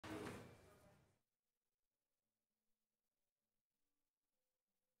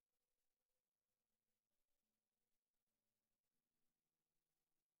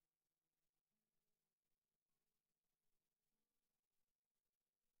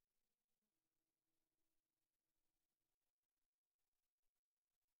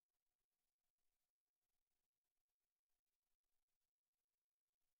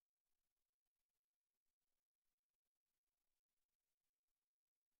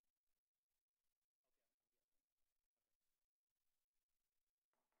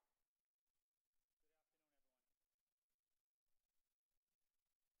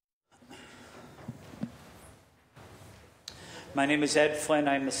My name is Ed Flynn.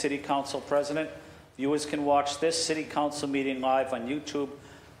 I'm the City Council President. Viewers can watch this City Council meeting live on YouTube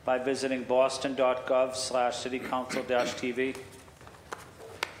by visiting boston.gov/citycouncil-tv.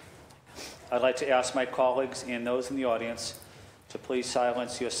 I'd like to ask my colleagues and those in the audience to please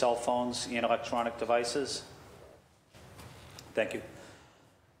silence your cell phones and electronic devices. Thank you.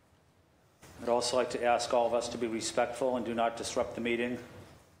 I'd also like to ask all of us to be respectful and do not disrupt the meeting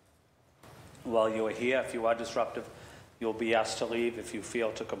while you are here. If you are disruptive, you'll be asked to leave. If you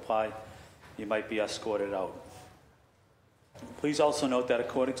fail to comply, you might be escorted out. Please also note that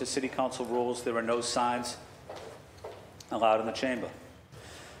according to City Council rules, there are no signs allowed in the chamber.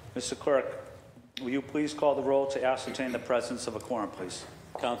 Mr. Clerk, will you please call the roll to ascertain the presence of a quorum, please?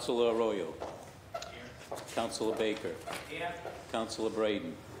 Councilor Arroyo. Here. Councilor Baker. Here. Councilor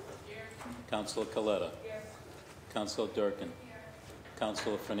Braden. Here. Councilor Coletta. Here. Councilor Durkin. Here.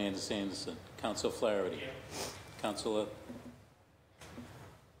 Councilor Fernandez-Anderson. Councilor Flaherty. Here. Councilor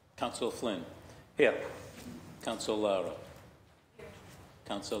Flynn. Here. Councilor Lara. Here.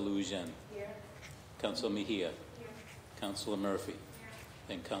 Councilor Lujan. Here. Councilor Mejia. Here. Councilor Murphy. Here.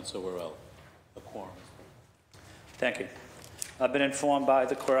 And Councilor Worrell. A quorum. Thank you. I've been informed by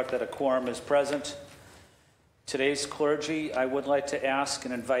the clerk that a quorum is present. Today's clergy, I would like to ask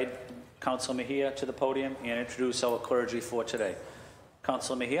and invite Councilor Mejia to the podium and introduce our clergy for today.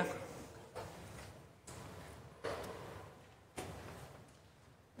 Councilor Mejia.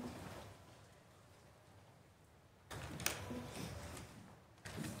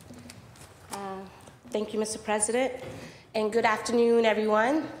 Thank you, Mr. President, and good afternoon,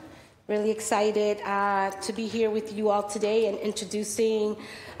 everyone. Really excited to be here with you all today and introducing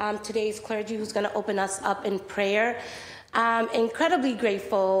today's clergy who's going to open us up in prayer. Incredibly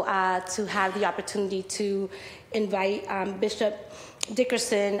grateful to have the opportunity to invite Bishop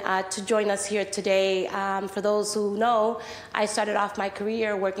Dickerson to join us here today. For those who know, I started off my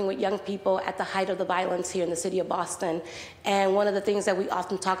career working with young people at the height of the violence here in the city of Boston. And one of the things that we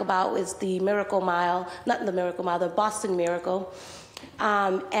often talk about is the Miracle Mile, not the Miracle Mile, the Boston Miracle,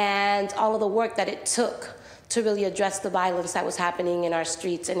 and all of the work that it took to really address the violence that was happening in our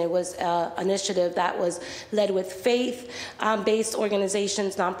streets. And it was an initiative that was led with faith-based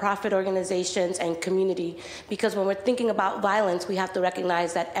organizations, nonprofit organizations, and community. Because when we're thinking about violence, we have to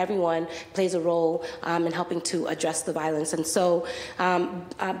recognize that everyone plays a role in helping to address the violence. And so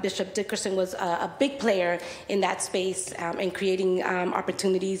Bishop Dickerson was a big player in that space in creating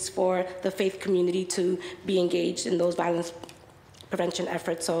opportunities for the faith community to be engaged in those violence prevention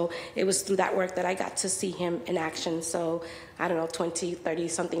efforts. So it was through that work that I got to see him in action. So I don't know, 20, 30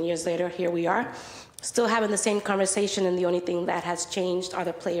 something years later, here we are, still having the same conversation, and the only thing that has changed are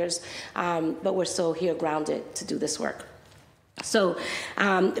the players, but we're still here grounded to do this work. So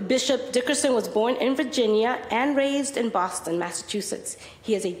Bishop Dickerson was born in Virginia and raised in Boston, Massachusetts.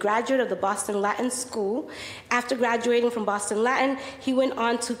 He is a graduate of the Boston Latin School. After graduating from Boston Latin, he went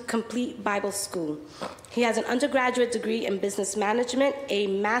on to complete Bible school. He has an undergraduate degree in business management, a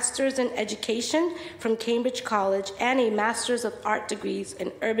master's in education from Cambridge College, and a master's of art degrees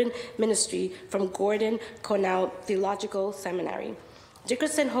in urban ministry from Gordon Cornell Theological Seminary.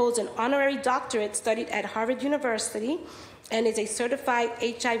 Dickerson holds an honorary doctorate studied at Harvard University and is a certified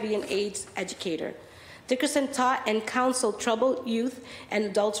HIV and AIDS educator. Dickerson taught and counseled troubled youth and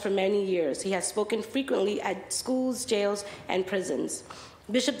adults for many years. He has spoken frequently at schools, jails, and prisons.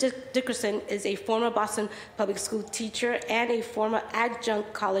 Bishop Dickerson is a former Boston Public School teacher and a former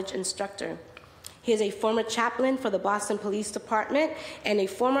adjunct college instructor. He is a former chaplain for the Boston Police Department and a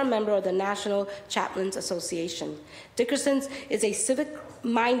former member of the National Chaplains Association. Dickerson is a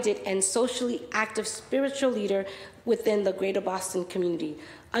civic-minded and socially active spiritual leader within the greater Boston community.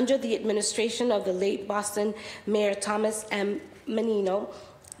 Under the administration of the late Boston Mayor Thomas M. Menino,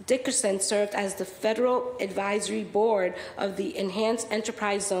 Dickerson served as the Federal Advisory Board of the Enhanced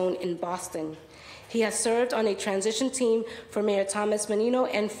Enterprise Zone in Boston. He has served on a transition team for Mayor Thomas Menino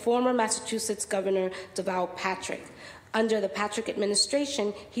and former Massachusetts Governor Deval Patrick. Under the Patrick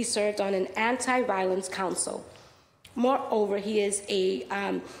administration, he served on an anti-violence council. Moreover, he is a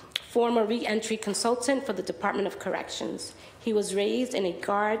former re-entry consultant for the Department of Corrections. He was raised in a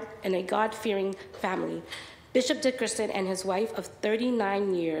God-fearing family. Bishop Dickerson and his wife of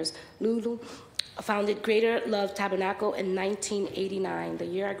 39 years, Lulu, founded Greater Love Tabernacle in 1989, the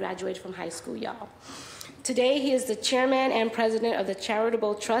year I graduated from high school, y'all. Today, he is the chairman and president of the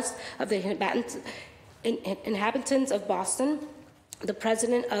Charitable Trust of the Inhabitants of Boston, the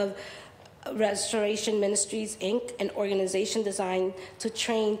president of Restoration Ministries, Inc., an organization designed to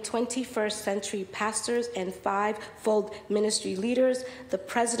train 21st century pastors and five-fold ministry leaders, the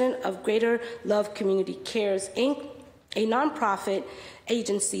president of Greater Love Community Cares, Inc., a nonprofit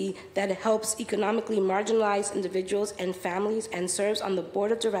agency that helps economically marginalized individuals and families and serves on the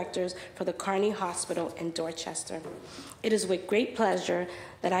board of directors for the Carney Hospital in Dorchester. It is with great pleasure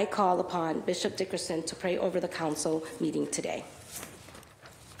that I call upon Bishop Dickerson to pray over the council meeting today.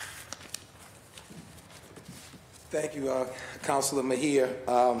 Thank you, Councilor Mejia.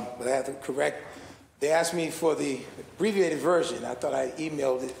 But I have to correct. They asked me for the abbreviated version. I thought I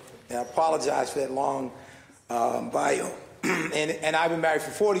emailed it, and I apologize for that long bio. and I've been married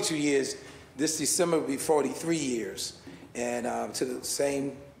for 42 years. This December will be 43 years. And to the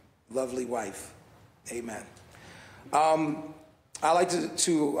same lovely wife. Amen. I'd like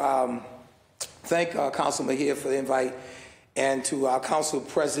to thank Councilor Mejia for the invite, and to our council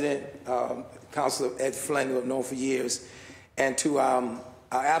president, Councilor Ed Flynn, who I've known for years, and to our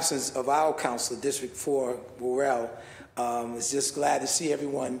absence of our councilor, District 4, Worrell. It's just glad to see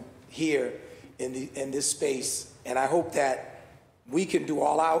everyone here in this space, and I hope that we can do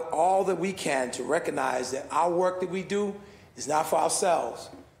all that we can to recognize that our work that we do is not for ourselves,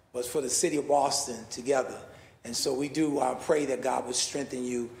 but for the city of Boston together. And so we do pray that God would strengthen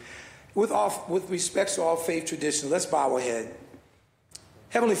you. With respect to all faith traditions, let's bow our head.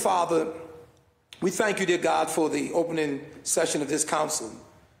 Heavenly Father, we thank you, dear God, for the opening session of this council.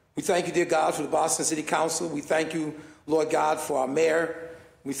 We thank you, dear God, for the Boston City Council. We thank you, Lord God, for our mayor.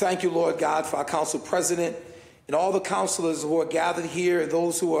 We thank you, Lord God, for our council president and all the councilors who are gathered here and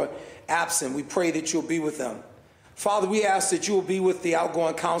those who are absent. We pray that you'll be with them. Father, we ask that you will be with the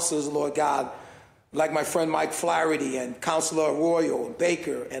outgoing councilors, Lord God, like my friend Mike Flaherty and Councilor Arroyo and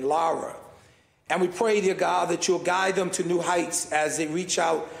Baker and Lara. And we pray, dear God, that you'll guide them to new heights as they reach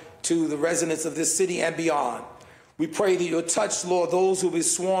out to the residents of this city and beyond. We pray that you'll touch, Lord, those who will be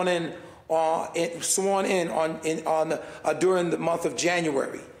sworn in during the month of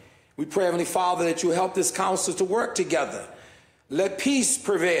January. We pray, Heavenly Father, that you'll help this council to work together. Let peace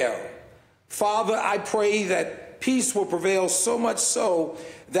prevail. Father, I pray that peace will prevail, so much so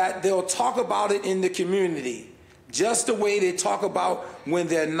that they'll talk about it in the community, just the way they talk about when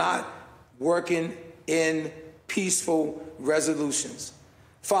they're not working in peaceful resolutions.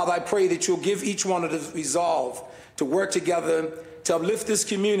 Father, I pray that you'll give each one of us resolve to work together to uplift this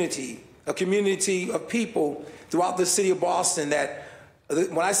community, a community of people throughout the city of Boston that,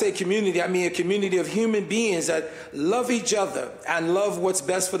 when I say community, I mean a community of human beings that love each other and love what's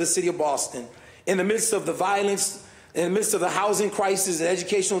best for the city of Boston. In the midst of the violence, in the midst of the housing crisis and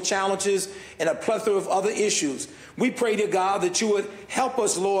educational challenges and a plethora of other issues, we pray to God that you would help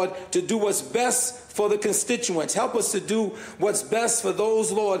us, Lord, to do what's best for the constituents. Help us to do what's best for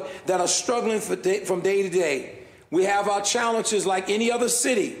those, Lord, that are struggling from day to day. We have our challenges like any other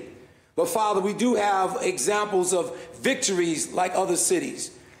city, but Father, we do have examples of victories like other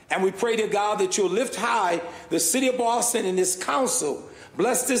cities. And we pray to God that you'll lift high the city of Boston and this council.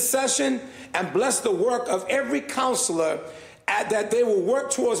 Bless this session and bless the work of every counselor, that they will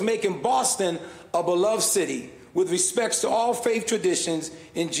work towards making Boston a beloved city with respects to all faith traditions.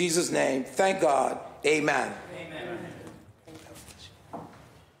 In Jesus' name, thank God. Amen. Amen.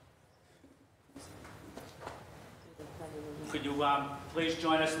 Could you please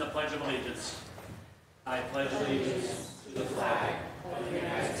join us in the Pledge of Allegiance? I pledge allegiance to the flag of the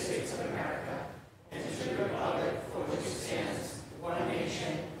United States of America and to the republic for which it stands, one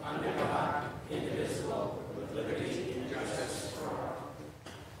nation, under God, indivisible, with liberty and justice for all.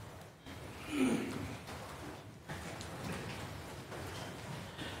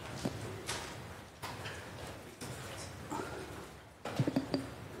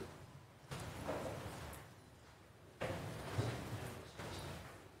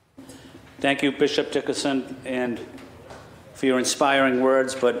 Thank you, Bishop Dickerson, and for your inspiring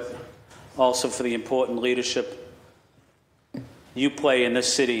words, but also for the important leadership you play in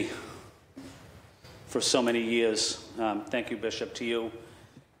this city for so many years. Thank you, Bishop, to you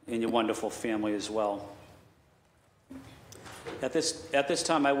and your wonderful family as well. At this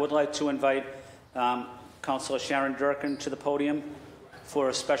time, I would like to invite Councilor Sharon Durkin to the podium for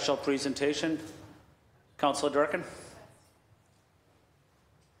a special presentation. Councilor Durkin.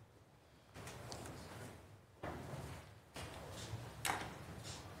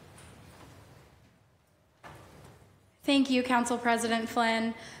 Thank you, Council President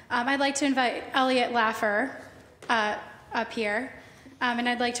Flynn. I'd like to invite Elliot Laffer up here. And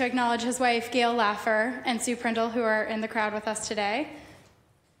I'd like to acknowledge his wife, Gail Laffer, and Sue Prindle, who are in the crowd with us today.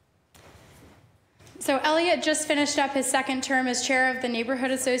 So Elliot just finished up his second term as chair of the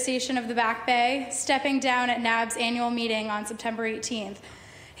Neighborhood Association of the Back Bay, stepping down at NAB's annual meeting on September 18th.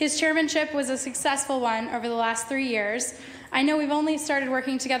 His chairmanship was a successful one over the last 3 years, I know we've only started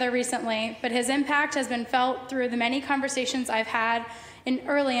working together recently, but his impact has been felt through the many conversations I've had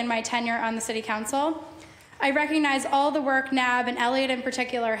early in my tenure on the City Council. I recognize all the work NAB and Elliot in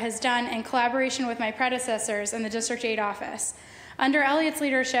particular has done in collaboration with my predecessors in the District 8 office. Under Elliot's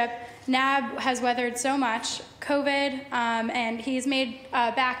leadership, NAB has weathered so much, COVID, and he's made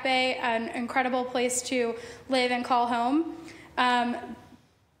Back Bay an incredible place to live and call home.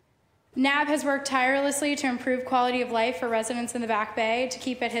 NAB has worked tirelessly to improve quality of life for residents in the Back Bay, to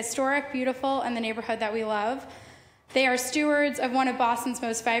keep it historic, beautiful, and the neighborhood that we love. They are stewards of one of Boston's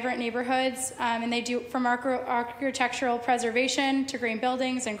most vibrant neighborhoods, and they do from architectural preservation to green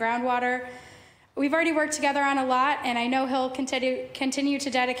buildings and groundwater. We've already worked together on a lot, and I know he'll continue to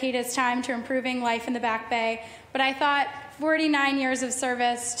dedicate his time to improving life in the Back Bay, but I thought 49 years of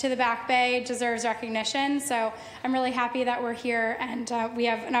service to the Back Bay deserves recognition, so I'm really happy that we're here and we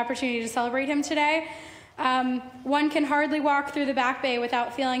have an opportunity to celebrate him today. One can hardly walk through the Back Bay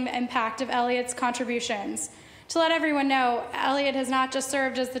without feeling the impact of Elliot's contributions. To let everyone know, Elliot has not just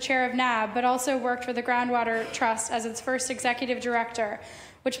served as the chair of NAB, but also worked for the Groundwater Trust as its first executive director,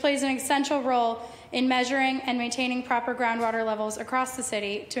 which plays an essential role in measuring and maintaining proper groundwater levels across the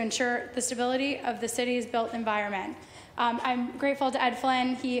city to ensure the stability of the city's built environment. I'm grateful to Ed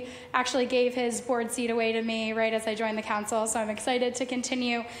Flynn. He actually gave his board seat away to me right as I joined the council, so I'm excited to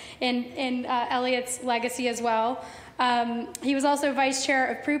continue in Elliot's legacy as well. He was also vice chair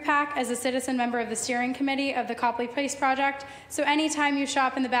of PRUPAC as a citizen member of the steering committee of the Copley Place project. So anytime you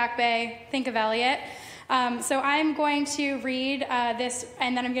shop in the Back Bay, think of Elliot. So I'm going to read this,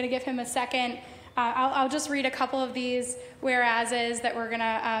 and then I'm going to give him a second. I'll just read a couple of these whereases that we're going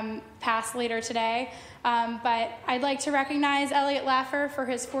to pass later today. But I'd like to recognize Elliot Laffer for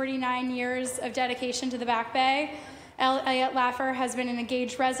his 49 years of dedication to the Back Bay. Elliot Laffer has been an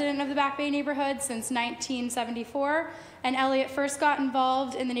engaged resident of the Back Bay neighborhood since 1974, and Elliot first got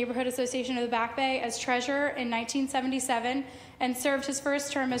involved in the Neighborhood Association of the Back Bay as treasurer in 1977 and served his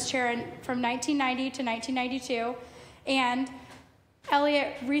first term as chair from 1990 to 1992. And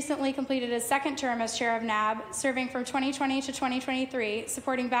Elliot recently completed his second term as chair of NAB, serving from 2020 to 2023,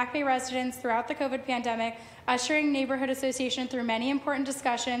 supporting Back Bay residents throughout the COVID pandemic, ushering Neighborhood Association through many important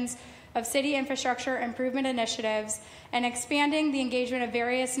discussions of city infrastructure improvement initiatives, and expanding the engagement of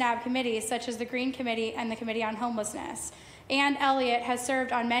various NAB committees, such as the Green Committee and the Committee on Homelessness. And Elliot has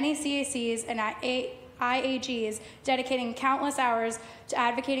served on many CACs and IAGs, dedicating countless hours to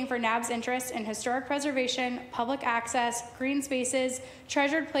advocating for NAB's interests in historic preservation, public access, green spaces,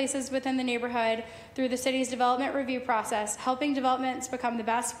 treasured places within the neighborhood through the city's development review process, helping developments become the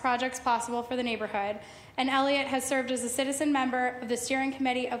best projects possible for the neighborhood. And Elliot has served as a citizen member of the steering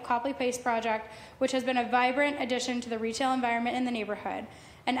committee of Copley Place project, which has been a vibrant addition to the retail environment in the neighborhood.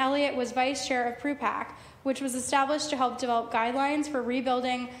 And Elliot was vice chair of PRUPAC, which was established to help develop guidelines for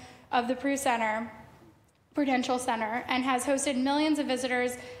rebuilding of the Prudential Center, and has hosted millions of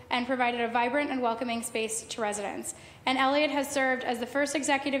visitors and provided a vibrant and welcoming space to residents. And Elliot has served as the first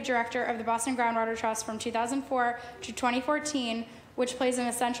executive director of the Boston Groundwater Trust from 2004 to 2014, which plays an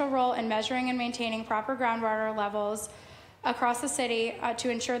essential role in measuring and maintaining proper groundwater levels across the city to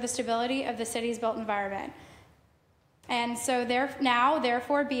ensure the stability of the city's built environment. And so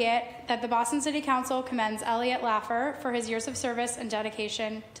therefore be it that the Boston City Council commends Elliot Laffer for his years of service and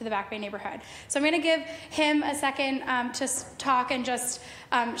dedication to the Back Bay neighborhood. So I'm going to give him a second to talk and just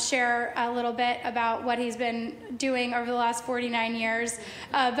share a little bit about what he's been doing over the last 49 years.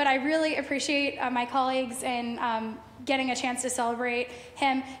 But I really appreciate my colleagues in getting a chance to celebrate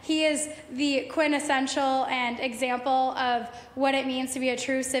him. He is the quintessential and example of what it means to be a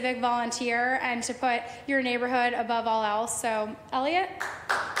true civic volunteer and to put your neighborhood above all else. So, Elliot?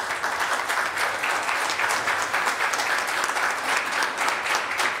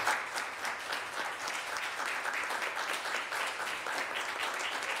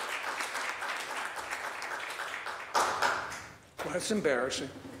 Well, that's embarrassing.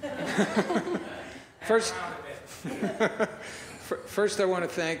 First, I want to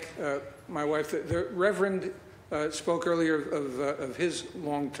thank my wife. The Reverend spoke earlier of his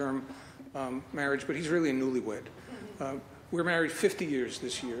long-term marriage, but he's really a newlywed. We're married 50 years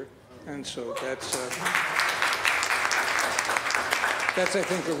this year, and so that's I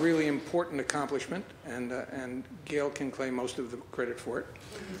think, a really important accomplishment, and Gail can claim most of the credit for it.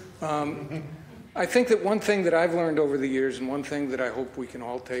 I think that one thing that I've learned over the years, and one thing that I hope we can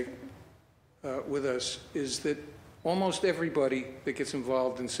all take with us, is that almost everybody that gets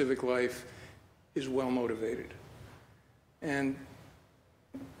involved in civic life is well motivated. And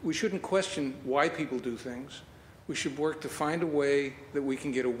we shouldn't question why people do things. We should work to find a way that we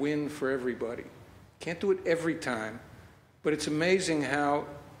can get a win for everybody. Can't do it every time, But it's amazing how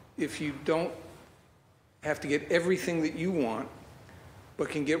if you don't have to get everything that you want, but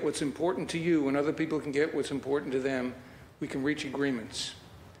can get what's important to you and other people can get what's important to them, we can reach agreements.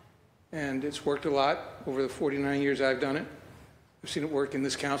 And it's worked a lot over the 49 years I've done it. I've seen it work in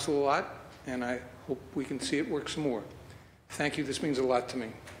this council a lot, and I hope we can see it work some more. Thank you. This means a lot to me.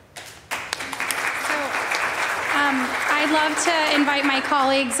 I'd love to invite my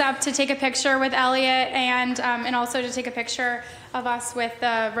colleagues up to take a picture with Elliot and also to take a picture of us with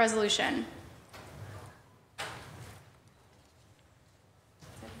the resolution.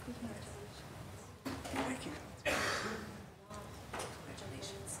 Thank you.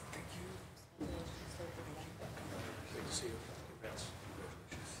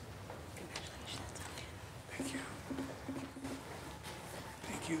 Thank you.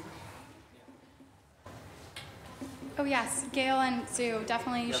 Thank you. Oh yes, Gail and Sue,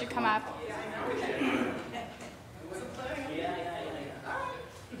 definitely you should come up.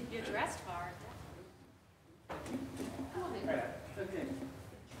 You're dressed hard.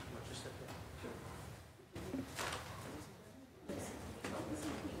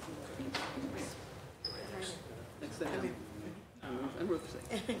 And Ruth.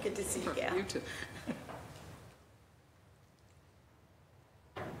 Good to see you, Gail. You too.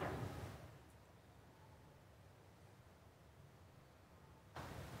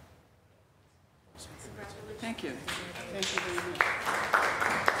 Thank you. Thank you very much.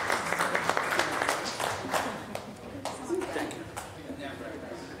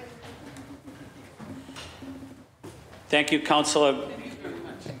 Thank you, Councilor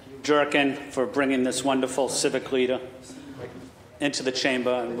Jerkin, for bringing this wonderful civic leader into the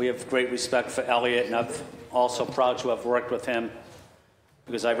chamber, and we have great respect for Elliot, and I'm also proud to have worked with him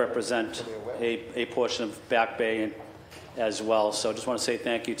because I represent a portion of Back Bay as well. So I just want to say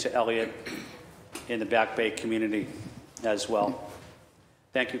thank you to Elliot in the Back Bay community as well.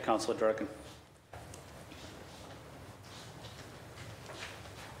 Thank you, Councilor Durkin.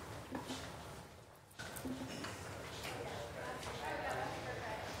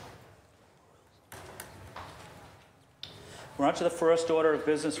 We're on to the first order of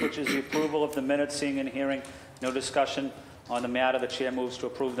business, which is the approval of the minutes. Seeing and hearing no discussion on the matter, the chair moves to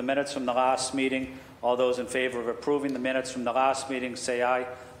approve the minutes from the last meeting. All those in favor of approving the minutes from the last meeting say aye.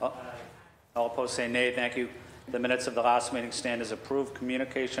 All opposed say nay. Thank you. The minutes of the last meeting stand as approved.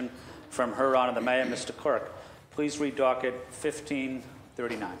 Communication from Her Honor the Mayor, Mr. Clerk. Please read docket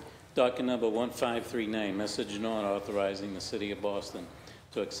 1539. Docket number 1539, message in order authorizing the City of Boston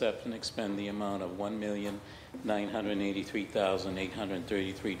to accept and expend the amount of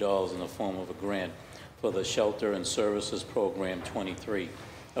 $1,983,833 in the form of a grant for the Shelter and Services Program 23,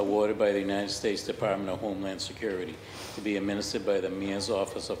 awarded by the United States Department of Homeland Security, to be administered by the Mayor's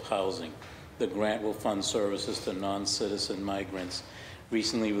Office of Housing. The grant will fund services to non-citizen migrants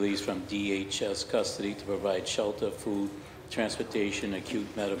recently released from DHS custody to provide shelter, food, transportation, acute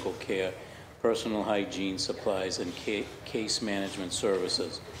medical care, personal hygiene supplies, and case management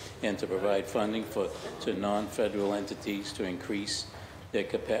services, and to provide funding to non-federal entities to increase their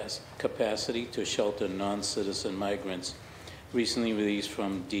capacity to shelter non-citizen migrants recently released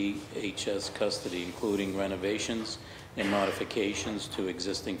from DHS custody, including renovations and modifications to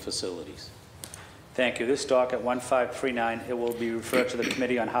existing facilities. Thank you. This docket 1539, it will be referred to the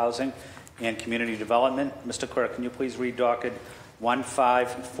Committee on Housing and Community Development. Mr. Clerk, can you please read docket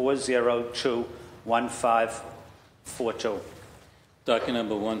 1540 to 1542? Docket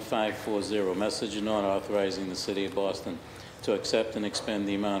number 1540, message in order authorizing the City of Boston to accept and expend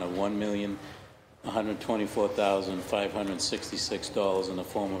the amount of $1,124,566 in the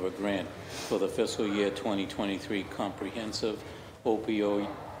form of a grant for the fiscal year 2023 Comprehensive Opioid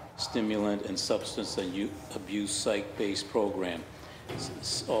Stimulant and Substance Abuse Site-Based Program,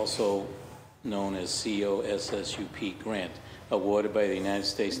 also known as COSSUP grant, awarded by the United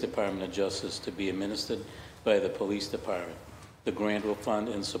States Department of Justice to be administered by the Police Department. The grant will fund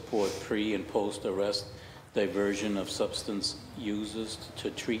and support pre- and post-arrest diversion of substance users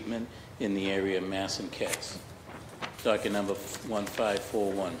to treatment in the area of Masson Cats. Docket number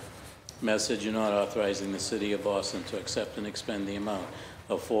 1541, message in order authorizing the City of Boston to accept and expend the amount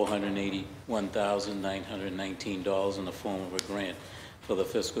of $481,919 in the form of a grant for the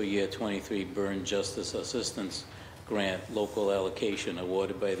fiscal year 23 Burn Justice Assistance Grant local allocation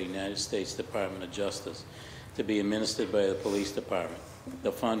awarded by the United States Department of Justice to be administered by the Police Department.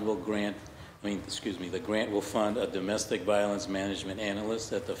 The grant will fund a domestic violence management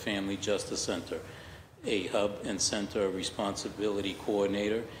analyst at the Family Justice Center, a hub and center responsibility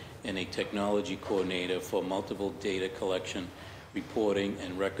coordinator, and a technology coordinator for multiple data collection, reporting,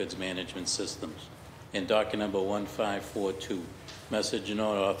 and records management systems. And docket number 1542, message and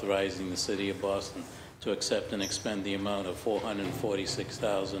order authorizing the City of Boston to accept and expend the amount of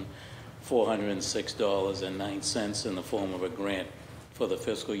 $446,406.09 in the form of a grant for the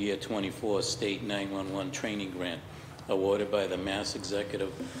fiscal year 24 State 911 Training Grant awarded by the Mass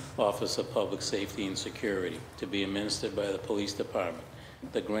Executive Office of Public Safety and Security to be administered by the Police Department.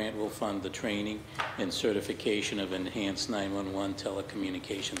 The grant will fund the training and certification of enhanced 911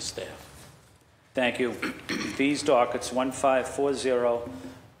 telecommunications staff. Thank you. These dockets, 1540,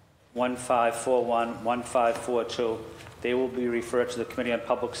 1541, 1542, they will be referred to the Committee on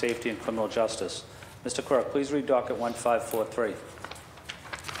Public Safety and Criminal Justice. Mr. Clerk, please read docket 1543.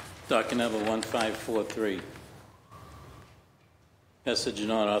 Docket number 1543. Message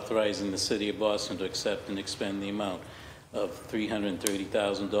and order authorizing the City of Boston to accept and expend the amount of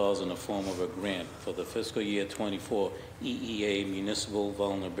 $330,000 in the form of a grant for the fiscal year 24 EEA Municipal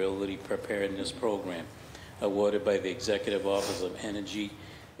Vulnerability Preparedness Program awarded by the Executive Office of Energy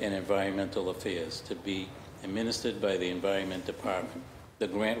and Environmental Affairs to be administered by the Environment Department. The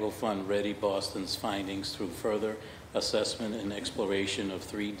grant will fund Ready Boston's findings through further assessment and exploration of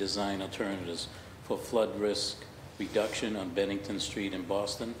 3 design alternatives for flood risk reduction on Bennington Street in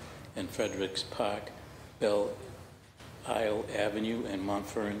Boston and Fredericks Park, Belle Isle Avenue, and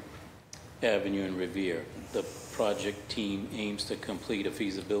Montfern Avenue in Revere. The project team aims to complete a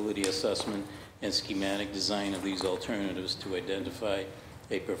feasibility assessment and schematic design of these alternatives to identify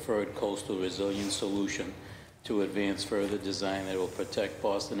a preferred coastal resilience solution to advance further design that will protect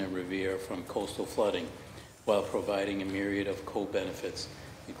Boston and Revere from coastal flooding while providing a myriad of co-benefits,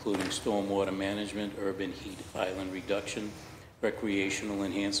 including stormwater management, urban heat island reduction, recreational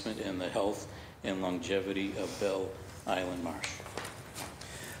enhancement, and the health and longevity of Belle Island Marsh.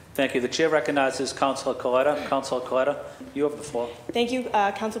 Thank you. The chair recognizes Councilor Coletta. Councilor Coletta, you have the floor. Thank you,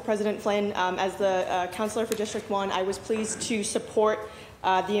 Council President Flynn. As the councilor for District 1, I was pleased to support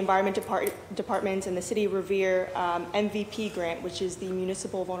the Environment Department and the City of Revere MVP grant, which is the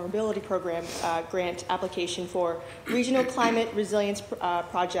Municipal Vulnerability Program grant application for regional climate resilience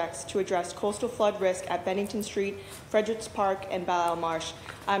projects to address coastal flood risk at Bennington Street, Fredericks Park, and Belle Isle Marsh.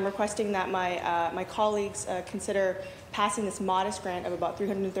 I'm requesting that my colleagues consider passing this modest grant of about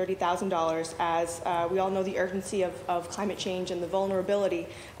 $330,000 as we all know the urgency of climate change and the vulnerability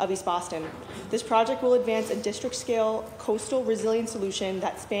of East Boston. This project will advance a district-scale coastal resilience solution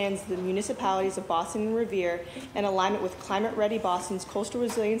that spans the municipalities of Boston and Revere in alignment with Climate Ready Boston's Coastal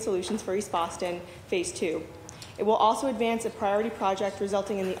Resilience Solutions for East Boston, Phase 2. It will also advance a priority project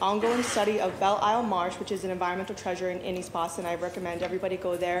resulting in the ongoing study of Belle Isle Marsh, which is an environmental treasure in East Boston. I recommend everybody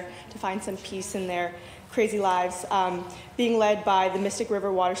go there to find some peace in their crazy lives, being led by the Mystic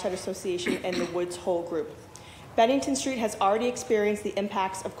River Watershed Association and the Woods Hole Group. Bennington Street has already experienced the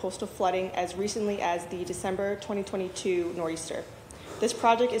impacts of coastal flooding as recently as the December 2022 nor'easter. This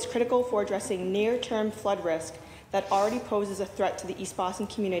project is critical for addressing near-term flood risk that already poses a threat to the East Boston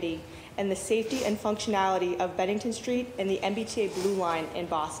community and the safety and functionality of Bennington Street and the MBTA Blue Line in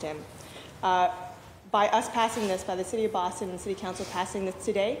Boston. By us passing this, by the City of Boston and City Council passing this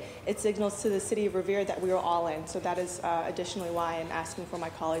today, it signals to the City of Revere that we are all in. So that is additionally why I'm asking for my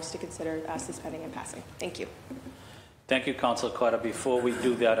colleagues to consider suspending and passing. Thank you. Thank you, Councilor Coletta. Before we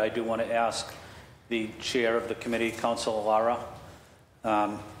do that, I do want to ask the chair of the committee, Councilor Lara.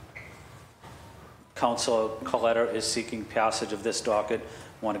 Councilor Coletta is seeking passage of this docket.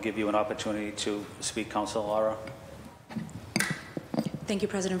 I want to give you an opportunity to speak, Councilor Lara. Thank you,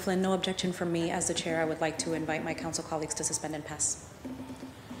 President Flynn. No objection from me. As the chair, I would like to invite my council colleagues to suspend and pass.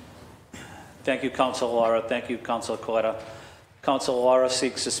 Thank you, Councilor Lara. Thank you, Councilor Coletta. Councilor Lara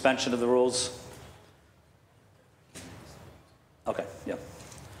seeks suspension of the rules. Okay, yeah.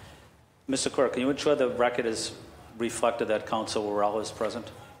 Mr. Clerk, can you ensure the record is reflected that Councilor Worrell is present?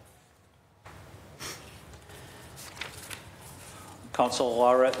 Councilor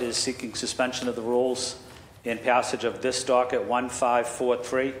Lara is seeking suspension of the rules in passage of this docket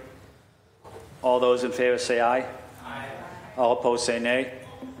 1543. All those in favor say aye. Aye. All opposed say nay.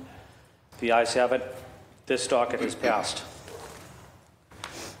 The ayes have it. This docket is passed.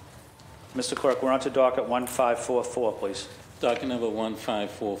 Mr. Clerk, we're on to docket 1544, please. Docket number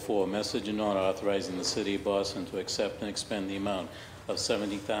 1544, message and order authorizing the City of Boston to accept and expend the amount of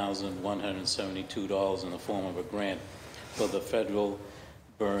 $70,172 in the form of a grant for the Federal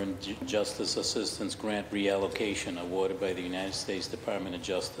Burn Justice Assistance Grant reallocation awarded by the United States Department of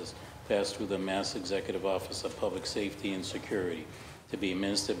Justice, passed through the Mass Executive Office of Public Safety and Security, to be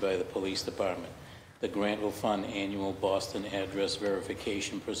administered by the Police Department. The grant will fund annual Boston address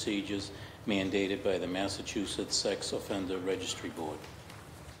verification procedures mandated by the Massachusetts Sex Offender Registry Board.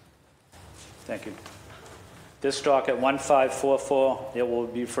 Thank you. This docket 1544, it will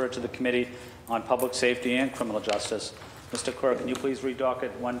be referred to the Committee on Public Safety and Criminal Justice. Mr. Clerk, can you please read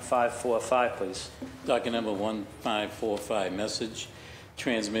docket 1545, please? Docket number 1545, message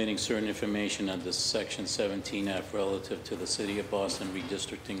transmitting certain information under Section 17F relative to the City of Boston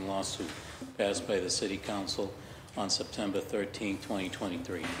redistricting lawsuit passed by the City Council on September 13,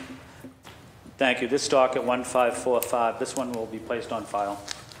 2023. Thank you. This docket 1545, this one will be placed on file.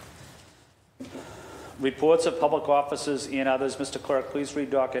 Reports of public officers and others. Mr. Clerk, please read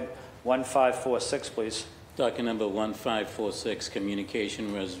docket 1546, please. Docket number 1546,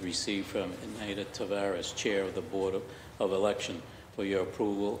 communication was received from Inaida Tavares, Chair of the Board of Election, for your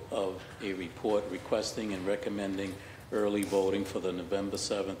approval of a report requesting and recommending early voting for the November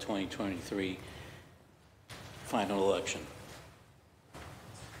 7, 2023 final election.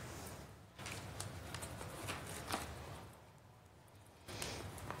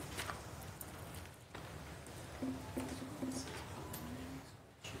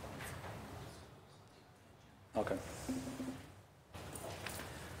 Okay.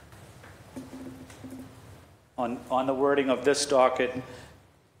 On the wording of this docket,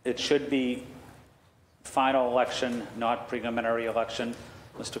 it should be final election, not preliminary election.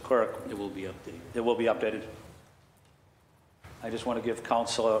 Mr. Clerk, It will be updated. it will be updated. I just want to give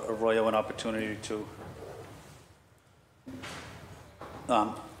Councilor Arroyo an opportunity to.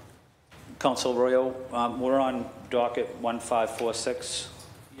 Councilor Arroyo, we're on docket 1546.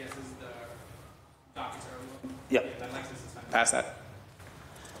 Yes, this is the docket earlier. Yep. I'd like to suspend. Pass that.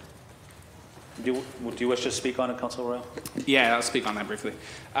 Do you wish to speak on it, Councilor Arroyo? Yeah, I'll speak on that briefly.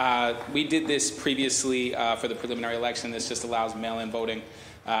 We did this previously for the preliminary election. This just allows mail-in voting.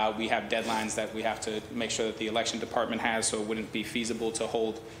 We have deadlines that we have to make sure that the election department has, so it wouldn't be feasible to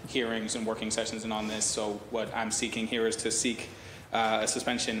hold hearings and working sessions and on this. So what I'm seeking here is to seek a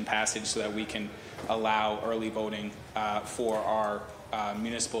suspension and passage so that we can allow early voting for our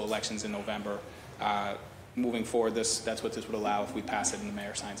municipal elections in November. Moving forward, that's what this would allow if we pass it and the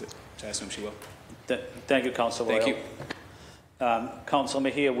mayor signs it, which I assume she will. Thank you, Councilor Arroyo. Thank you. Councilor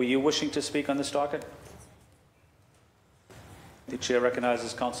Mejia, were you wishing to speak on this docket? The chair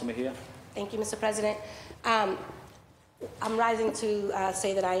recognizes Councilor Mejia. Thank you, Mr. President. I'm rising to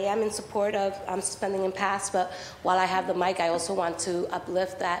say that I am in support of suspending and pass, but while I have the mic, I also want to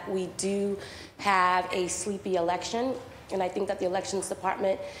uplift that we do have a sleepy election, and I think that the elections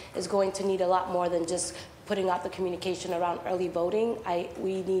department is going to need a lot more than just putting out the communication around early voting.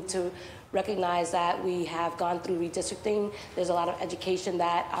 We need to recognize that we have gone through redistricting. There's a lot of education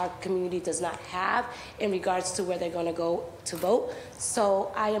that our community does not have in regards to where they're going to go to vote.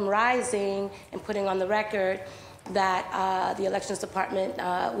 So I am rising and putting on the record that the elections department,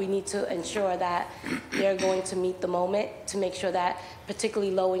 we need to ensure that they're going to meet the moment to make sure that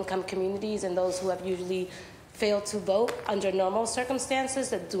particularly low-income communities and those who have usually failed to vote under normal circumstances,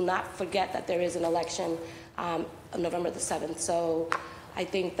 that do not forget that there is an election on November the 7th. So I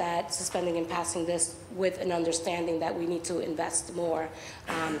think that suspending and passing this with an understanding that we need to invest more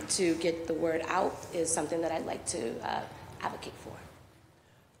to get the word out is something that I'd like to advocate for.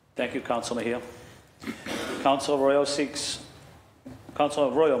 Thank you, Councilor Mejia. Councilor Arroyo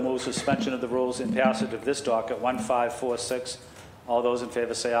moves suspension of the rules and passage of this docket 1546. All those in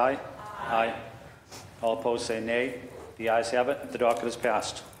favor say aye. Aye. All opposed say nay. The ayes have it. The docket is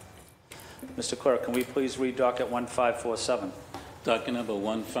passed. Mr. Clerk, can we please read docket 1547? Docket number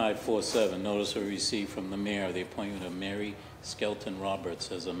 1547, notice was received from the mayor of the appointment of Mary Skelton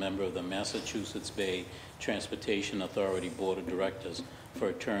Roberts as a member of the Massachusetts Bay Transportation Authority Board of Directors for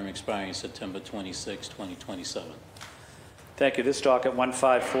a term expiring September 26, 2027. Thank you. This docket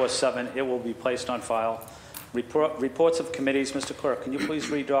 1547, it will be placed on file. Reports of committees. Mr. Clerk, can you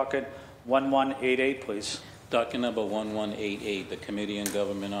please read docket 1188, please? Docket number 1188, the Committee on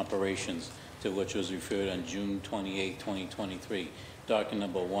Government Operations, to which was referred on June 28, 2023. Docket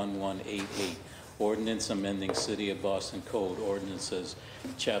number 1188, ordinance amending City of Boston Code ordinances,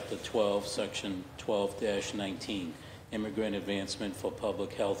 Chapter 12, Section 12-19, immigrant advancement for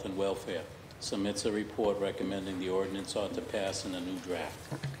public health and welfare. Submits a report recommending the ordinance ought to pass in a new draft.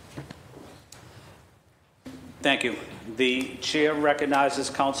 Thank you. The chair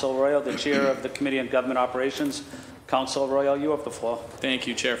recognizes Councilor Arroyo, the chair of the Committee on Government Operations. Councilor Arroyo, you have the floor. Thank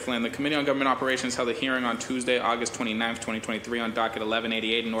you, Chair Flynn. The Committee on Government Operations held a hearing on Tuesday, August 29, 2023 on docket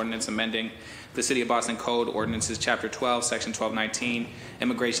 1188, an ordinance amending the City of Boston Code, ordinances Chapter 12, Section 1219,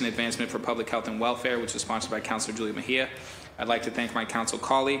 immigration advancement for public health and welfare, which was sponsored by Councilor Julia Mejia. I'd like to thank my council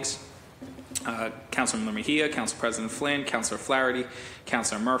colleagues, Councilor Mejia, Council President Flynn, Councilor Flaherty,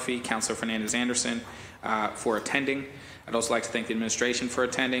 Councilor Murphy, Councilor Fernandez-Anderson for attending. I'd also like to thank the administration for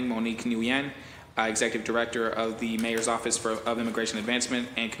attending, Monique Nguyen, Executive Director of the Mayor's Office of Immigration Advancement,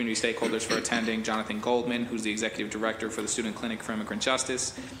 and community stakeholders for attending, Jonathan Goldman, who's the Executive Director for the Student Clinic for Immigrant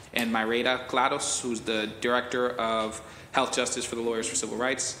Justice, and Mayreida Claros, who's the Director of Health Justice for the Lawyers for Civil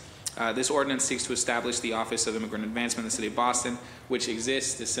Rights. This ordinance seeks to establish the Office of Immigrant Advancement in the City of Boston, which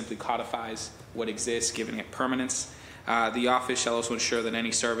exists. This simply codifies what exists, giving it permanence. The office shall also ensure that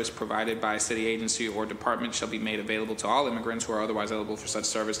any service provided by a city agency or department shall be made available to all immigrants who are otherwise eligible for such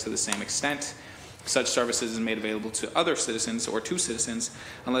service to the same extent. Such services is made available to other citizens or to citizens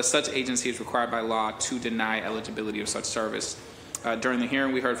unless such agency is required by law to deny eligibility of such service. During the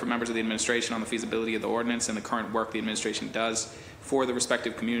hearing, we heard from members of the administration on the feasibility of the ordinance and the current work the administration does for the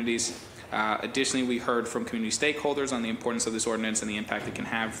respective communities. Additionally, we heard from community stakeholders on the importance of this ordinance and the impact it can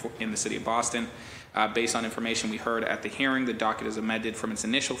have in the City of Boston. Based on information we heard at the hearing, the docket is amended from its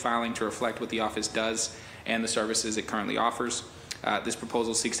initial filing to reflect what the office does and the services it currently offers. This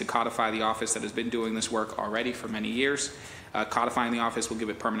proposal seeks to codify the office that has been doing this work already for many years. Codifying the office will give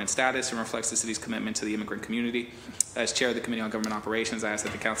it permanent status and reflects the city's commitment to the immigrant community. As chair of the Committee on Government Operations, I ask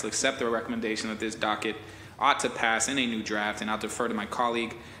that the council accept the recommendation that this docket ought to pass in a new draft, and I'll defer to my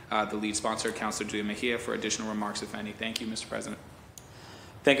colleague, the lead sponsor, Councilor Julia Mejia, for additional remarks, if any. Thank you, Mr. President.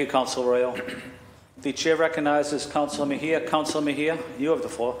 Thank you, Councilor Arroyo. The chair recognizes Councilor Mejia. Councilor Mejia, you have the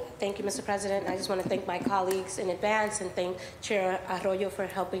floor. Thank you, Mr. President. I just want to thank my colleagues in advance and thank Chair Arroyo for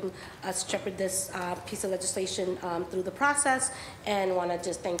helping us shepherd this piece of legislation through the process, and want to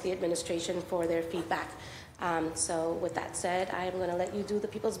just thank the administration for their feedback. So with that said, I am going to let you do the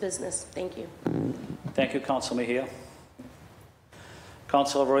people's business. Thank you. Thank you, Councilor Mejia.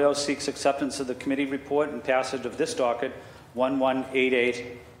 Councilor Arroyo seeks acceptance of the committee report and passage of this docket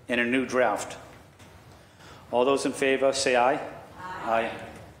 1188 in a new draft. All those in favor say aye. Aye.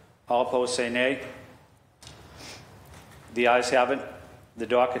 All opposed say nay. The ayes have it. The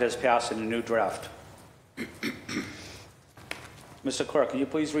docket has passed in a new draft. Mr. Clerk, can you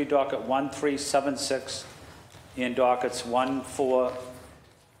please read docket 1376 and dockets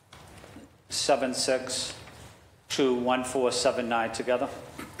 1476 to 1479 together?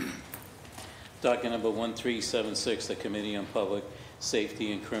 Docket number 1376, the Committee on Public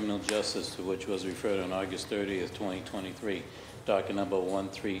Safety and Criminal Justice, to which was referred on August 30th, 2023. Docket number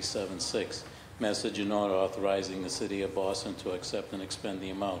 1376, message and order authorizing the City of Boston to accept and expend the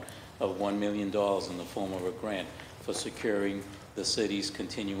amount of $1 million in the form of a grant for securing the city's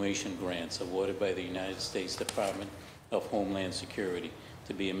continuation grants awarded by the United States Department of Homeland Security,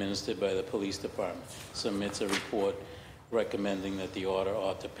 to be administered by the Police Department, submits a report recommending that the order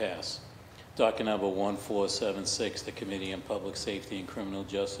ought to pass. Docket number 1476, the Committee on Public Safety and Criminal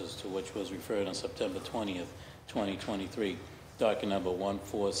Justice, to which was referred on September 20th, 2023. Docket number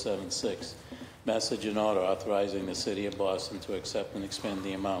 1476, message and order authorizing the City of Boston to accept and expend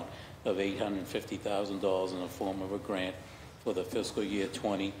the amount of $850,000 in the form of a grant for the fiscal year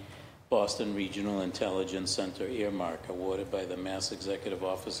 20 Boston Regional Intelligence Center earmark awarded by the Mass Executive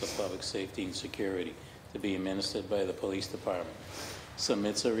Office of Public Safety and Security, to be administered by the Police Department.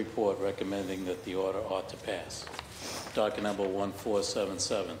 Submits a report recommending that the order ought to pass. Docket number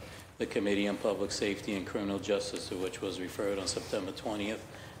 1477, the Committee on Public Safety and Criminal Justice, to which was referred on September 20th,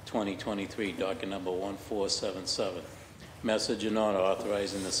 2023. Docket number 1477, message and order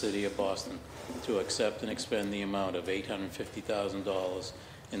authorizing the City of Boston to accept and expend the amount of $850,000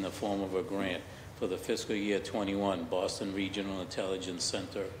 in the form of a grant for the fiscal year 21 Boston Regional Intelligence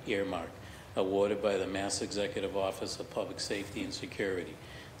Center earmark awarded by the Mass Executive Office of Public Safety and Security,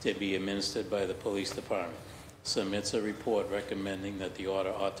 to be administered by the Police Department. Submits a report recommending that the order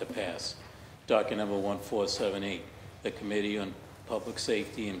ought to pass. Docket number 1478, the Committee on Public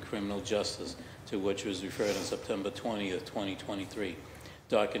Safety and Criminal Justice, to which was referred on September 20th, 2023.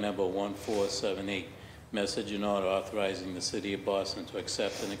 Docket number 1478, message and order authorizing the City of Boston to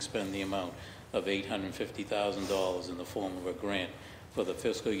accept and expend the amount of $850,000 in the form of a grant for the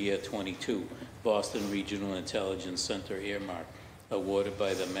fiscal year 22 Boston Regional Intelligence Center earmark awarded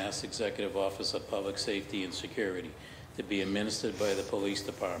by the Mass Executive Office of Public Safety and Security, to be administered by the Police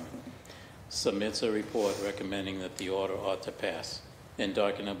Department. Submits a report recommending that the order ought to pass. And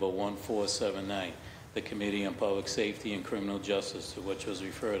docket number 1479, the Committee on Public Safety and Criminal Justice, to which was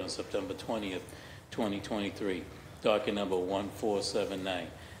referred on September 20th, 2023. Docket number 1479,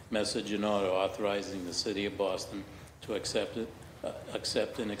 message and order authorizing the City of Boston to accept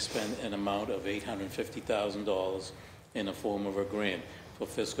and expend an amount of $850,000 in the form of a grant for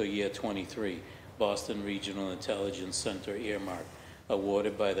fiscal year 23 Boston Regional Intelligence Center earmark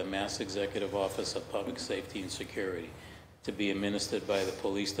awarded by the Mass Executive Office of Public Safety and Security, to be administered by the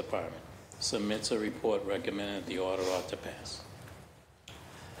Police Department. Submits a report recommending that the order ought to pass.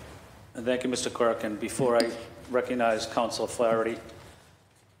 And thank you, Mr. Clerk. And before I recognize Councilor Flaherty,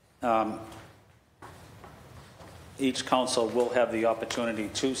 each council will have the opportunity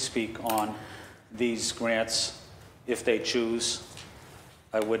to speak on these grants if they choose.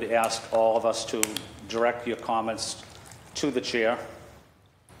 I would ask all of us to direct your comments to the chair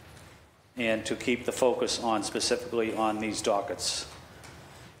and to keep the focus on specifically on these dockets,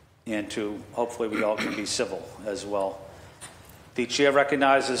 and to hopefully we all can be civil as well. The chair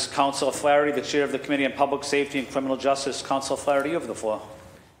recognizes Councilor Flaherty, the chair of the Committee on Public Safety and Criminal Justice. Councilor Flaherty, you have the floor.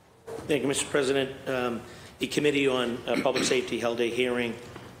 Thank you, Mr. President. The Committee on Public Safety held a hearing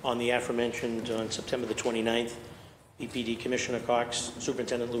on the aforementioned on September the 29th. BPD Commissioner Cox,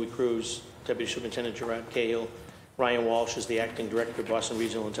 Superintendent Louis Cruz, Deputy Superintendent Gerard Cahill, Ryan Walsh is the Acting Director of Boston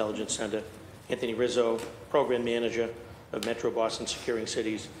Regional Intelligence Center, Anthony Rizzo, Program Manager of Metro Boston Securing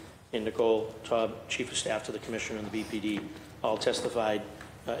Cities, and Nicole Taub, Chief of Staff to the Commissioner and the BPD, all testified.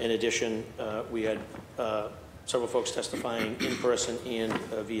 In addition, we had several folks testifying in person and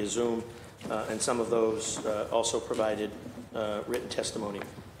via Zoom, and some of those also provided written testimony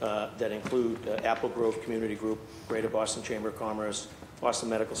that include Apple Grove Community Group, Greater Boston Chamber of Commerce, Boston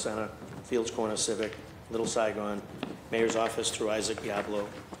Medical Center, Fields Corner Civic, Little Saigon, Mayor's Office through Isaac Diablo,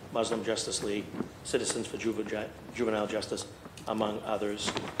 Muslim Justice League, Citizens for Juvenile Justice, among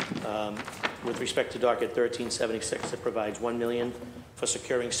others. With respect to docket 1376, it provides $1 million for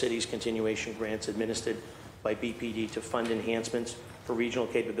Securing Cities continuation grants administered by BPD to fund enhancements for regional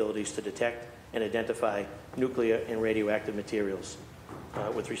capabilities to detect and identify nuclear and radioactive materials.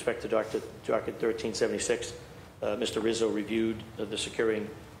 With respect to docket 1376, Mr. Rizzo reviewed the Securing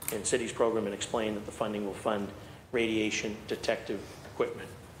in Cities program and explained that the funding will fund radiation detective equipment.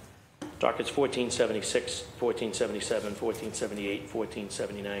 Dockets 1476, 1477, 1478,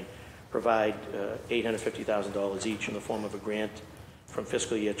 1479 provide $850,000 each in the form of a grant from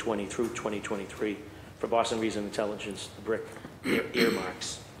fiscal year 20 through 2023 for Boston Regional Intelligence, the BRIC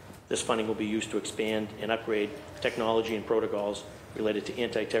earmarks. This funding will be used to expand and upgrade technology and protocols related to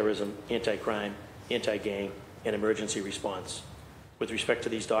anti-terrorism, anti-crime, anti-gang, and emergency response. With respect to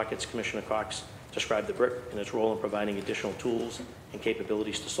these dockets, Commissioner Cox described the BRIC and its role in providing additional tools and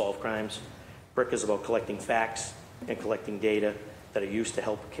capabilities to solve crimes. BRIC is about collecting facts and collecting data that are used to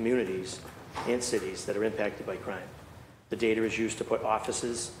help communities and cities that are impacted by crime. The data is used to put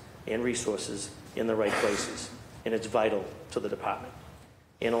offices and resources in the right places, and it's vital to the department.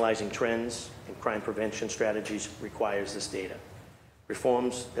 Analyzing trends and crime prevention strategies requires this data.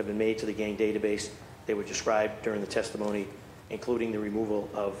 Reforms have been made to the gang database. They were described during the testimony, including the removal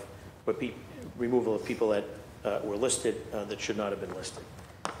of people that were listed that should not have been listed.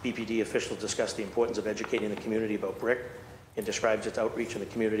 BPD officials discussed the importance of educating the community about BRIC and describes its outreach in the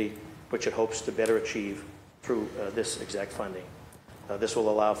community, which it hopes to better achieve through this exact funding. This will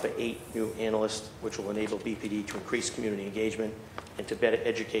allow for 8 new analysts, which will enable BPD to increase community engagement and to better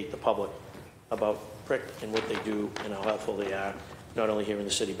educate the public about BRIC and what they do and how helpful they are, not only here in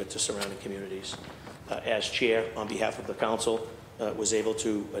the city, but to surrounding communities. As chair, on behalf of the council, was able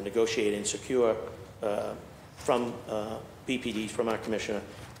to negotiate and secure from BPD, from our commissioner,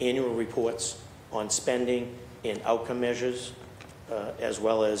 annual reports on spending and outcome measures, as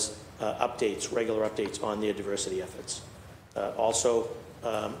well as updates, regular updates on their diversity efforts. Also,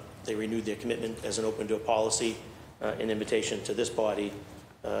 they renewed their commitment as an open door policy, an invitation to this body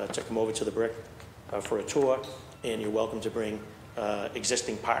to come over to the BRIC for a tour, and you're welcome to bring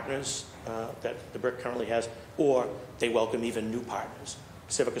existing partners that the BRIC currently has, or they welcome even new partners,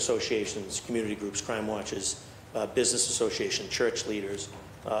 civic associations, community groups, crime watches, business association, church leaders,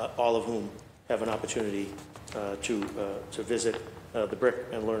 all of whom have an opportunity to visit the BRIC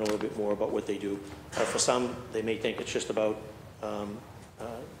and learn a little bit more about what they do. For some, they may think it's just about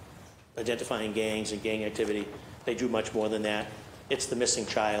identifying gangs and gang activity. They do much more than that. It's the missing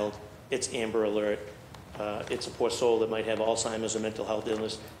child. It's Amber Alert. It's a poor soul that might have Alzheimer's or mental health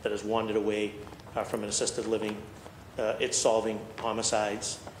illness that has wandered away from an assisted living. It's solving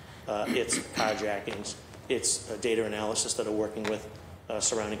homicides. It's carjackings. It's data analysis that are working with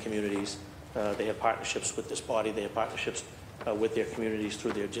surrounding communities. They have partnerships with this body. They have partnerships with their communities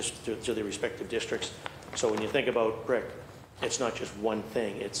through their respective districts. So when you think about BRIC, it's not just one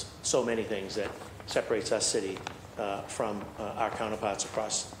thing. It's so many things that separates our city from our counterparts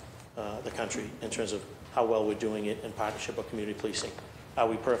across the country in terms of how well we're doing it in partnership with community policing. Are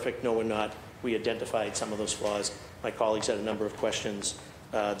we perfect? No, we're not. We identified some of those flaws. My colleagues had a number of questions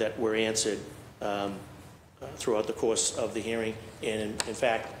that were answered throughout the course of the hearing, and in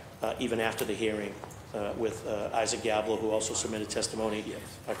fact, even after the hearing, with Isaac Diablo, who also submitted testimony,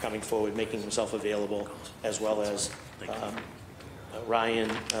 coming forward, making himself available, as well as Ryan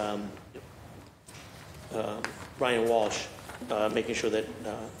Walsh, making sure that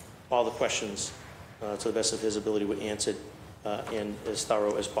all the questions, to the best of his ability, were answered and as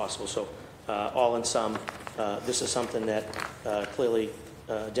thorough as possible. So all in sum, this is something that clearly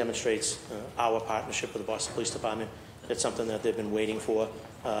demonstrates our partnership with the Boston Police Department. It's something that they've been waiting for.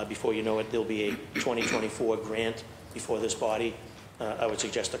 Before you know it, there'll be a 2024 grant before this body. I would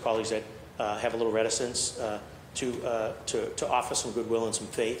suggest to colleagues that have a little reticence to offer some goodwill and some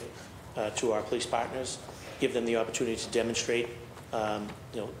faith to our police partners, give them the opportunity to demonstrate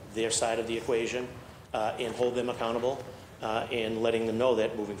their side of the equation and hold them accountable, and letting them know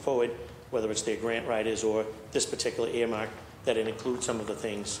that moving forward, whether it's their grant writers or this particular earmark, that it includes some of the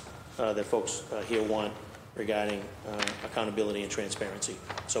things that folks here want regarding accountability and transparency.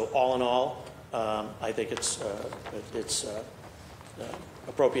 So all in all, I think it's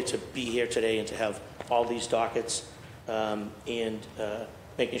appropriate to be here today and to have all these dockets and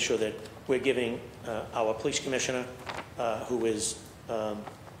making sure that we're giving our police commissioner, who is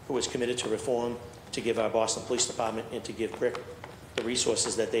committed to reform, to give our Boston Police Department and to give BRIC the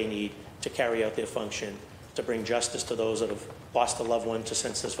resources that they need to carry out their function, to bring justice to those that have lost a loved one to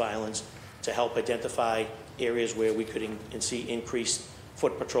senseless violence, to help identify areas where we could see increased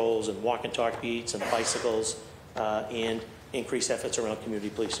foot patrols and walk and talk beats and bicycles, and increase efforts around community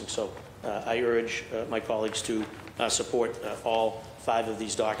policing. So I urge my colleagues to support all 5 of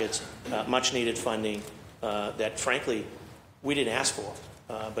these dockets, much needed funding that frankly we didn't ask for,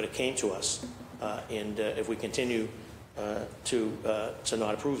 but it came to us. And if we continue to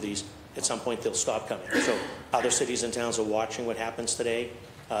not approve these, at some point they'll stop coming. So other cities and towns are watching what happens today.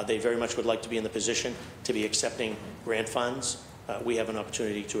 They very much would like to be in the position to be accepting grant funds. We have an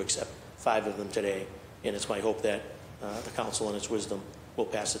opportunity to accept 5 of them today, and it's my hope that the council in its wisdom will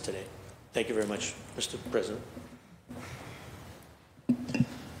pass it today. Thank you very much, Mr. President.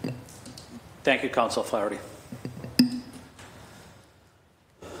 Thank you, Councilor Flaherty.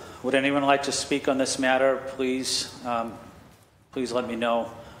 Would anyone like to speak on this matter? Please let me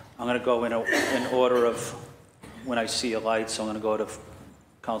know. I'm going to go in order of when I see a light. So I'm going to go to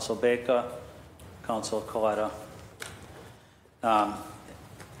Councilor Baker, Councilor Coletta,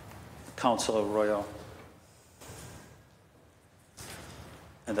 Councilor Arroyo,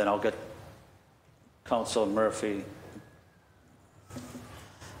 and then I'll get Councilor Murphy.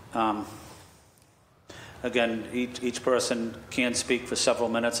 Again, each person can speak for several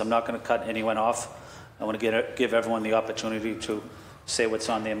minutes. I'm not going to cut anyone off. I want to give everyone the opportunity to say what's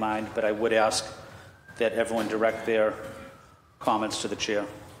on their mind, but I would ask that everyone direct their comments to the chair.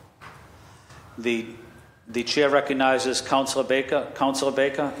 The chair recognizes Councilor Baker. Councilor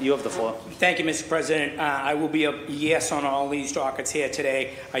Baker, you have the floor. Thank you, Mr. President. I will be a yes on all these dockets here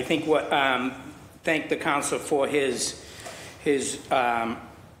today. I think thank the councilor for his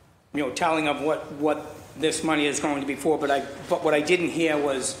telling of what this money is going to be for. But what I didn't hear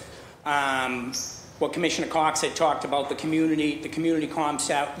was what Commissioner Cox had talked about, the community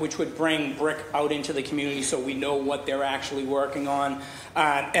concept, which would bring BRIC out into the community so we know what they're actually working on.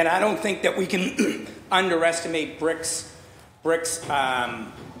 And I don't think that we can underestimate BRIC's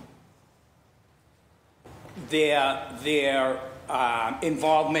their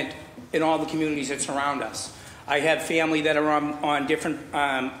involvement in all the communities that surround us. I have family that are on different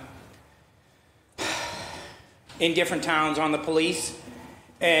in different towns on the police,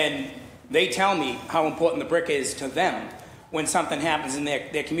 and they tell me how important the BRIC is to them when something happens in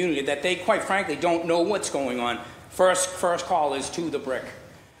their community that they quite frankly don't know what's going on. First call is to the BRIC,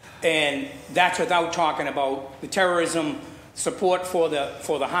 and that's without talking about the terrorism support for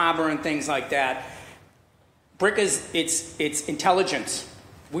the harbor and things like that. BRIC is it's intelligence.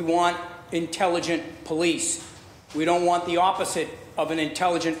 We want intelligent police. We don't want the opposite of an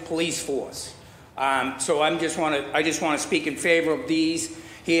intelligent police force. So I just want to speak in favor of these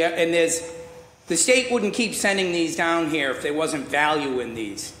here. And the state wouldn't keep sending these down here if there wasn't value in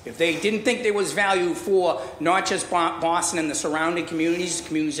these. If they didn't think there was value for not just Boston and the surrounding communities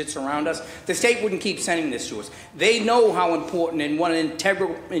that surround us, the state wouldn't keep sending this to us. They know how important and what an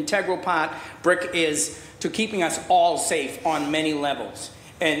integral part BRIC is to keeping us all safe on many levels.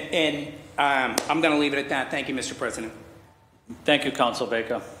 And I'm going to leave it at that. Thank you, Mr. President. Thank you, Councilor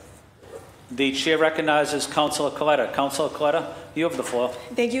Baker. The chair recognizes Councilor Coletta. Councilor Coletta, you have the floor.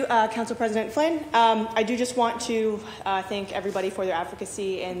 Thank you, Council President Flynn. I do just want to thank everybody for their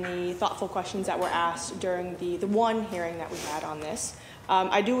advocacy and the thoughtful questions that were asked during the one hearing that we had on this.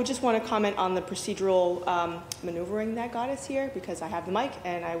 I do just want to comment on the procedural maneuvering that got us here, because I have the mic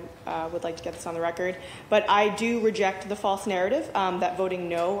and I would like to get this on the record. But I do reject the false narrative that voting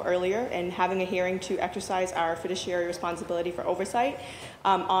no earlier and having a hearing to exercise our fiduciary responsibility for oversight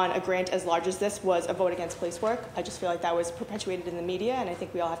on a grant as large as this was a vote against police work. I just feel like that was perpetuated in the media, and I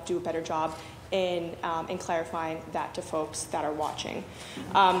think we all have to do a better job in clarifying that to folks that are watching.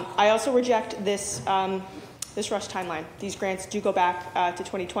 I also reject this rush timeline. These grants do go back to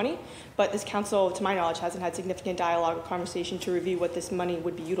 2020, but this council, to my knowledge, hasn't had significant dialogue or conversation to review what this money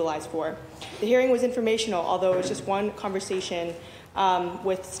would be utilized for. The hearing was informational, although it was just one conversation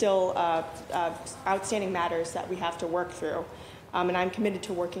with still outstanding matters that we have to work through, and I'm committed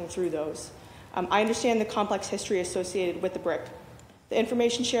to working through those. I understand the complex history associated with the BRIC. The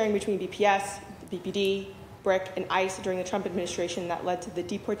information sharing between BPS, the BPD, BRIC, and ICE during the Trump administration that led to the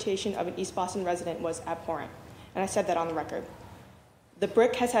deportation of an East Boston resident was abhorrent, and I said that on the record. The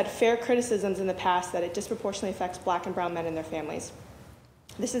BRIC has had fair criticisms in the past that it disproportionately affects Black and brown men and their families.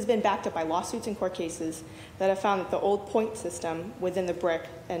 This has been backed up by lawsuits and court cases that have found that the old point system within the BRIC,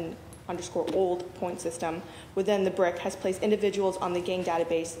 and _old point system within the BRIC, has placed individuals on the gang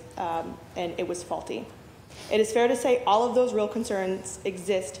database, and it was faulty. It is fair to say all of those real concerns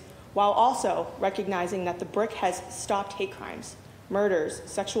exist, while also recognizing that the BRIC has stopped hate crimes, murders,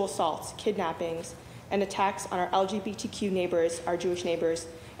 sexual assaults, kidnappings, and attacks on our LGBTQ neighbors, our Jewish neighbors,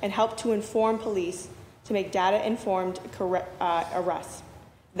 and helped to inform police to make data-informed arrests.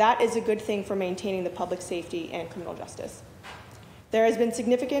 That is a good thing for maintaining the public safety and criminal justice. There has been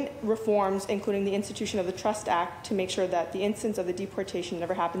significant reforms, including the institution of the Trust Act, to make sure that the instance of the deportation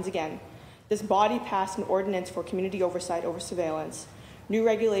never happens again. This body passed an ordinance for community oversight over surveillance. New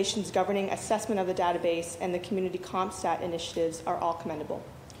regulations governing assessment of the database and the community CompStat initiatives are all commendable.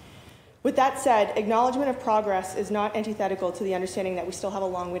 With that said, acknowledgement of progress is not antithetical to the understanding that we still have a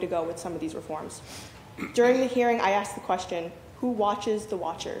long way to go with some of these reforms. During the hearing, I asked the question, who watches the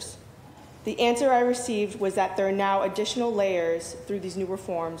watchers? The answer I received was that there are now additional layers through these new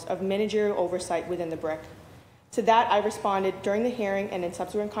reforms of managerial oversight within the BRIC. To that, I responded during the hearing and in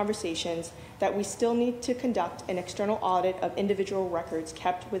subsequent conversations that we still need to conduct an external audit of individual records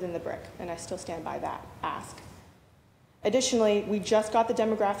kept within the BRIC, and I still stand by that ask. Additionally, we just got the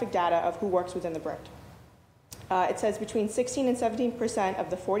demographic data of who works within the BRIC. It says between 16 and 17% of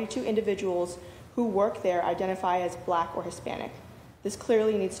the 42 individuals who work there identify as Black or Hispanic. This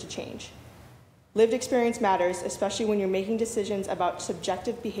clearly needs to change. Lived experience matters, especially when you're making decisions about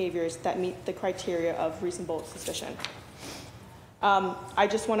subjective behaviors that meet the criteria of reasonable suspicion. I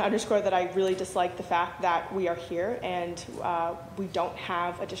just want to underscore that I really dislike the fact that we are here and we don't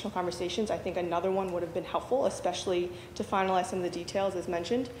have additional conversations. I think another one would have been helpful, especially to finalize some of the details as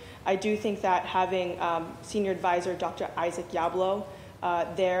mentioned. I do think that having Senior Advisor Dr. Isaac Yablo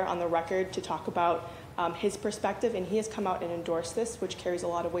there on the record to talk about his perspective, and he has come out and endorsed this, which carries a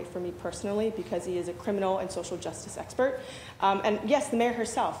lot of weight for me personally because he is a criminal and social justice expert. And yes, the mayor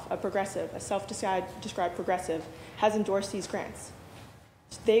herself, a progressive, a self-described progressive, has endorsed these grants.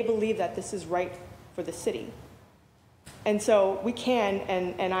 They believe that this is right for the city. And so we can,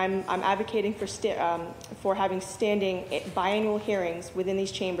 and I'm advocating for having standing biannual hearings within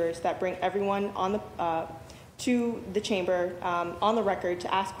these chambers that bring everyone on to the chamber on the record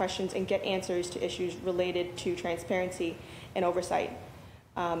to ask questions and get answers to issues related to transparency and oversight.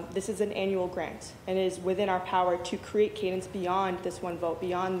 This is an annual grant, and it is within our power to create cadence beyond this one vote,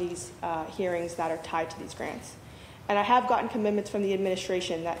 beyond these hearings that are tied to these grants. And I have gotten commitments from the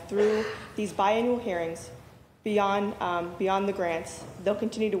administration that through these biannual hearings, beyond the grants, they'll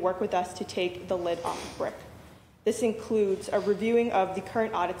continue to work with us to take the lid off of BRIC. This includes a reviewing of the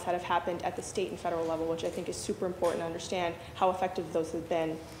current audits that have happened at the state and federal level, which I think is super important to understand how effective those have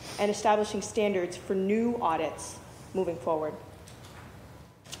been, and establishing standards for new audits moving forward.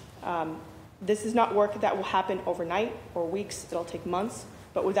 This is not work that will happen overnight or weeks. It'll take months,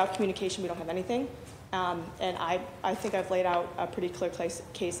 but without communication, we don't have anything. And I think I've laid out a pretty clear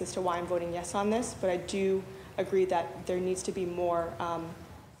case as to why I'm voting yes on this, but I do agree that there needs to be more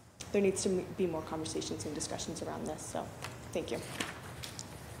conversations and discussions around this. So, thank you.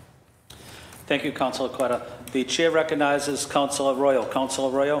 Thank you, Councilor Quetta. The chair recognizes Councilor Arroyo.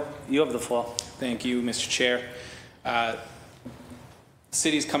 Councilor Arroyo, you have the floor. Thank you, Mr. Chair.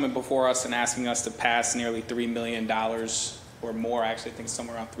 City's coming before us and asking us to pass nearly $3 million or more, actually I think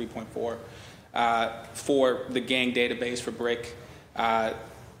somewhere around 3.4, for the gang database for BRIC.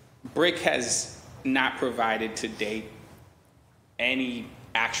 BRIC has not provided to date any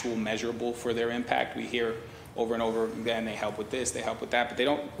actual measurable for their impact. We hear over and over again they help with this, they help with that, but they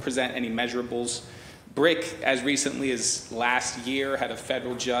don't present any measurables. BRIC, as recently as last year, had a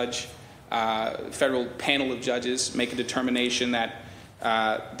federal panel of judges make a determination that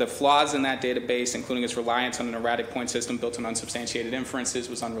the flaws in that database, including its reliance on an erratic point system built on unsubstantiated inferences,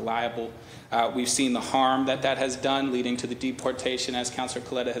 was unreliable. We've seen the harm that has done, leading to the deportation, as Councilor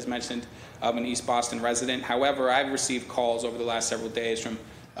Coletta has mentioned, of an East Boston resident. However, I've received calls over the last several days from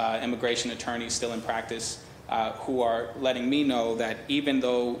immigration attorneys still in practice who are letting me know that even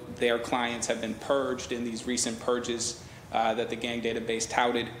though their clients have been purged in these recent purges that the gang database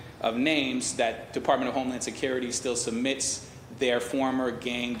touted of names, that Department of Homeland Security still submits their former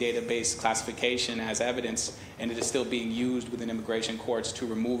gang database classification as evidence, and it is still being used within immigration courts to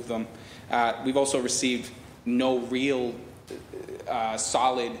remove them. We've also received no real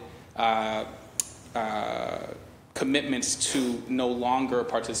solid commitments to no longer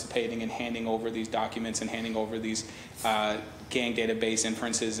participating in handing over these documents and handing over these gang database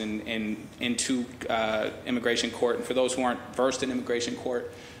inferences into immigration court. And for those who aren't versed in immigration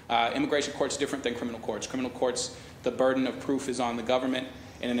court's different than criminal courts. Criminal courts, the burden of proof is on the government.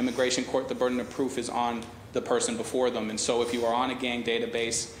 In an immigration court, the burden of proof is on the person before them. And so if you are on a gang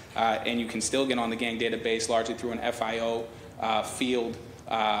database, and you can still get on the gang database largely through an FIO field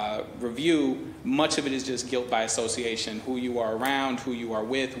review, much of it is just guilt by association. Who you are around, who you are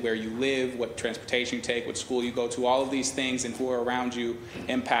with, where you live, what transportation you take, what school you go to, all of these things and who are around you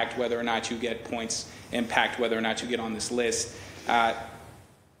impact whether or not you get points, impact whether or not you get on this list.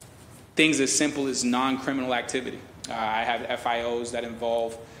 Things as simple as non-criminal activity. I have FIOs that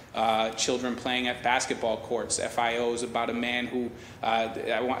involve children playing at basketball courts. FIOs about a man who,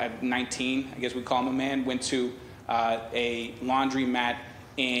 at 19, I guess we call him a man, went to a laundromat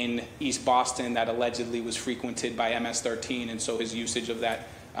in East Boston that allegedly was frequented by MS-13, and so his usage of that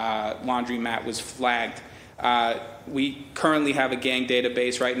laundromat was flagged. We currently have a gang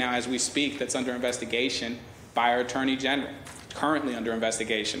database right now as we speak that's under investigation by our Attorney General. Currently under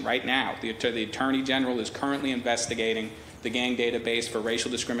investigation right now. The Attorney General is currently investigating the gang database for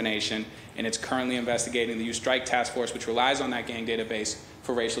racial discrimination, and it's currently investigating the Youth Strike Task Force, which relies on that gang database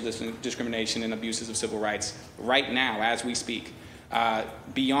for racial discrimination and abuses of civil rights right now as we speak.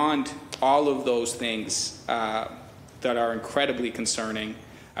 Beyond all of those things that are incredibly concerning,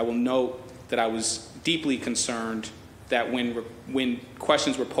 I will note that I was deeply concerned that when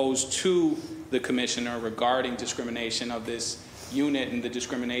questions were posed to the commissioner regarding discrimination of this unit and the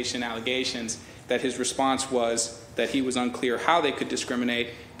discrimination allegations, that his response was that he was unclear how they could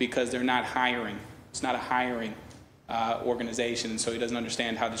discriminate because they're not hiring. It's not a hiring organization, and so he doesn't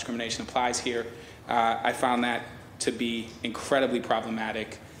understand how discrimination applies here. I found that to be incredibly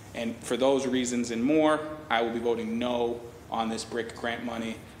problematic, and for those reasons and more, I will be voting no on this BRIC grant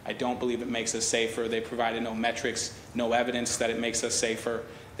money. I don't believe it makes us safer. They provided no metrics, no evidence that it makes us safer.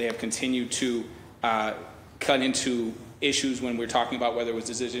 They have continued to cut into issues when we're talking about whether it was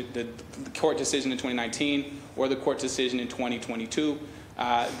the court decision in 2019 or the court decision in 2022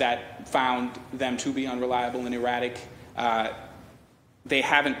 that found them to be unreliable and erratic. They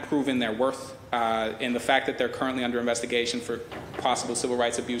haven't proven their worth, and the fact that they're currently under investigation for possible civil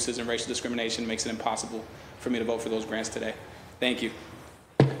rights abuses and racial discrimination makes it impossible for me to vote for those grants today. Thank you.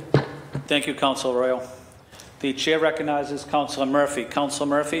 Thank you, Councilor Royal. The chair recognizes Councilor Murphy. Councilor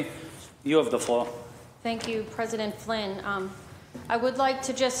Murphy, you have the floor. Thank you, President Flynn. I would like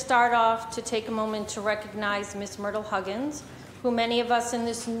to just start off to take a moment to recognize Ms. Myrtle Huggins, who many of us in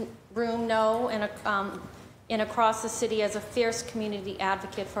this room know and across the city as a fierce community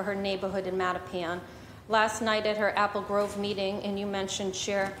advocate for her neighborhood in Mattapan. Last night at her Apple Grove meeting, and you mentioned,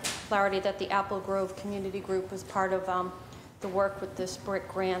 Chair Flaherty, that the Apple Grove Community Group was part of the work with this BRIC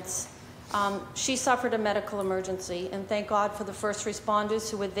grants. She suffered a medical emergency, and thank God for the first responders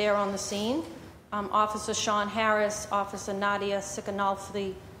who were there on the scene. Officer Sean Harris, Officer Nadia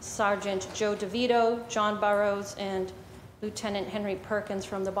Sikanolfi, Sergeant Joe DeVito, John Burrows, and Lieutenant Henry Perkins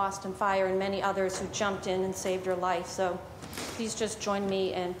from the Boston Fire, and many others who jumped in and saved her life. So please just join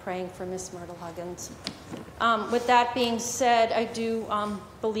me in praying for Ms. Myrtle Huggins. With that being said, I do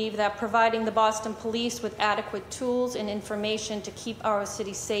believe that providing the Boston Police with adequate tools and information to keep our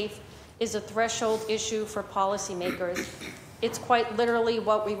city safe is a threshold issue for policymakers. It's quite literally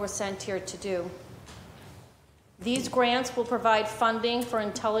what we were sent here to do. These grants will provide funding for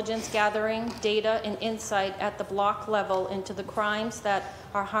intelligence gathering, data, and insight at the block level into the crimes that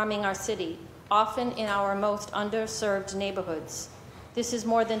are harming our city, often in our most underserved neighborhoods. This is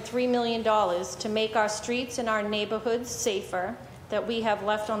more than $3 million to make our streets and our neighborhoods safer that we have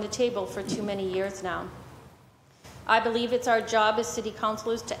left on the table for too many years now. I believe it's our job as city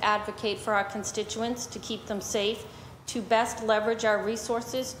councilors to advocate for our constituents, to keep them safe, to best leverage our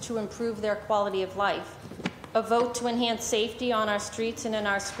resources to improve their quality of life. A vote to enhance safety on our streets and in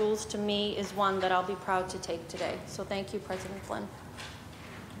our schools, to me, is one that I'll be proud to take today. So thank you, President Flynn.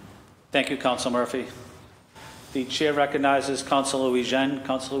 Thank you, Council Murphy. The chair recognizes Councilor Louis Jean.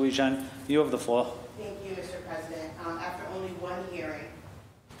 Councilor Louis Jean, you have the floor. Thank you, Mr. President. After only one hearing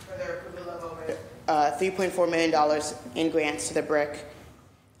for the approval of over $3.4 million in grants to the BRIC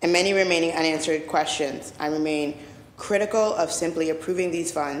and many remaining unanswered questions, I remain critical of simply approving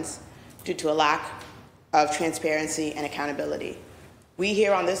these funds due to a lack of transparency and accountability. We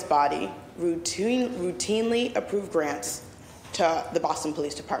here on this body routinely approve grants to the Boston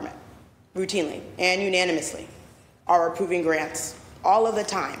Police Department. Routinely and unanimously are approving grants all of the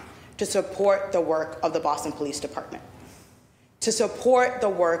time to support the work of the Boston Police Department, to support the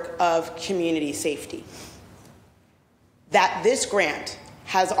work of community safety. That this grant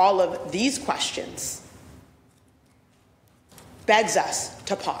has all of these questions begs us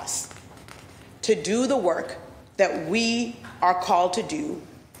to pause, to do the work that we are called to do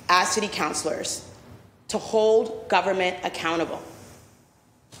as city councilors, to hold government accountable.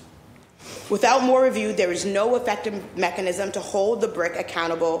 Without more review, there is no effective mechanism to hold the BRIC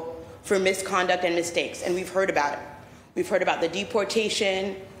accountable for misconduct and mistakes, and we've heard about it. We've heard about the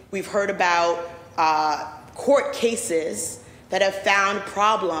deportation. We've heard about court cases that have found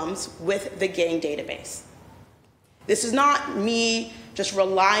problems with the gang database. This is not me just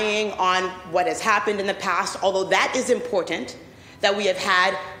relying on what has happened in the past, although that is important, that we have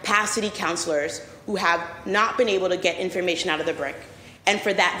had past city councilors who have not been able to get information out of the BRIC, and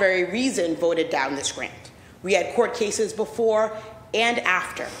for that very reason voted down this grant. We had court cases before and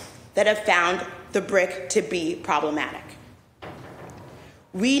after that have found the BRIC to be problematic.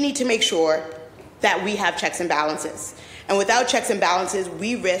 We need to make sure that we have checks and balances. And without checks and balances,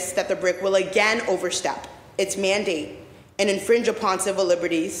 we risk that the BRIC will again overstep its mandate and infringe upon civil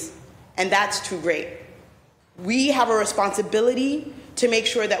liberties, and that's too great. We have a responsibility to make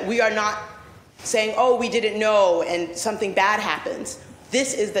sure that we are not saying, oh, we didn't know and something bad happens.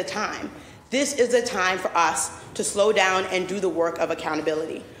 This is the time. This is the time for us to slow down and do the work of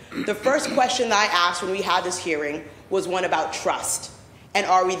accountability. The first question that I asked when we had this hearing was one about trust. And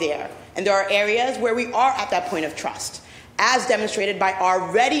are we there? And there are areas where we are at that point of trust, as demonstrated by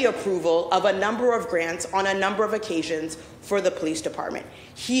our ready approval of a number of grants on a number of occasions for the police department.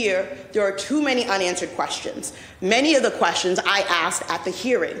 Here, there are too many unanswered questions. Many of the questions I asked at the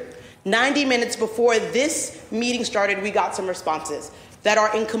hearing. 90 minutes before this meeting started, we got some responses that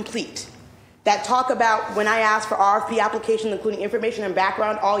are incomplete, that talk about when I asked for RFP applications, including information and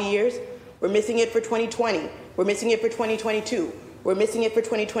background all years, we're missing it for 2020, we're missing it for 2022, we're missing it for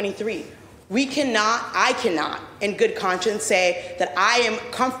 2023. I cannot, in good conscience, say that I am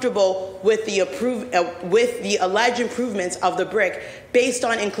comfortable with the alleged improvements of the BRIC based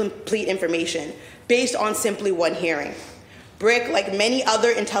on incomplete information, based on simply one hearing. BRIC, like many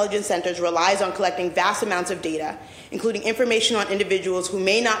other intelligence centers, relies on collecting vast amounts of data, including information on individuals who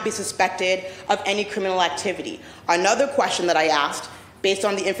may not be suspected of any criminal activity. Another question that I asked, based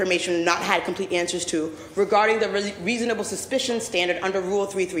on the information not had complete answers to, regarding the reasonable suspicion standard under Rule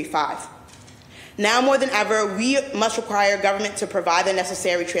 335. Now more than ever, we must require government to provide the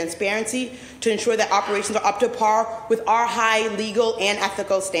necessary transparency to ensure that operations are up to par with our high legal and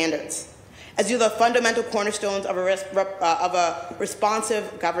ethical standards, as these are the fundamental cornerstones of a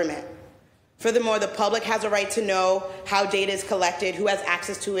responsive government. Furthermore, the public has a right to know how data is collected, who has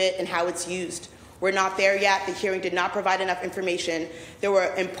access to it, and how it's used. We're not there yet. The hearing did not provide enough information. There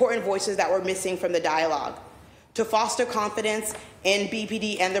were important voices that were missing from the dialogue. To foster confidence in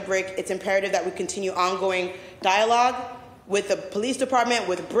BPD and the BRIC, it's imperative that we continue ongoing dialogue with the police department,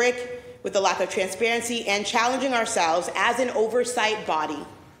 with BRIC, with the lack of transparency, and challenging ourselves as an oversight body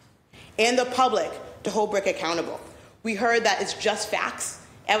and the public to hold BRIC accountable. We heard that it's just facts,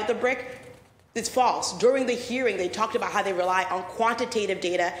 and with the BRIC, it's false. During the hearing, they talked about how they rely on quantitative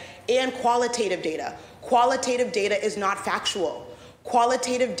data and qualitative data. Qualitative data is not factual.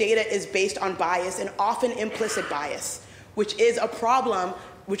 Qualitative data is based on bias and often implicit bias, which is a problem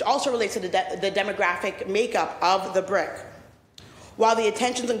which also relates to the demographic makeup of the BRIC. While the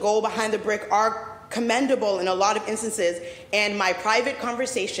intentions and goal behind the BRIC are commendable in a lot of instances, and my private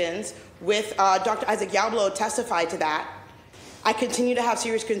conversations with Dr. Isaac Yablo testified to that, I continue to have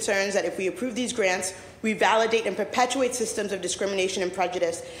serious concerns that if we approve these grants, we validate and perpetuate systems of discrimination and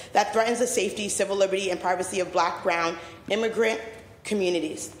prejudice that threatens the safety, civil liberty, and privacy of Black, brown, immigrant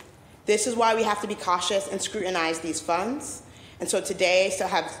communities. This is why we have to be cautious and scrutinize these funds. And so today, I still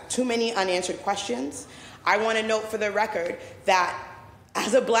have too many unanswered questions. I want to note for the record that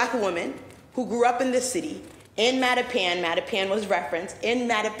as a Black woman who grew up in this city in Mattapan was referenced, in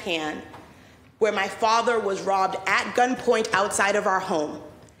Mattapan, where my father was robbed at gunpoint outside of our home,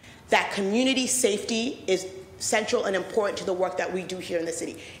 that community safety is central and important to the work that we do here in the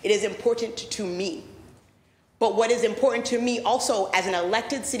city. It is important to me. But what is important to me also as an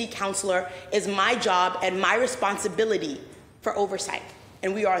elected city councilor is my job and my responsibility for oversight.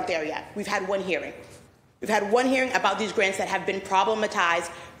 And we aren't there yet. We've had one hearing. We've had one hearing about these grants that have been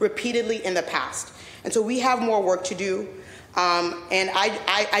problematized repeatedly in the past. And so we have more work to do. And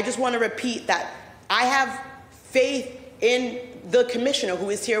I just want to repeat that I have faith in the commissioner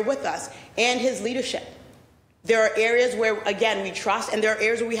who is here with us and his leadership. There are areas where, again, we trust, and there are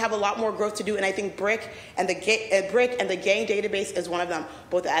areas where we have a lot more growth to do, and I think BRIC and the gang database is one of them.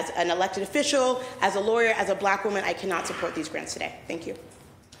 Both as an elected official, as a lawyer, as a black woman, I cannot support these grants today. Thank you.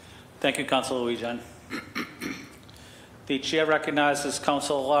 Thank you, Councilor Louis-Jean. The chair recognizes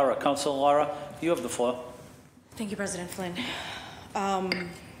Councilor Lara. Councilor Lara, you have the floor. Thank you, President Flynn. Where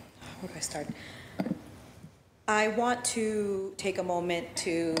do I start? I want to take a moment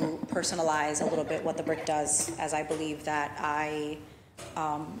to personalize a little bit what the BRIC does, as I believe that I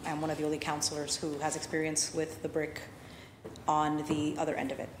am one of the only councilors who has experience with the BRIC on the other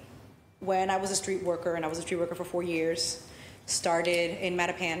end of it. When I was a street worker, and I was a street worker for 4 years, started in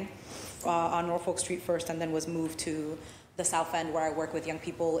Mattapan on Norfolk Street first, and then was moved to the South End, where I work with young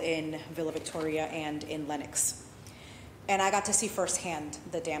people in Villa Victoria and in Lenox. And I got to see firsthand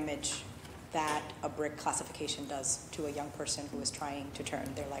the damage that a BRIC classification does to a young person who is trying to turn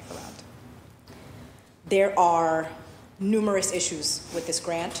their life around. There are numerous issues with this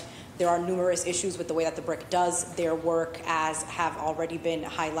grant. There are numerous issues with the way that the BRIC does their work, as have already been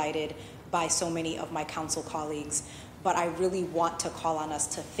highlighted by so many of my council colleagues. But I really want to call on us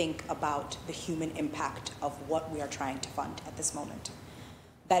to think about the human impact of what we are trying to fund at this moment.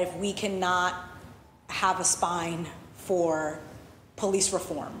 That if we cannot have a spine for police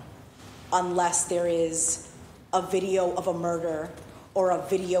reform unless there is a video of a murder or a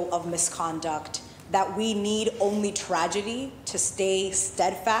video of misconduct, that we need only tragedy to stay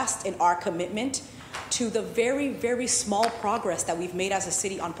steadfast in our commitment to the very, very small progress that we've made as a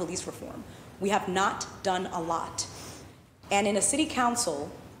city on police reform. We have not done a lot. And in a city council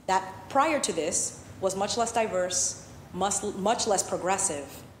that prior to this was much less diverse, much less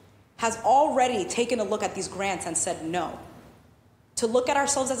progressive, has already taken a look at these grants and said no. To look at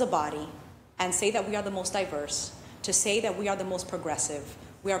ourselves as a body and say that we are the most diverse, to say that we are the most progressive,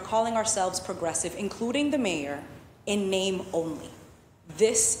 we are calling ourselves progressive, including the mayor, in name only.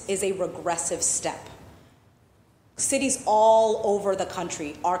 This is a regressive step. Cities all over the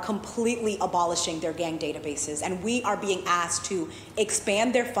country are completely abolishing their gang databases, and we are being asked to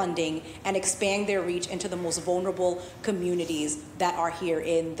expand their funding and expand their reach into the most vulnerable communities that are here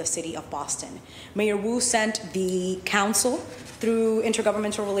in the city of Boston. Mayor Wu sent the council through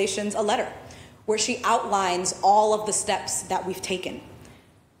Intergovernmental Relations a letter where she outlines all of the steps that we've taken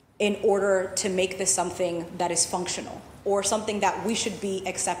in order to make this something that is functional, or something that we should be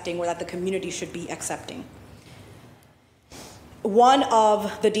accepting, or that the community should be accepting. One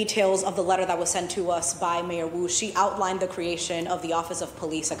of the details of the letter that was sent to us by Mayor Wu, she outlined the creation of the Office of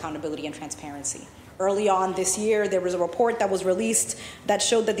Police Accountability and Transparency. Early on this year, there was a report that was released that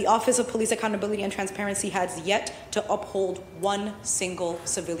showed that the Office of Police Accountability and Transparency has yet to uphold one single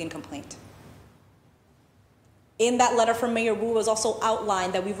civilian complaint. In that letter from Mayor Wu was also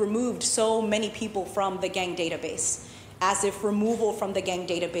outlined that we've removed so many people from the gang database, as if removal from the gang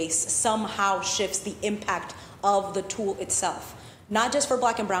database somehow shifts the impact of the tool itself, not just for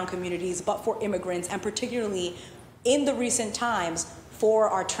Black and brown communities, but for immigrants, and particularly in the recent times for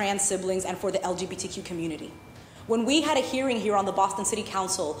our trans siblings and for the LGBTQ community. When we had a hearing here on the Boston City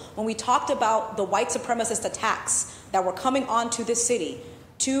Council, when we talked about the white supremacist attacks that were coming onto this city,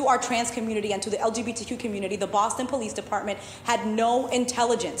 to our trans community and to the LGBTQ community, the Boston Police Department had no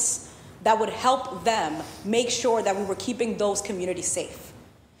intelligence that would help them make sure that we were keeping those communities safe.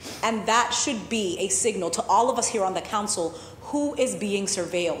 And that should be a signal to all of us here on the council who is being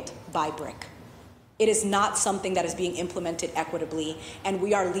surveilled by BRIC. It is not something that is being implemented equitably, and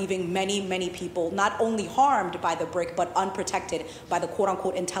we are leaving many, many people not only harmed by the BRIC, but unprotected by the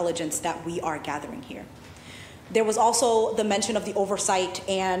quote-unquote intelligence that we are gathering here. There was also the mention of the Oversight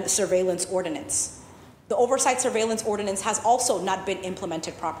and Surveillance Ordinance. The Oversight Surveillance Ordinance has also not been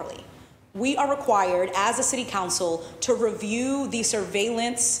implemented properly. We are required as a city council to review the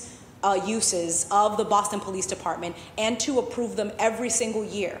surveillance uses of the Boston Police Department and to approve them every single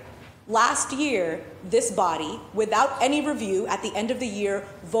year. Last year, this body, without any review, at the end of the year,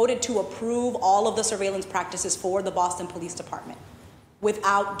 voted to approve all of the surveillance practices for the Boston Police Department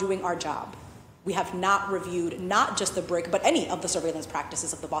without doing our job. We have not reviewed not just the BRIC, but any of the surveillance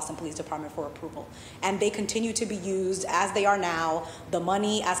practices of the Boston Police Department for approval. And they continue to be used as they are now. The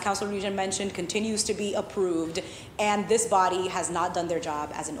money, as Councilor Regent mentioned, continues to be approved. And this body has not done their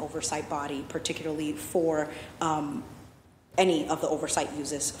job as an oversight body, particularly for any of the oversight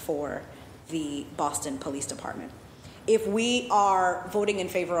uses for the Boston Police Department. If we are voting in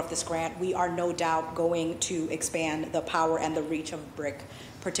favor of this grant, we are no doubt going to expand the power and the reach of BRIC,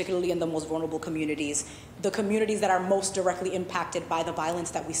 particularly in the most vulnerable communities. The communities that are most directly impacted by the violence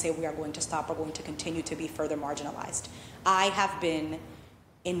that we say we are going to stop are going to continue to be further marginalized. I have been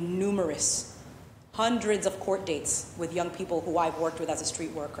in numerous, hundreds of court dates with young people who I've worked with as a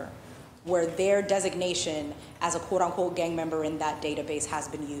street worker, where their designation as a quote-unquote gang member in that database has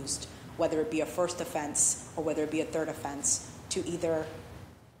been used, whether it be a first offense or whether it be a third offense, to either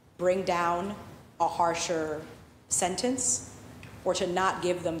bring down a harsher sentence or to not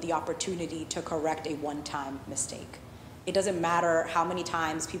give them the opportunity to correct a one-time mistake. It doesn't matter how many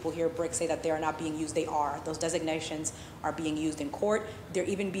times people hear BRIC say that they are not being used, they are. Those designations are being used in court. They're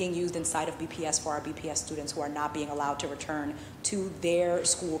even being used inside of BPS for our BPS students who are not being allowed to return to their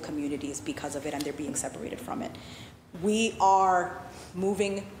school communities because of it, and they're being separated from it. We are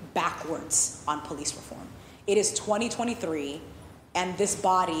moving backwards on police reform. It is 2023, and this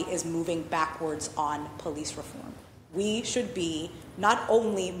body is moving backwards on police reform. We should be not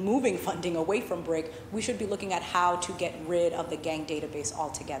only moving funding away from BRIC, we should be looking at how to get rid of the gang database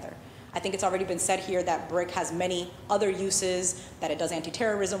altogether. I think it's already been said here that BRIC has many other uses, that it does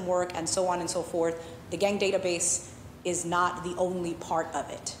anti-terrorism work, and so on and so forth. The gang database is not the only part of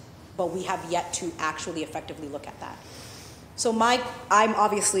it, but we have yet to actually effectively look at that. So I'm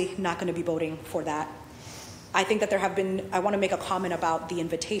obviously not going to be voting for that. I think that there have been, I want to make a comment about the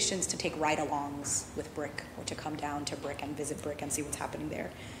invitations to take ride-alongs with BRIC or to come down to BRIC and visit BRIC and see what's happening there.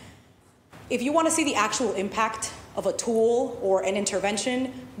 If you want to see the actual impact of a tool or an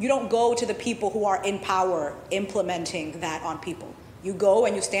intervention, you don't go to the people who are in power implementing that on people. You go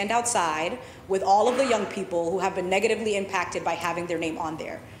and you stand outside with all of the young people who have been negatively impacted by having their name on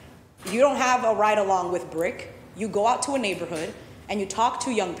there. You don't have a ride-along with BRIC. You go out to a neighborhood and you talk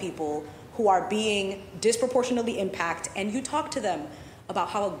to young people who are being disproportionately impacted, and you talk to them about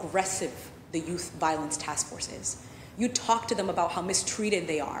how aggressive the Youth Violence Task Force is. You talk to them about how mistreated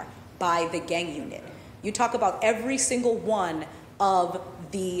they are by the gang unit. You talk about every single one of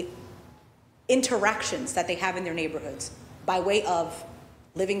the interactions that they have in their neighborhoods by way of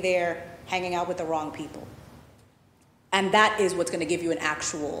living there, hanging out with the wrong people. And that is what's going to give you an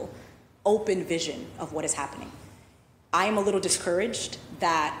actual open vision of what is happening. I am a little discouraged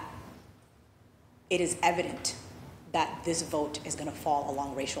that it is evident that this vote is going to fall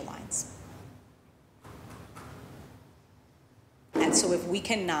along racial lines. And so if we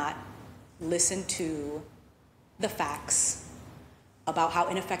cannot listen to the facts about how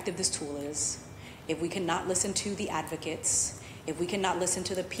ineffective this tool is, if we cannot listen to the advocates, if we cannot listen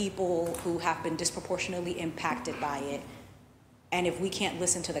to the people who have been disproportionately impacted by it, and if we can't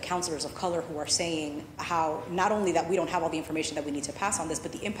listen to the counselors of color who are saying how not only that we don't have all the information that we need to pass on this,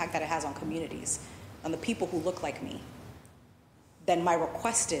 but the impact that it has on communities, on the people who look like me, then my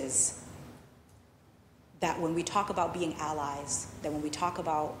request is that when we talk about being allies, that when we talk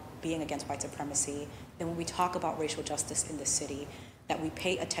about being against white supremacy, then when we talk about racial justice in this city, that we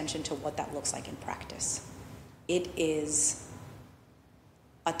pay attention to what that looks like in practice. It is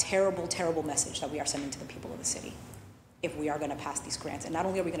a terrible, terrible message that we are sending to the people of the city if we are going to pass these grants. And not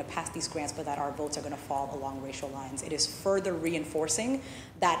only are we going to pass these grants, but that our votes are going to fall along racial lines. It is further reinforcing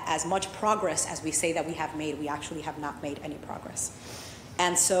that as much progress as we say that we have made, we actually have not made any progress.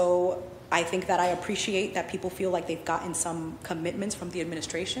 And so I think that I appreciate that people feel like they've gotten some commitments from the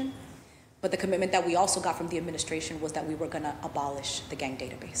administration, but the commitment that we also got from the administration was that we were going to abolish the gang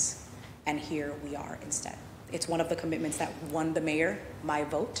database. And here we are instead. It's one of the commitments that won the mayor my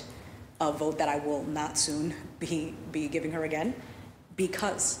vote, a vote that I will not soon be giving her again,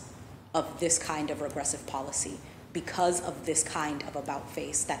 because of this kind of regressive policy, because of this kind of about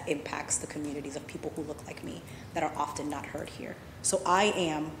face that impacts the communities of people who look like me that are often not heard here. So I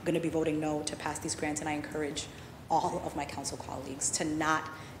am going to be voting no to pass these grants, and I encourage all of my council colleagues to not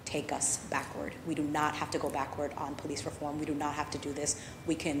take us backward. We do not have to go backward on police reform. We do not have to do this.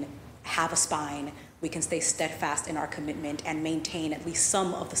 We can have a spine. We can stay steadfast in our commitment and maintain at least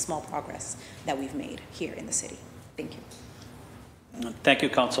some of the small progress that we've made here in the city. Thank you. Thank you,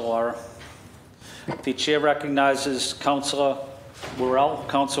 Councilor Lara. The chair recognizes Councilor Worrell.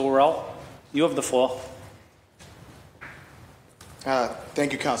 Councilor Worrell, you have the floor.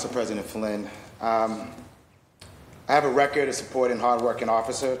 Thank you, Council President Flynn. I have a record of supporting hardworking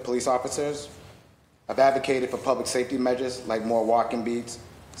police officers. I've advocated for public safety measures like more walking beats,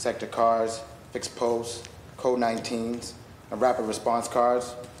 sector cars, fixed posts, code 19s, and rapid response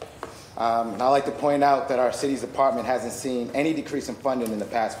cars. And I'd like to point out that our city's department hasn't seen any decrease in funding in the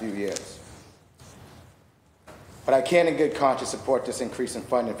past few years. But I can in good conscience support this increase in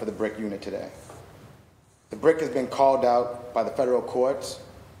funding for the BRIC unit today. The BRIC has been called out by the federal courts,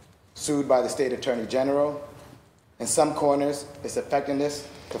 sued by the state attorney general. In some corners, its effectiveness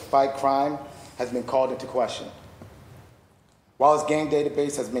to fight crime has been called into question. While its gang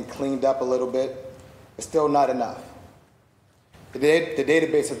database has been cleaned up a little bit, it's still not enough. The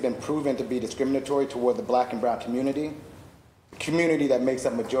database has been proven to be discriminatory toward the Black and brown community, the community that makes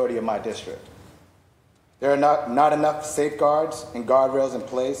up majority of my district. There are not enough safeguards and guardrails in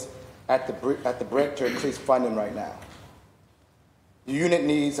place at the BRIC to increase funding right now. The unit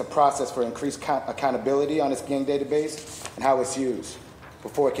needs a process for increased accountability on its gang database and how it's used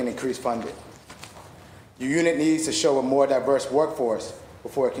before it can increase funding. The unit needs to show a more diverse workforce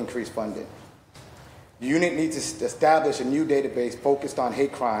before it can increase funding. The unit needs to establish a new database focused on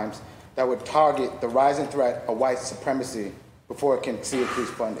hate crimes that would target the rising threat of white supremacy before it can see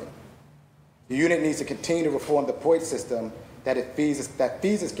increased funding. The unit needs to continue to reform the point system that feeds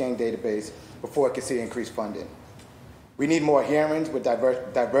its gang database before it can see increased funding. We need more hearings with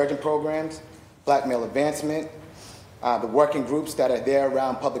divergent programs, black male advancement, the working groups that are there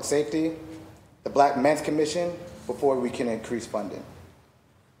around public safety, the Black Men's Commission, before we can increase funding.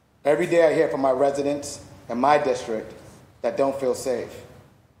 Every day I hear from my residents in my district that don't feel safe.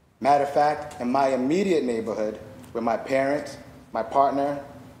 Matter of fact, in my immediate neighborhood, where my parents, my partner,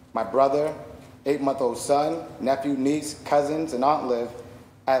 my brother, 8-month-old son, nephew, niece, cousins, and aunt live,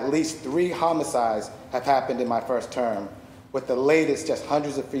 at least 3 homicides have happened in my first term, with the latest just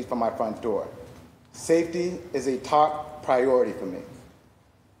hundreds of feet from my front door. Safety is a top priority for me.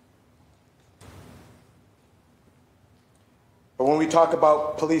 But when we talk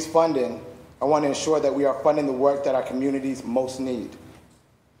about police funding, I want to ensure that we are funding the work that our communities most need.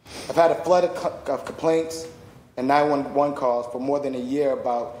 I've had a flood of complaints and 911 calls for more than a year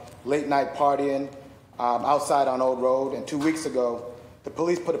about late night partying outside on Old Road, and 2 weeks ago, the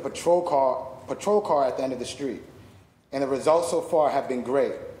police put a patrol car at the end of the street. And the results so far have been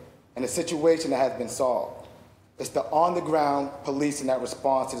great, and the situation that has been solved. It's the on-the-ground policing that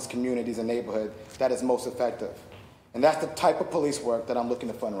responds to this communities and neighborhood that is most effective. And that's the type of police work that I'm looking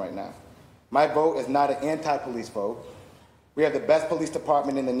to fund right now. My vote is not an anti-police vote. We have the best police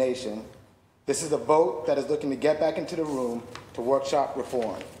department in the nation. This is a vote that is looking to get back into the room to workshop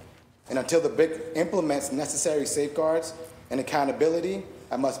reform. And until the BRIC implements necessary safeguards and accountability,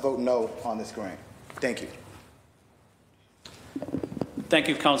 I must vote no on this grant. Thank you. Thank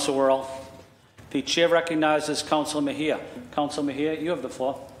you, Council Worrell. The chair recognizes Councilor Mejia. Councilor Mejia, you have the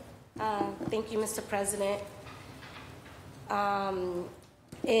floor. Thank you, Mr. President.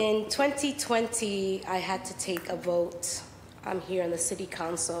 In 2020, I had to take a vote here in the City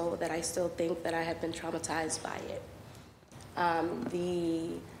Council that I still think that I have been traumatized by it. The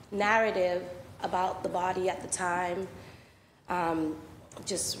narrative about the body at the time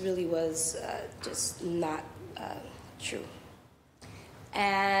just really was just not true.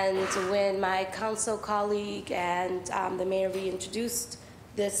 And when my council colleague and the mayor reintroduced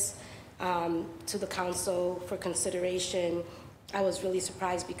this to the council for consideration, I was really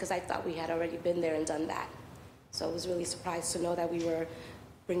surprised because I thought we had already been there and done that. So I was really surprised to know that we were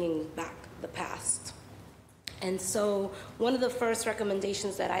bringing back the past. And so one of the first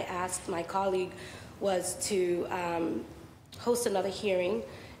recommendations that I asked my colleague was to host another hearing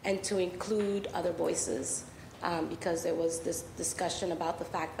and to include other voices, because there was this discussion about the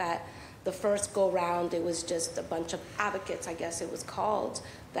fact that the first go-round, it was just a bunch of advocates, I guess it was called,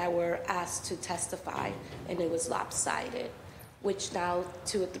 that were asked to testify, and it was lopsided, which now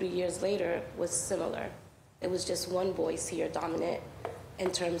 2 or 3 years later was similar. It was just one voice here dominant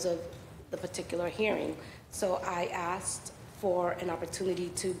in terms of the particular hearing. So I asked for an opportunity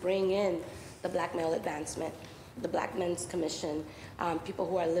to bring in the Black Male Advancement, the Black Men's Commission, people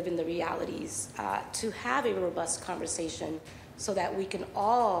who are living the realities, to have a robust conversation so that we can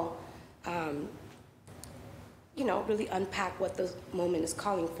all, really unpack what the moment is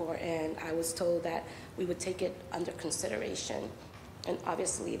calling for. And I was told that we would take it under consideration. And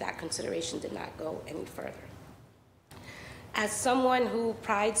obviously that consideration did not go any further. As someone who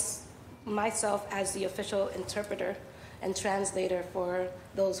prides myself as the official interpreter and translator for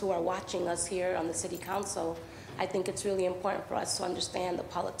those who are watching us here on the City Council, I think it's really important for us to understand the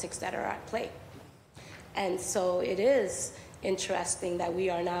politics that are at play. And so it is interesting that we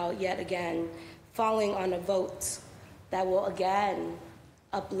are now yet again falling on a vote that will again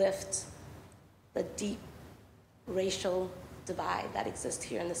uplift the deep racial divide that exists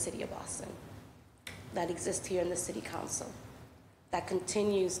here in the city of Boston, that exists here in the city council, that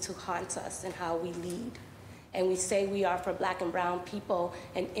continues to haunt us in how we lead. And we say we are for Black and brown people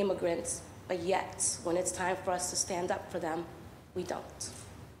and immigrants, but yet when it's time for us to stand up for them, we don't.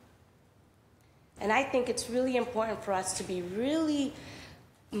 And I think it's really important for us to be really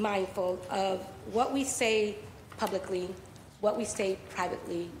mindful of what we say publicly, what we say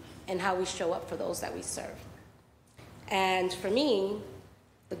privately, and how we show up for those that we serve. And for me,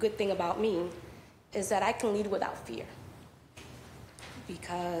 the good thing about me is that I can lead without fear,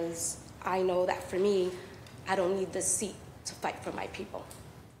 because I know that for me, I don't need this seat to fight for my people.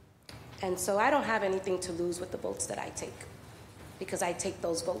 And so I don't have anything to lose with the votes that I take, because I take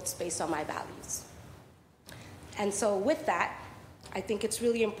those votes based on my values. And so with that, I think it's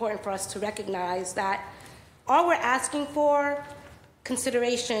really important for us to recognize that all we're asking for,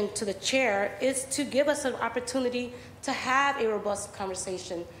 consideration to the chair, is to give us an opportunity to have a robust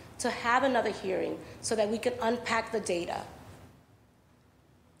conversation, to have another hearing so that we can unpack the data,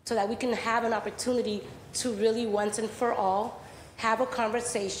 so that we can have an opportunity to really once and for all have a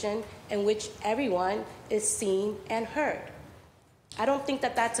conversation in which everyone is seen and heard. I don't think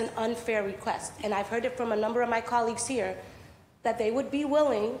that that's an unfair request, and I've heard it from a number of my colleagues here that they would be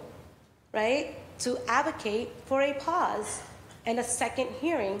willing, right, to advocate for a pause and a second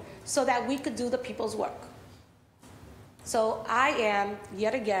hearing so that we could do the people's work. So I am,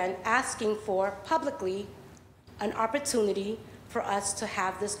 yet again, asking for publicly an opportunity for us to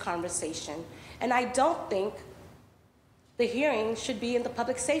have this conversation. And I don't think the hearing should be in the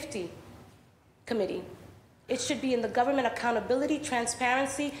Public Safety Committee. It should be in the Government Accountability,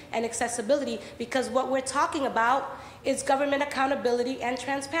 Transparency, and Accessibility, because what we're talking about is government accountability and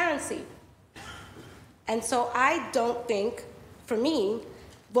transparency. And so I don't think, for me,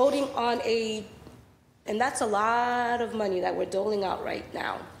 voting on and that's a lot of money that we're doling out right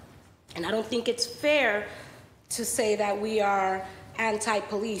now. And I don't think it's fair to say that we are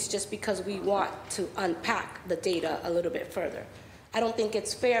anti-police just because we want to unpack the data a little bit further. I don't think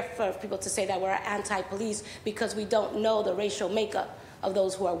it's fair for people to say that we're anti-police because we don't know the racial makeup of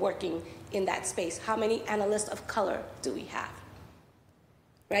those who are working in that space. How many analysts of color do we have?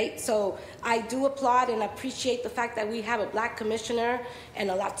 Right? So I do applaud and appreciate the fact that we have a Black commissioner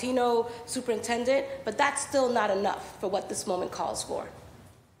and a Latino superintendent, but that's still not enough for what this moment calls for.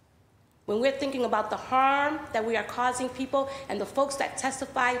 When we're thinking about the harm that we are causing people and the folks that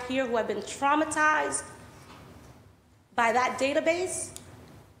testified here who have been traumatized by that database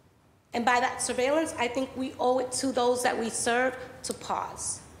and by that surveillance, I think we owe it to those that we serve to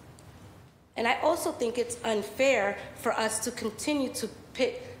pause. And I also think it's unfair for us to continue to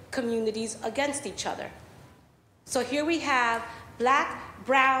pit communities against each other. So here we have Black,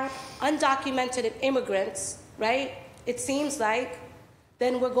 brown, undocumented, and immigrants, right? It seems like.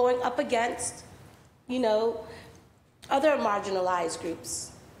 Then we're going up against, other marginalized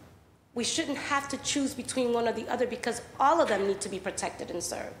groups. We shouldn't have to choose between one or the other because all of them need to be protected and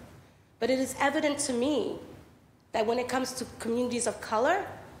served. But it is evident to me that when it comes to communities of color,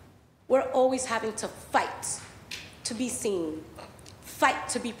 we're always having to fight to be seen, fight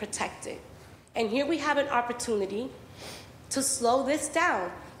to be protected. And here we have an opportunity to slow this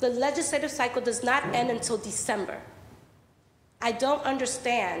down. The legislative cycle does not end until December. I don't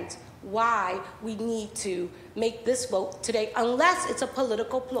understand why we need to make this vote today unless it's a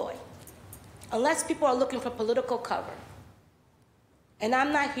political ploy, unless people are looking for political cover. And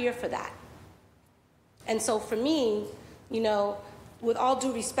I'm not here for that. And so for me, with all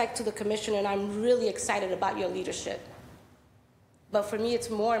due respect to the commissioner, and I'm really excited about your leadership, but for me it's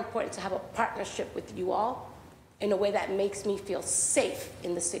more important to have a partnership with you all in a way that makes me feel safe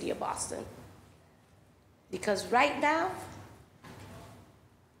in the city of Boston. Because right now,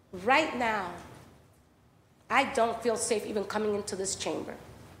 I don't feel safe even coming into this chamber.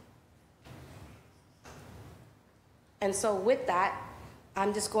 And so with that,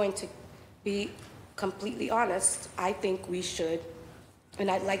 I'm just going to be completely honest. I think we should, and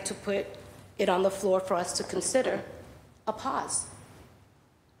I'd like to put it on the floor for us to consider a pause.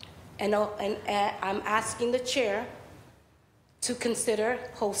 And I'm asking the chair to consider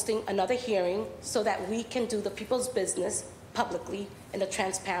hosting another hearing so that we can do the people's business publicly in a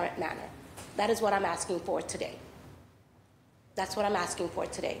transparent manner. That is what I'm asking for today. That's what I'm asking for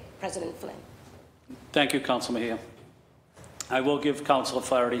today, President Flynn. Thank you, Council Mejia. I will give Councilor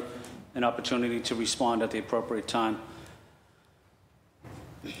Flaherty an opportunity to respond at the appropriate time.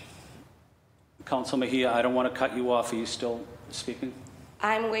 Councilor Mejia, I don't want to cut you off. Are you still speaking?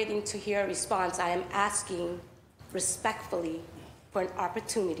 I'm waiting to hear a response. I am asking respectfully for an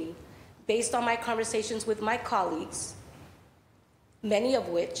opportunity based on my conversations with my colleagues, many of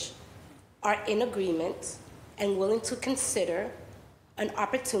which are in agreement and willing to consider an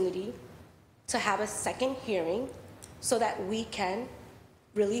opportunity to have a second hearing so that we can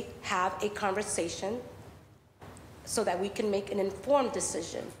really have a conversation so that we can make an informed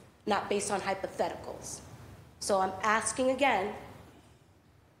decision, not based on hypotheticals. So I'm asking again,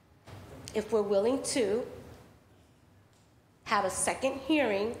 if we're willing to have a second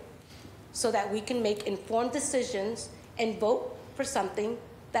hearing so that we can make informed decisions and vote for something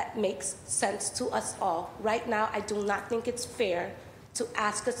that makes sense to us all. Right now, I do not think it's fair to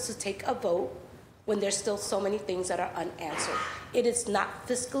ask us to take a vote when there's still so many things that are unanswered. It is not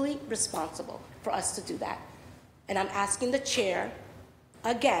fiscally responsible for us to do that. And I'm asking the chair,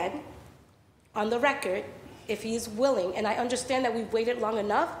 again, on the record, if he's willing, and I understand that we've waited long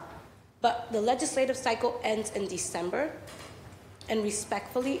enough, but the legislative cycle ends in December, and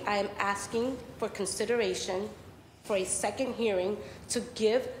respectfully, I am asking for consideration for a second hearing to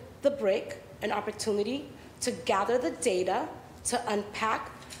give the BRIC an opportunity to gather the data, to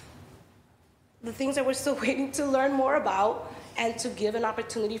unpack the things that we're still waiting to learn more about, and to give an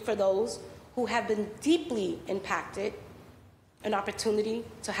opportunity for those who have been deeply impacted an opportunity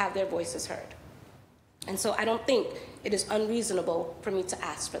to have their voices heard. And so I don't think it is unreasonable for me to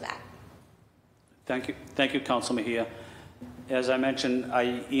ask for that. Thank you, Council Mejia. As I mentioned,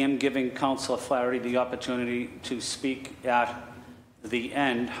 I am giving Councilor Flaherty the opportunity to speak at the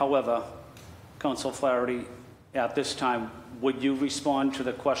end. However, Councilor Flaherty, at this time, would you respond to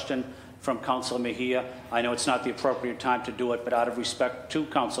the question from Councilor Mejia? I know it's not the appropriate time to do it, but out of respect to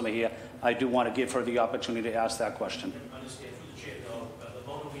Councilor Mejia, I do want to give her the opportunity to ask that question. I understand through the chair, though, the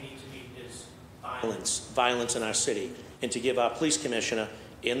moment we need to meet is violence in our city, and to give our police commissioner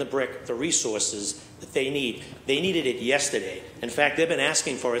and the BRIC the resources that they need. They needed it yesterday. In fact, they've been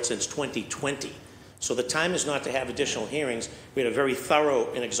asking for it since 2020. So the time is not to have additional hearings. We had a very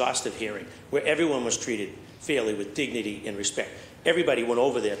thorough and exhaustive hearing where everyone was treated fairly with dignity and respect. Everybody went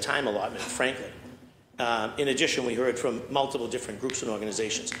over their time allotment, frankly. In addition, we heard from multiple different groups and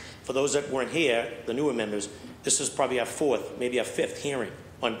organizations. For those that weren't here, the newer members, this is probably our fourth, maybe our fifth hearing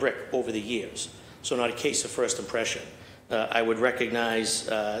on BRIC over the years. So not a case of first impression. I would recognize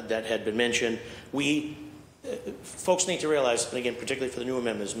that had been mentioned. Folks need to realize, and again, particularly for the newer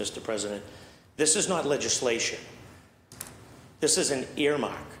members, Mr. President, this is not legislation. This is an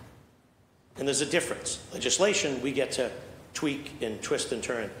earmark. And there's a difference. Legislation, we get to tweak and twist and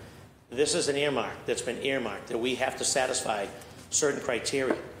turn. This is an earmark that's been earmarked, that we have to satisfy certain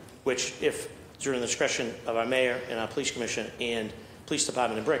criteria, which if, during the discretion of our mayor and our police commission and police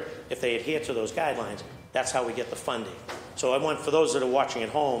department and BRIC, if they adhere to those guidelines, that's how we get the funding. So I want, for those that are watching at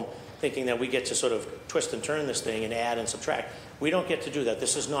home, thinking that we get to sort of twist and turn this thing and add and subtract, we don't get to do that.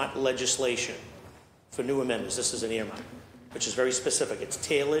 This is not legislation for newer members. This is an earmark, which is very specific. It's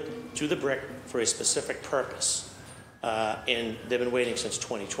tailored to the BRIC for a specific purpose. And they've been waiting since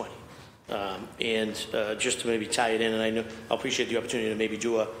 2020. Just to maybe tie it in, and I'll appreciate the opportunity to maybe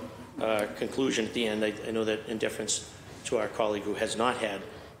do a conclusion at the end. I know that in deference to our colleague who has not had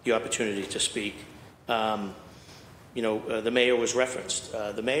the opportunity to speak, the mayor was referenced.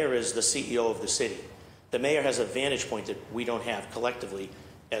 The mayor is the CEO of the city. The mayor has a vantage point that we don't have collectively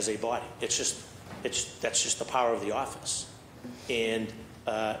as a body. That's just the power of the office. And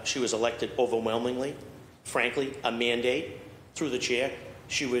she was elected overwhelmingly, frankly, a mandate through the chair.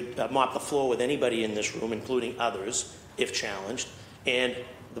 She would mop the floor with anybody in this room, including others, if challenged. And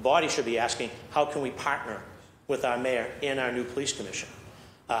the body should be asking, how can we partner with our mayor and our new police commissioner?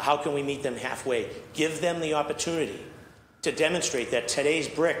 How can we meet them halfway? Give them the opportunity to demonstrate that today's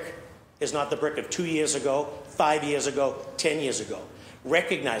BRIC is not the BRIC of 2 years ago, 5 years ago, 10 years ago.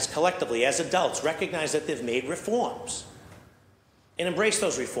 Recognize collectively, as adults, recognize that they've made reforms and embrace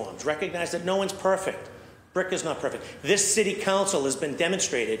those reforms. Recognize that no one's perfect. BRIC is not perfect. This city council has been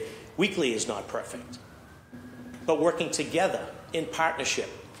demonstrated weekly is not perfect. But working together in partnership,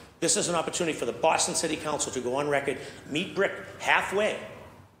 this is an opportunity for the Boston City Council to go on record, meet BRIC halfway,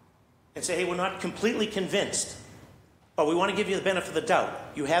 and say, hey, we're not completely convinced, but we want to give you the benefit of the doubt.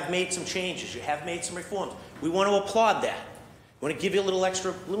 You have made some changes. You have made some reforms. We want to applaud that. We want to give you a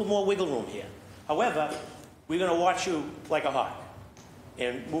little more wiggle room here. However, we're going to watch you like a hawk.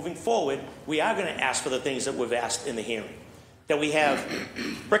 And moving forward, we are going to ask for the things that we've asked in the hearing. That we have,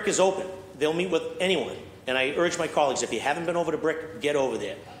 BRIC is open. They'll meet with anyone. And I urge my colleagues, if you haven't been over to BRIC, get over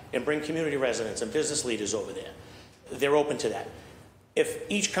there and bring community residents and business leaders over there. They're open to that. If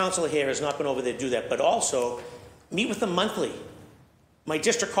each councilor here has not been over there, do that. But also, meet with them monthly. My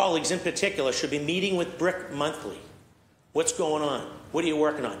district colleagues in particular should be meeting with BRIC monthly. What's going on? What are you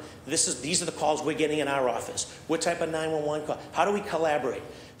working on? These are the calls we're getting in our office. What type of 911 call? How do we collaborate?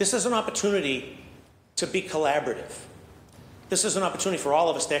 This is an opportunity to be collaborative. This is an opportunity for all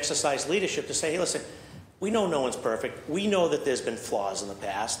of us to exercise leadership, to say, hey, listen, we know no one's perfect. We know that there's been flaws in the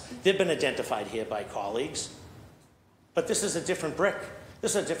past. They've been identified here by colleagues. But this is a different brick.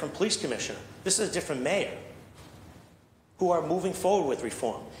 This is a different police commissioner. This is a different mayor who are moving forward with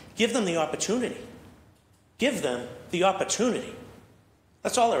reform. Give them the opportunity. Give them the opportunity.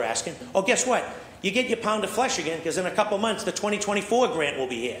 That's all they're asking. Oh, guess what? You get your pound of flesh again, because in a couple months, the 2024 grant will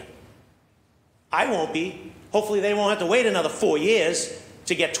be here. I won't be. Hopefully they won't have to wait another 4 years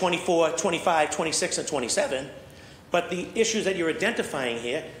to get 24, 25, 26, and 27. But the issues that you're identifying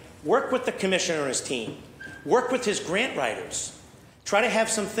here, work with the commissioner and his team. Work with his grant writers. Try to have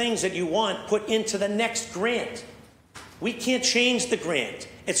some things that you want put into the next grant. We can't change the grant.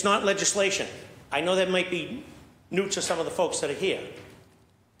 It's not legislation. I know that might be new to some of the folks that are here.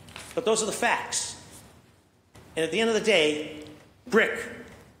 But those are the facts. And at the end of the day, BRIC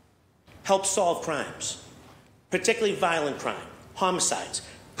helps solve crimes, particularly violent crime, homicides.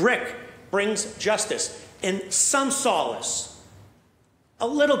 BRIC brings justice and some solace, a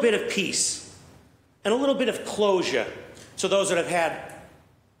little bit of peace, and a little bit of closure to those that have had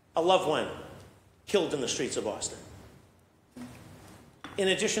a loved one killed in the streets of Boston. In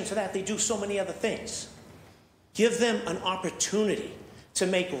addition to that, they do so many other things. Give them an opportunity to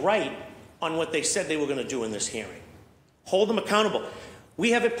make right on what they said they were going to do in this hearing. Hold them accountable.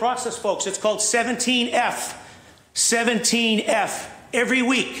 We have a process, folks. It's called 17F. 17F. Every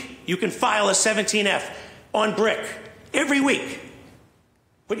week, you can file a 17F on BRIC. Every week.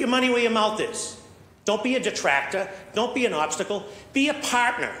 Put your money where your mouth is. Don't be a detractor. Don't be an obstacle. Be a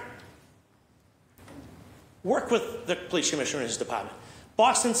partner. Work with the police commissioner and his department.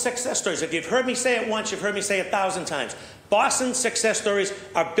 Boston success stories. If you've heard me say it once, you've heard me say it 1,000 times. Boston success stories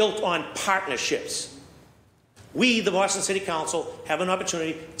are built on partnerships. We, the Boston City Council, have an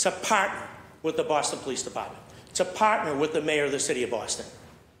opportunity to partner with the Boston Police Department, to partner with the mayor of the city of Boston,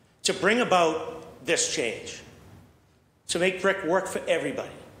 to bring about this change, to make BRIC work for everybody.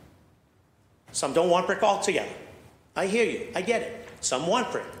 Some don't want BRIC altogether. I hear you. I get it. Some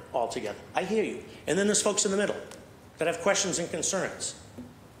want BRIC altogether. I hear you. And then there's folks in the middle that have questions and concerns.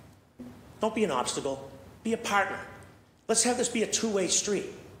 Don't be an obstacle. Be a partner. Let's have this be a two-way street.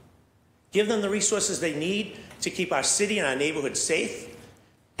 Give them the resources they need to keep our city and our neighborhood safe.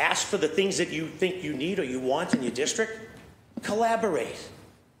 Ask for the things that you think you need or you want in your district. Collaborate.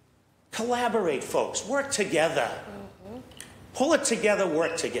 Collaborate, folks. Work together. Pull it together,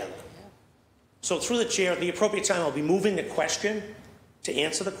 work together. So through the chair, at the appropriate time, I'll be moving the question to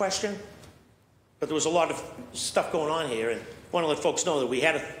answer the question. But there was a lot of stuff going on here, and I want to let folks know that we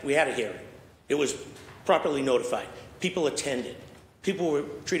had a hearing. It was properly notified. People attended. People were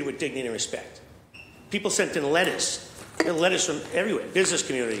treated with dignity and respect. People sent in letters. There were letters from everywhere, business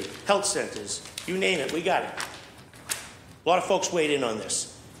community, health centers, you name it, we got it. A lot of folks weighed in on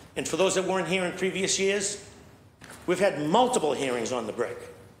this. And for those that weren't here in previous years, we've had multiple hearings on the BRIC.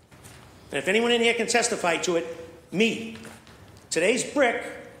 And if anyone in here can testify to it, me. Today's BRIC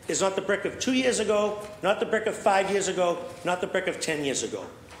is not the BRIC of 2 years ago, not the BRIC of 5 years ago, not the BRIC of 10 years ago.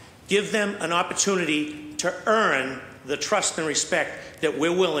 Give them an opportunity to earn the trust and respect that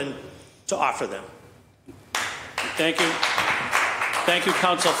we're willing to offer them. Thank you. Thank you,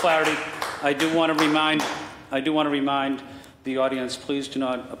 Council Flaherty. I do want to remind the audience, please do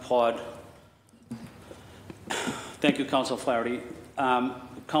not applaud. Thank you, Council Flaherty.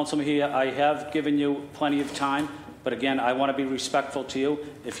 Council Mejia, I have given you plenty of time, but again, I want to be respectful to you.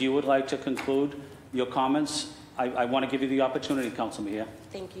 If you would like to conclude your comments, I want to give you the opportunity, Council Mejia.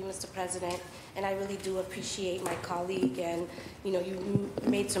 Thank you, Mr. President. And I really do appreciate my colleague, and you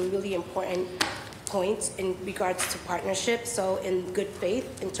made some really important points in regards to partnership. So in good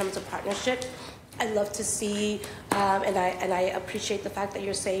faith, in terms of partnership, I'd love to see, and I appreciate the fact that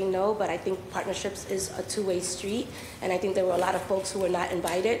you're saying no, but I think partnerships is a two-way street, and I think there were a lot of folks who were not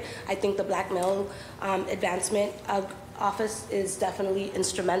invited. I think the Black Male Advancement Office is definitely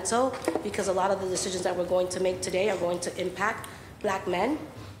instrumental, because a lot of the decisions that we're going to make today are going to impact Black men.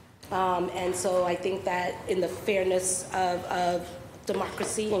 And so I think that in the fairness of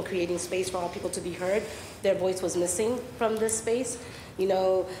democracy and creating space for all people to be heard, their voice was missing from this space.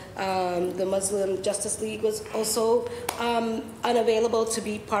 The Muslim Justice League was also unavailable to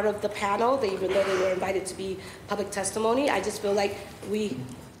be part of the panel, even though they were invited to be public testimony. I just feel like we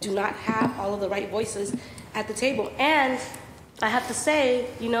do not have all of the right voices at the table. And I have to say,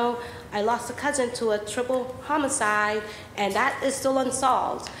 I lost a cousin to a triple homicide, and that is still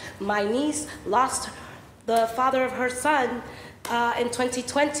unsolved. My niece lost the father of her son in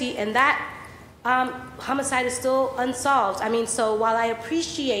 2020, and that homicide is still unsolved. I mean, so while I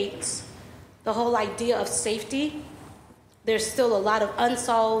appreciate the whole idea of safety, there's still a lot of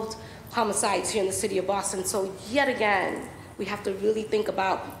unsolved homicides here in the city of Boston. So yet again, we have to really think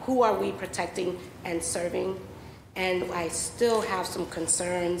about who are we protecting and serving. And I still have some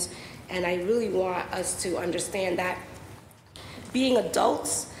concerns, and I really want us to understand that being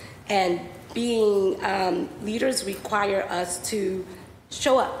adults and being leaders require us to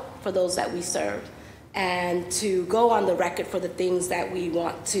show up for those that we serve and to go on the record for the things that we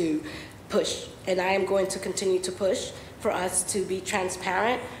want to push. And I am going to continue to push for us to be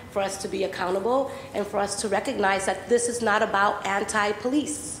transparent, for us to be accountable, and for us to recognize that this is not about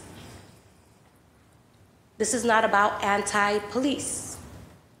anti-police. This is not about anti-police.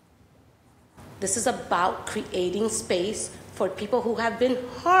 This is about creating space for people who have been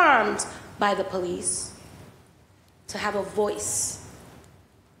harmed by the police to have a voice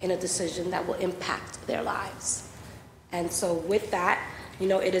in a decision that will impact their lives. And so with that, you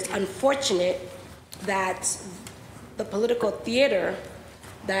know, it is unfortunate that the political theater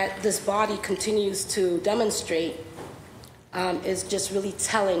that this body continues to demonstrate is just really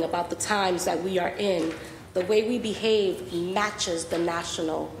telling about the times that we are in. The way we behave matches the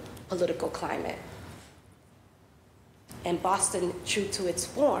national political climate. And Boston, true to its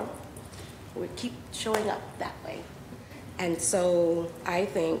form, will keep showing up that way. And so I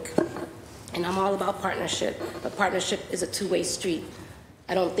think, and I'm all about partnership, but partnership is a two-way street.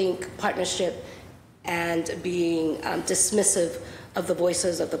 I don't think partnership and being dismissive of the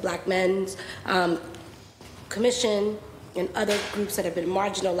voices of the Black Men's Commission and other groups that have been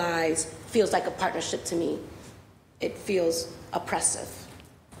marginalized feels like a partnership to me. It feels oppressive.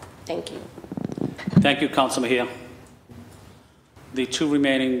 Thank you. Thank you, Councilor Mejia. The two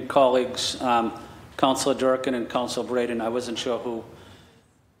remaining colleagues, Councilor Durkin and Councilor Braden, I wasn't sure who.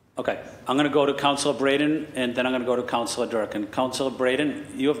 Okay, I'm going to go to Councilor Braden, and then I'm going to go to Councilor Durkin. Councilor Braden,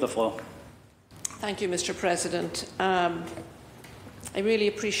 you have the floor. Thank you, Mr. President. I really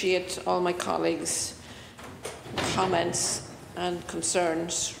appreciate all my colleagues' comments and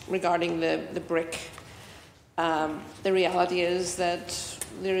concerns regarding the BRIC. The reality is that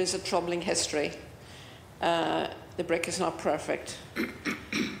there is a troubling history. The BRIC is not perfect.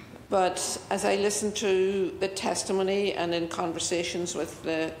 But as I listen to the testimony and in conversations with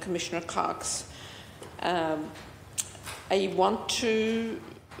Commissioner Cox, I want to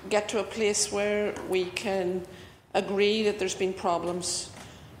get to a place where we can agree that there's been problems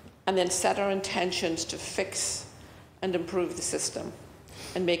and then set our intentions to fix and improve the system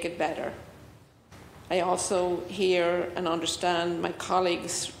and make it better. I also hear and understand my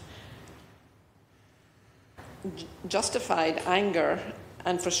colleagues' justified anger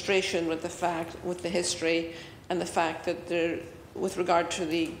and frustration with the history and the fact that with regard to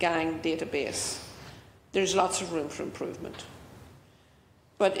the gang database, there's lots of room for improvement.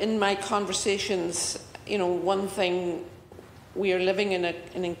 But in my conversations, you know, one thing, we are living in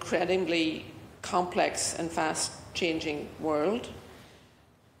an incredibly complex and fast-changing world,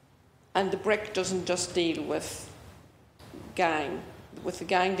 and the BRIC doesn't just deal with gang. With the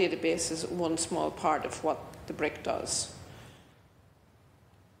gang database is one small part of what the BRIC does.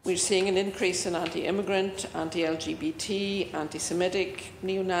 We're seeing an increase in anti-immigrant, anti-LGBT, anti-Semitic,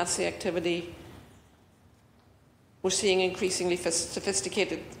 neo-Nazi activity. We're seeing increasingly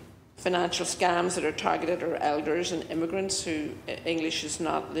sophisticated financial scams that are targeted at elders and immigrants who English is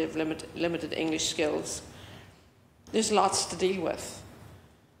not, they have limited English skills. There's lots to deal with.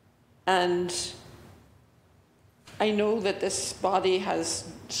 And I know that this body has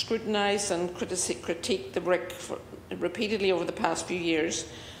scrutinised and critiqued the BRIC repeatedly over the past few years.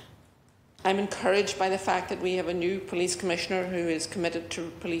 I'm encouraged by the fact that we have a new police commissioner who is committed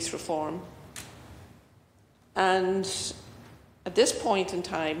to police reform. And at this point in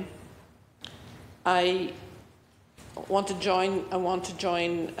time, I want to join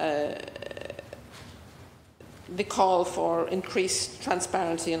the call for increased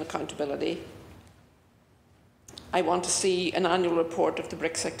transparency and accountability. I want to see an annual report of the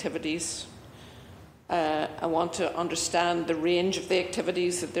BRIC's activities. I want to understand the range of the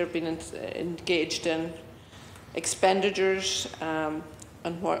activities that they've been engaged in, expenditures, and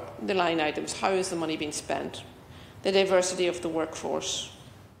what the line items, how is the money being spent, the diversity of the workforce,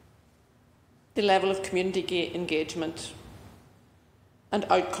 the level of community engagement, and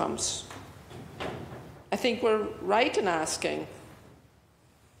outcomes. I think we're right in asking,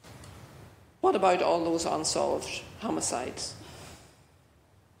 what about all those unsolved homicides?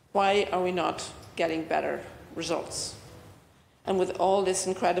 Why are we not getting better results? And with all this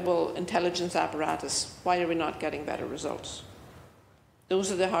incredible intelligence apparatus, why are we not getting better results?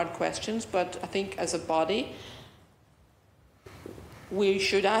 Those are the hard questions, but I think as a body, we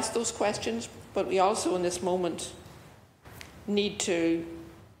should ask those questions, but we also in this moment need to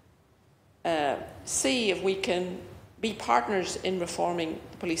see if we can be partners in reforming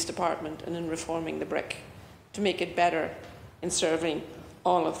the police department and in reforming the BRIC to make it better in serving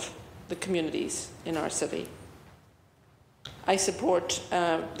all of the communities in our city. I support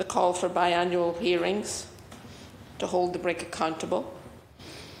the call for biannual hearings to hold the BRIC accountable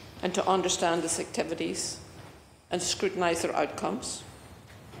and to understand its activities and scrutinise their outcomes.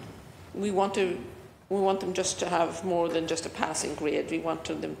 We want them just to have more than just a passing grade. We want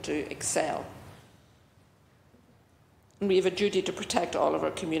them to excel. And we have a duty to protect all of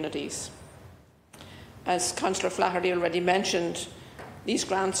our communities. As Councillor Flaherty already mentioned, these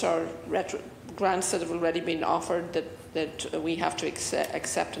grants are grants that have already been offered that we have to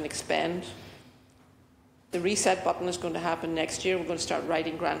accept and expend. The reset button is going to happen next year. We're going to start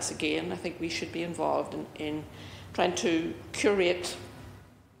writing grants again. I think we should be involved in trying to curate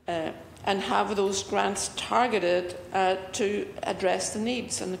and have those grants targeted to address the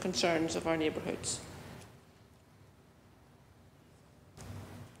needs and the concerns of our neighbourhoods.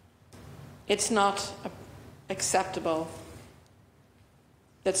 It's not acceptable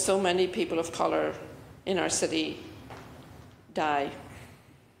that so many people of colour in our city die.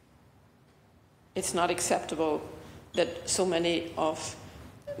 It's not acceptable that so many of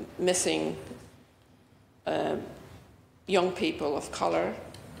missing young people of colour,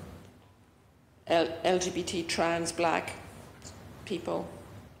 LGBT, trans, black people,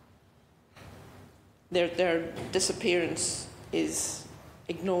 their disappearance is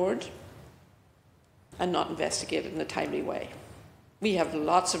ignored and not investigated in a timely way. We have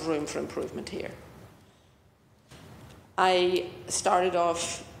lots of room for improvement here. I started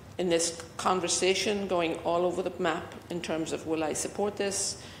off in this conversation going all over the map in terms of, will I support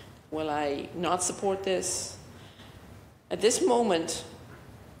this? Will I not support this? At this moment,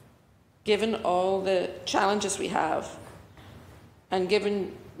 given all the challenges we have, and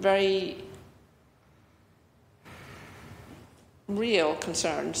given very real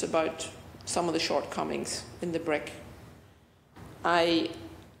concerns about some of the shortcomings in the BRIC, I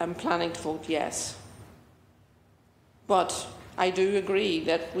am planning to vote yes. But I do agree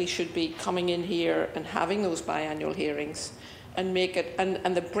that we should be coming in here and having those biannual hearings and make it,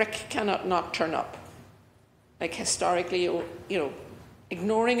 and the BRIC cannot not turn up. Like historically, you know,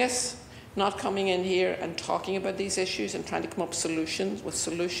 ignoring us, not coming in here and talking about these issues and trying to come up with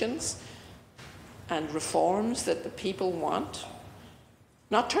solutions and reforms that the people want.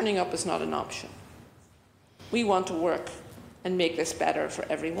 Not turning up is not an option. We want to work and make this better for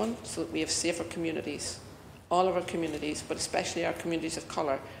everyone so that we have safer communities. All of our communities, but especially our communities of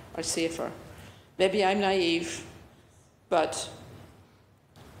colour, are safer. Maybe I'm naive, but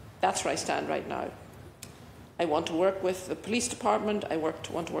that's where I stand right now. I want to work with the police department, I want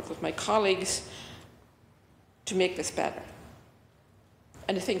to work with my colleagues to make this better.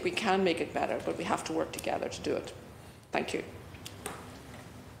 And I think we can make it better, but we have to work together to do it. Thank you.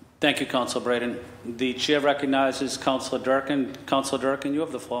 Thank you, Councillor Braden. The chair recognizes Councillor Durkin. Councillor Durkin, you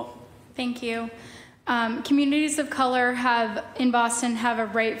have the floor. Thank you. Communities of color in Boston have a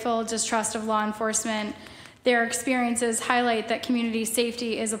rightful distrust of law enforcement. Their experiences highlight that community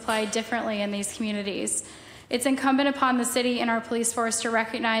safety is applied differently in these communities. It's incumbent upon the city and our police force to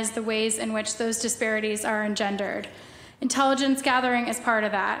recognize the ways in which those disparities are engendered. Intelligence gathering is part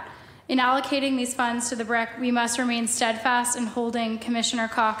of that. In allocating these funds to the BRIC, we must remain steadfast in holding Commissioner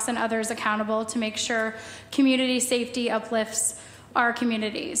Cox and others accountable to make sure community safety uplifts our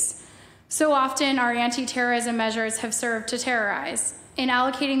communities. So often, our anti-terrorism measures have served to terrorize. In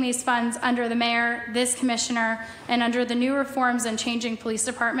allocating these funds under the mayor, this commissioner, and under the new reforms and changing police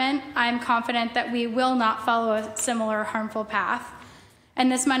department, I'm confident that we will not follow a similar harmful path,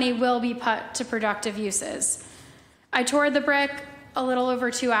 and this money will be put to productive uses. I toured the BRIC a little over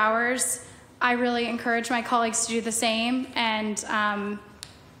 2 hours. I really encourage my colleagues to do the same, and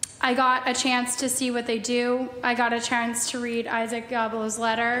I got a chance to see what they do. I got a chance to read Isaac Gablo's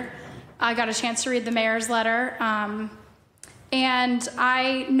letter. I got a chance to read the mayor's letter. And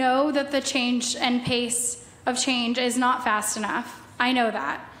I know that the change and pace of change is not fast enough. I know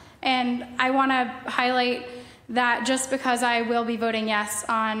that. And I want to highlight that just because I will be voting yes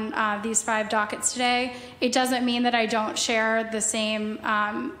on these 5 dockets today, it doesn't mean that I don't share the same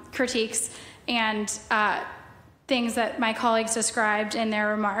critiques and things that my colleagues described in their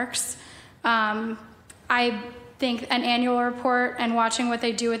remarks. I think an annual report and watching what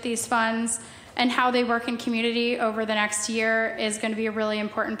they do with these funds and how they work in community over the next year is going to be a really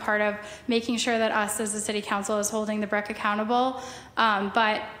important part of making sure that us as the City Council is holding the BRIC accountable.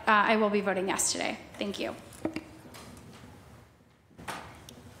 But I will be voting yes today. Thank you.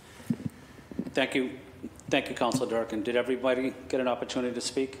 Thank you. Thank you, Councilor Durkin. Did everybody get an opportunity to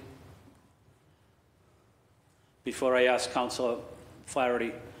speak? Before I ask Councilor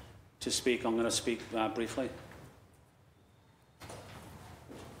Flaherty to speak, I'm going to speak briefly.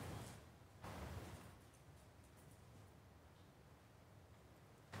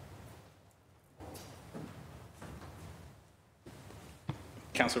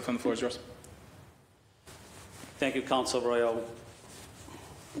 Councilor Flynn, the floor is yours. Thank you, Councilor Royo.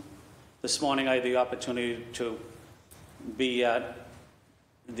 This morning I had the opportunity to be at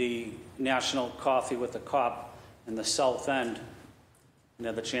the National Coffee with the Cop in the South End and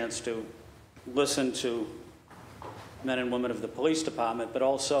had the chance to listen to men and women of the police department, but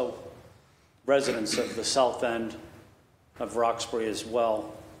also residents of the South End of Roxbury as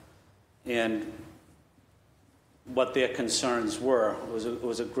well, and what their concerns were. It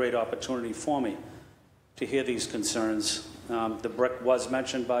was a great opportunity for me to hear these concerns. The BRIC was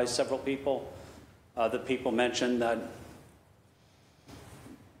mentioned by several people. The people mentioned that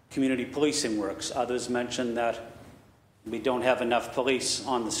community policing works. Others mentioned that we don't have enough police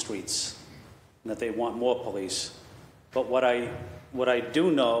on the streets and that they want more police. But what I do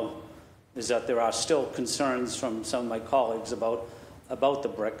know is that there are still concerns from some of my colleagues about the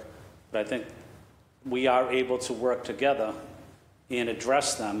BRIC, but I think we are able to work together and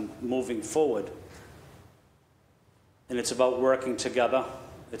address them moving forward. And it's about working together.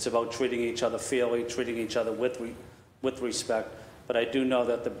 It's about treating each other fairly, treating each other with respect. But I do know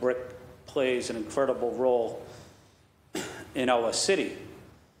that the BRIC plays an incredible role in our city.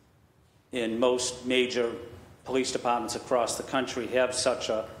 And most major police departments across the country have such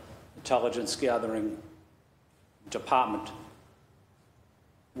a intelligence gathering department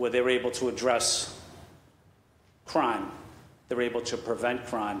where they're able to address crime. They're able to prevent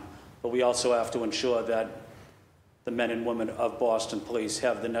crime. But we also have to ensure that the men and women of Boston Police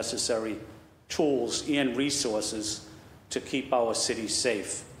have the necessary tools and resources to keep our city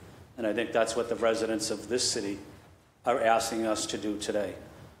safe. And I think that's what the residents of this city are asking us to do today.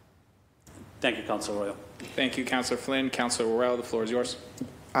 Thank you, Councilor Royal. Thank you, Councilor Flynn. Councilor Worrell, the floor is yours.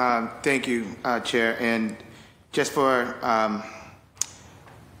 Thank you, Chair. And just for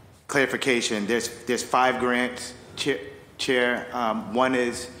clarification, there's 5 grants, Chair. One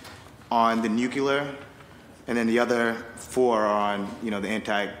is on the nuclear, and then the other 4 are on, the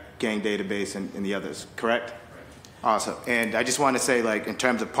anti-gang database and the others. Correct? Awesome. And I just want to say, in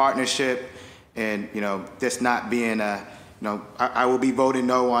terms of partnership, and this not being a, I will be voting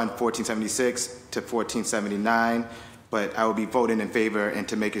no on 1476 to 1479, but I will be voting in favor and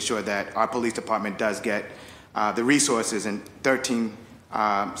to making sure that our police department does get the resources in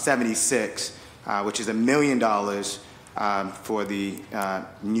 1376, which is $1 million for the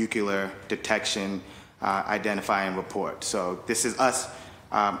nuclear detection, identify, and report. So this is us,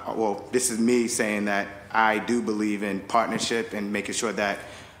 this is me saying that I do believe in partnership and making sure that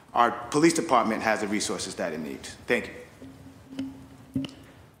our police department has the resources that it needs. Thank you.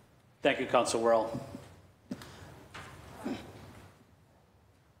 Thank you, Councilor Worrell.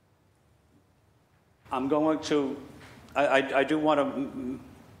 I'm going to, I do want to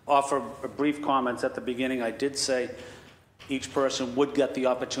offer a brief comments at the beginning. I did say each person would get the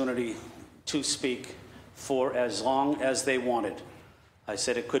opportunity to speak for as long as they wanted. I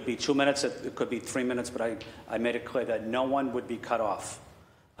said it could be 2 minutes, it could be 3 minutes, but I made it clear that no one would be cut off.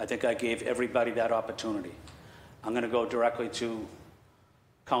 I think I gave everybody that opportunity. I'm going to go directly to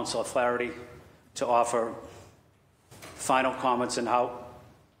Councilor Flaherty to offer final comments and how.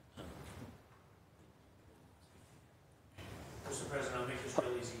 Mr. President, I'll make this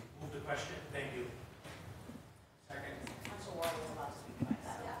real easy. Move the question. Thank you. Second. Councilor Ward is allowed to speak.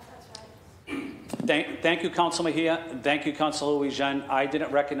 Yeah, that's right. Thank you, Councilor Mejia. Thank you, Councilor Louis Jean. I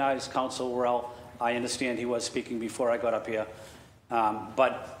didn't recognize Councilor Worrell. I understand he was speaking before I got up here.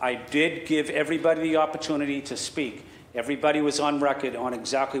 But I did give everybody the opportunity to speak. Everybody was on record on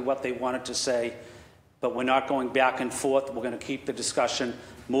exactly what they wanted to say, but we're not going back and forth. We're going to keep the discussion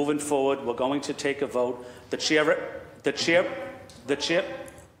moving forward. We're going to take a vote. The chair. Point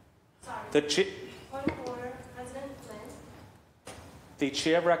of order, President Flynn. The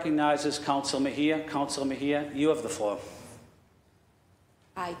chair recognizes Councilor Mejia. Councilor Mejia, you have the floor.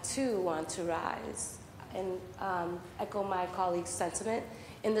 I too want to rise and echo my colleague's sentiment.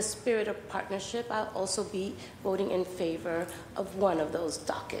 In the spirit of partnership, I'll also be voting in favor of one of those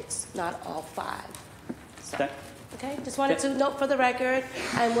dockets, not all 5. So. Okay, just wanted to note for the record,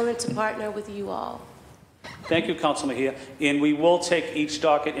 I'm willing to partner with you all. Thank you, Council Mejia. And we will take each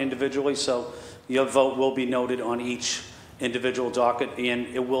docket individually, so your vote will be noted on each individual docket, and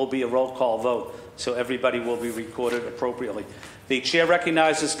it will be a roll call vote, so everybody will be recorded appropriately. The chair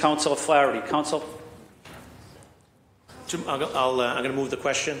recognizes Councilor Flaherty. Council? I'm going to move the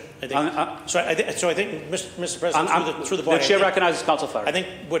question. I think, Mr. President, through the body, the chair recognizes Councilor Flaherty. I think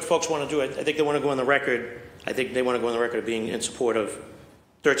what folks want to do, I think they want to go on the record. I think they want to go on the record of being in support of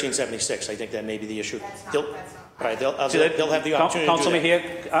 1376. I think that may be the issue. They'll have the opportunity Council to do that. Mejia,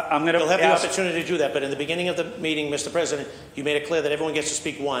 I'm going to They'll have the opportunity to do that, but in the beginning of the meeting, Mr. President, you made it clear that everyone gets to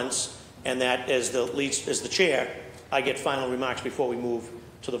speak once, and that as the chair, I get final remarks before we move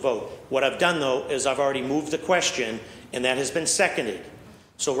to the vote. What I've done, though, is I've already moved the question, and that has been seconded.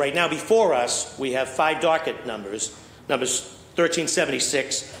 So right now before us, we have 5 docket numbers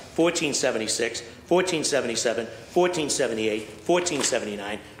 1376, 1476, 1477, 1478,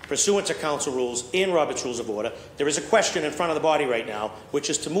 1479. Pursuant to council rules and Robert's Rules of Order, there is a question in front of the body right now, which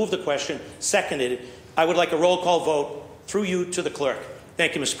is to move the question, seconded. I would like a roll call vote through you to the clerk.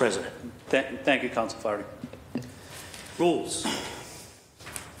 Thank you, Mr. President. Thank you, Councilor Flaherty. Rules.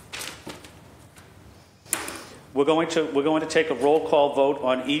 We're going to take a roll call vote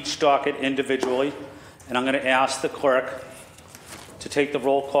on each docket individually, and I'm going to ask the clerk to take the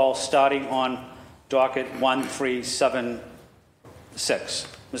roll call starting on docket 1376.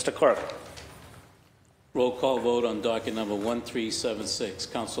 Mr. Clerk. Roll call vote on docket number 1376.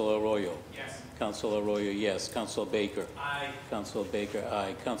 Councilor Arroyo. Yes. Councilor Arroyo, yes. Councilor Baker. Aye. Councilor Baker,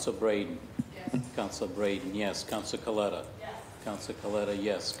 aye. Councilor Braden. Yes. Councilor Braden, yes. Councilor Coletta. Yes. Councilor Coletta,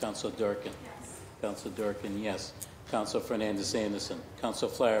 yes. Councilor Durkin. Yes. Councilor Durkin, yes. Councilor Fernandez Anderson.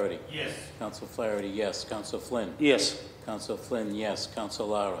 Councilor Flaherty. Yes. Councilor Flaherty, yes. Councilor Flynn. Yes. Councilor Flynn, yes. Councilor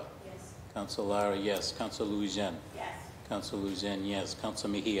Lara. Yes. Councilor Lara, yes. Councilor Louisiana. Yes. Councilor Louisiana, yes.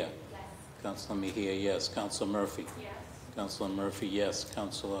 Councilor Mejia. Yes. Councilor Mejia, yes. Councilor Murphy. Yes. Councilor Murphy, yes.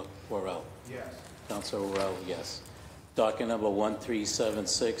 Councilor Worrell. Yes. Councilor Worrell, yes. Docket number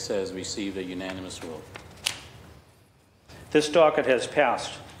 1376 has received a unanimous vote. This docket has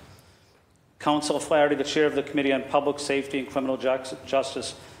passed. Councilor Flaherty, the chair of the Committee on Public Safety and Criminal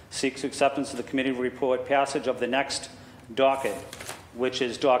Justice, seeks acceptance of the committee report, passage of the next docket, which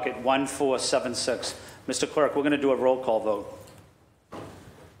is docket 1476. Mr. Clerk, we're going to do a roll call vote.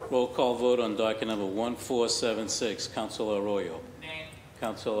 Roll call vote on docket number 1476. Councilor Arroyo. Nay.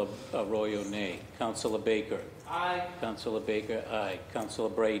 Councilor Arroyo, nay. Councilor Baker. Aye. Councilor Baker, aye. Councilor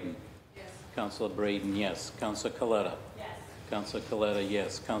Braden. Yes. Councilor Braden, yes. Councilor Coletta. Yes. Councilor Coletta,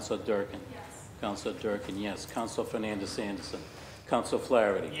 yes. Councilor Durkin. Yes. Councilor Durkin, yes. Councilor Fernandez Anderson. Councilor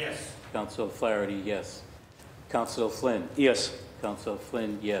Flaherty. Yes. Councilor Flaherty, yes. Councilor Flynn. Yes. Councilor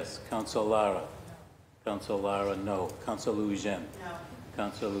Flynn, yes. Councilor Lara. Councilor Lara, no. Councilor Louisiana. No.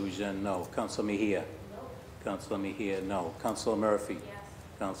 Councilor Louisiana, no. Councilor Mejia. No. Councilor Mejia, no. Councilor Murphy. Yes.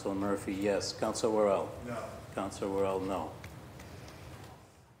 Councilor Murphy, yes. Councilor Worrell. No. Councilor Worrell, no.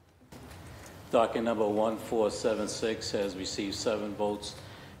 Docket number 1476 has received 7 votes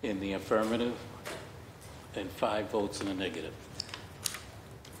in the affirmative and 5 votes in the negative.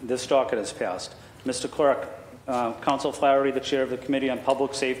 This docket has passed. Mr. Clerk, Councilor Flaherty, the chair of the Committee on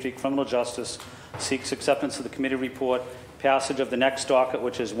Public Safety, Criminal Justice, seeks acceptance of the committee report, passage of the next docket,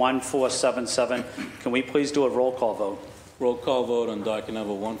 which is 1477. Can we please do a roll call vote? Roll call vote on docket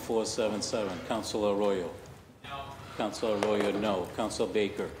number 1477. Councilor Arroyo. No. Councilor Arroyo, no. Councilor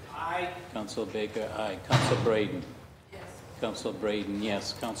Baker. Aye. Councilor Baker, aye. Councilor Braden. Yes. Councilor Braden,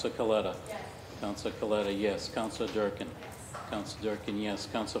 yes. Councilor Coletta. Yes. Councilor Coletta, yes. Councilor Durkin. Yes. Councilor Durkin, yes.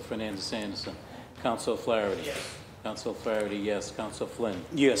 Councilor Fernandez Anderson. Councilor Flaherty. Yes. Councilor Flaherty, yes. Councilor Flynn.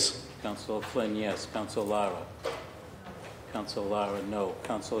 Yes. Councilor Flynn, yes. Councilor Lara. Councilor Lara, no.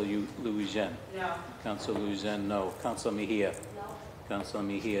 Councilor Louisiana. No. Councilor Louisiana, no. Councilor Mejia. No. Councilor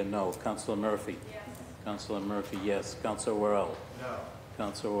Mejia, no. Councilor Murphy. Yes. Councilor Murphy, yes. Councilor Worrell. No.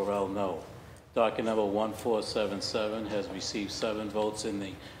 Councilor Worrell, no. Docket number 1477 has received 7 votes in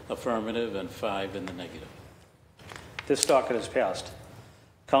the affirmative and 5 in the negative. This docket has passed.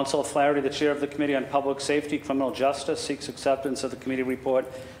 Councilor Flaherty, the chair of the Committee on Public Safety, Criminal Justice, seeks acceptance of the committee report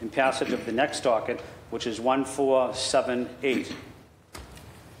and passage of the next docket, which is 1478.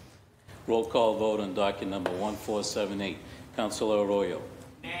 Roll call vote on docket number 1478. Councilor Arroyo.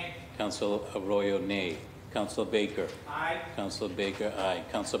 Nay. Councilor Arroyo, nay. Councilor Baker. Aye. Councilor Baker, aye.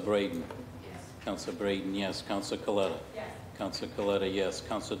 Councilor Braden. Yes. Councilor Braden, yes. Councilor Coletta. Yes. Councilor Coletta, yes.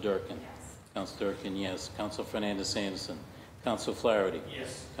 Councilor Durkin. Yes. Councilor Durkin, yes. Councilor Fernandez Anderson. Councilor Flaherty.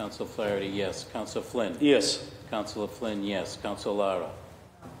 Yes. Councilor Flaherty, yes. Councilor Flynn. Yes. Councilor Flynn, yes. Councilor Lara.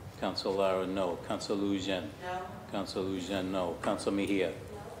 Council Lara, no. Council Lujan? No. Council Lujan, no. Council Mejia? No.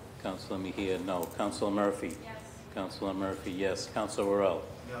 Council Mejia, no. Council Murphy? Yes. Councilor Murphy, yes. Council Worrell?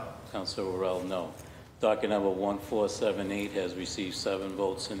 No. Council Worrell, no. Docket number 1478 has received 7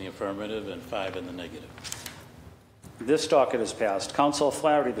 votes in the affirmative and 5 in the negative. This docket is passed. Councilor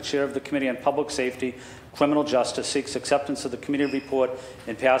Flaherty, the Chair of the Committee on Public Safety, Criminal Justice, seeks acceptance of the committee report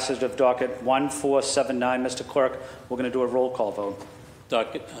and passage of docket 1479. Mr. Clerk, we're going to do a roll call vote.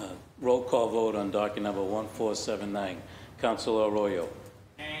 Roll call vote on docket number 1479. Councilor Arroyo?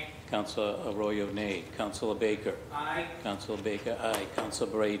 Nay. Councilor Arroyo, nay. Councilor Baker? Aye. Councilor Baker, aye. Councilor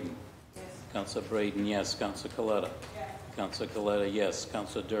Braden? Yes. Councilor Braden, yes. Councilor Coletta? Yes. Councilor Coletta, yes.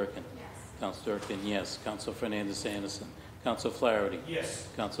 Councilor Durkin? Yes. Councilor Durkin, yes. Councilor Fernandez Anderson? Councilor Flaherty? Yes.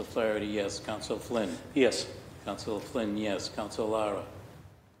 Councilor Flaherty, yes. Councilor Flynn? Yes. Councilor Flynn, yes. Councilor Lara?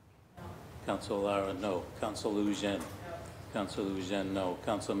 No. Councilor Lara, no. Councilor Lujan? No. Councilor Lujan, no.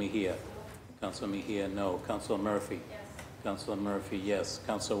 Councilor Mejia? Councilor Mejia, no. Councilor Murphy? Yes. Councilor Murphy, yes.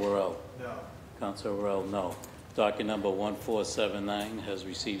 Councilor Worrell? No. Councilor Worrell, no. Docket number 1479 has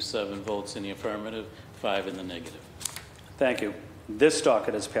received 7 votes in the affirmative, 5 in the negative. Thank you. This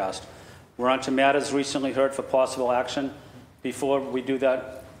docket is passed. We're on to matters recently heard for possible action. Before we do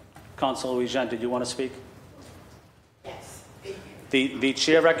that, Councilor Louis-Jean, did you want to speak? Yes. The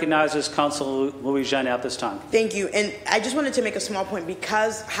chair recognizes Councilor Louis-Jean at this time. Thank you. And I just wanted to make a small point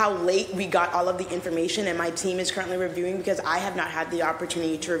because how late we got all of the information and my team is currently reviewing because I have not had the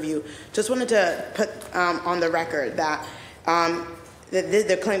opportunity to review. Just wanted to put on the record that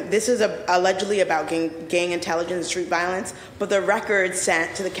the claim, this is allegedly about gang intelligence and street violence, but the record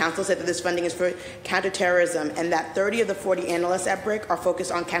sent to the council said that this funding is for counterterrorism and that 30 of the 40 analysts at BRIC are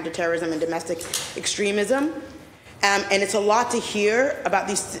focused on counterterrorism and domestic extremism. And it's a lot to hear about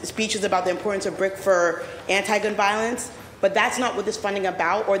these speeches about the importance of BRIC for anti-gun violence, but that's not what this funding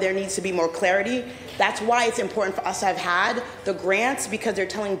about, or there needs to be more clarity. That's why it's important for us to have had the grants, because they're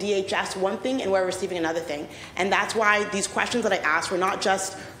telling DHS one thing and we're receiving another thing. And that's why these questions that I asked were not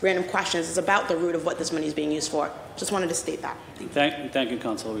just random questions. It's about the root of what this money is being used for. Just wanted to state that. Thank you,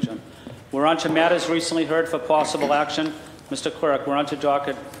 Councilor Louis-Jean. We're on to matters recently heard for possible action. Mr. Clerk, we're on to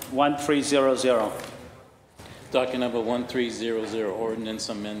docket 1300. Docket number 1300, ordinance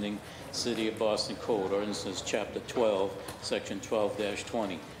amending City of Boston Code, ordinances Chapter 12, Section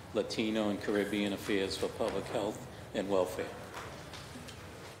 12-20, Latino and Caribbean Affairs for Public Health and Welfare.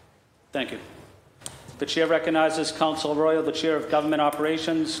 Thank you. The chair recognizes Councilor Arroyo, the Chair of Government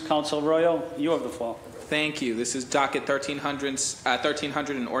Operations. Councilor Arroyo, you have the floor. Thank you. This is docket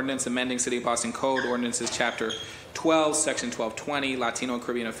 1300, an ordinance amending City of Boston Code, ordinances Chapter 12, Section 1220, Latino and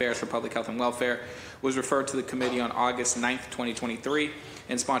Caribbean Affairs for Public Health and Welfare, was referred to the committee on August 9th, 2023,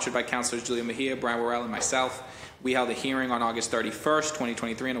 and sponsored by Councilors Julia Mejia, Brian Worrell, and myself. We held a hearing on August 31st,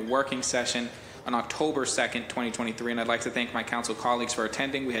 2023, and a working session on October 2nd, 2023, and I'd like to thank my council colleagues for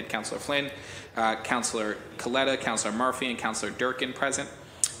attending. We had Councilor Flynn, Councilor Coletta, Councilor Murphy, and Councilor Durkin present,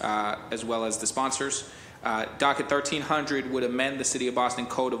 as well as the sponsors. Docket 1300 would amend the City of Boston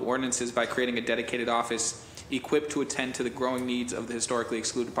Code of Ordinances by creating a dedicated office equipped to attend to the growing needs of the historically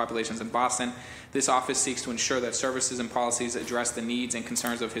excluded populations in Boston. This office seeks to ensure that services and policies address the needs and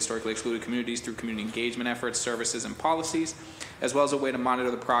concerns of historically excluded communities through community engagement efforts, services, and policies, as well as a way to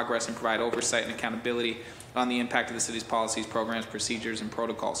monitor the progress and provide oversight and accountability on the impact of the city's policies, programs, procedures, and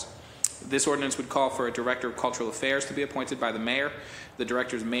protocols. This ordinance would call for a Director of Cultural Affairs to be appointed by the Mayor. The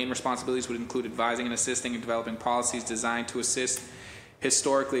Director's main responsibilities would include advising and assisting in developing policies designed to assist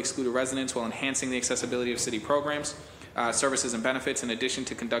historically excluded residents while enhancing the accessibility of city programs, services, and benefits, in addition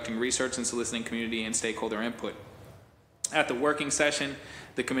to conducting research and soliciting community and stakeholder input. At the working session,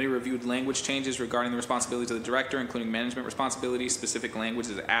 the committee reviewed language changes regarding the responsibilities of the director, including management responsibilities. Specific language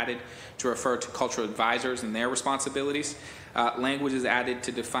is added to refer to cultural advisors and their responsibilities. Language is added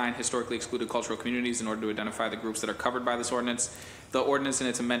to define historically excluded cultural communities in order to identify the groups that are covered by this ordinance. The ordinance in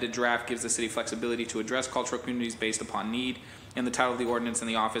its amended draft gives the city flexibility to address cultural communities based upon need, and the title of the ordinance in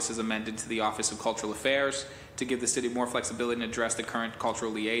the office is amended to the Office of Cultural Affairs to give the city more flexibility and address the current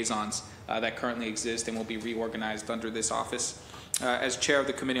cultural liaisons that currently exist and will be reorganized under this office. As chair of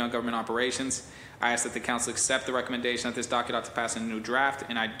the Committee on Government Operations, I ask that the council accept the recommendation that this docket ought to pass in a new draft,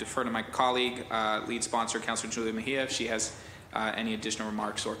 and I defer to my colleague, lead sponsor, Councilor Julia Mejia, if she has any additional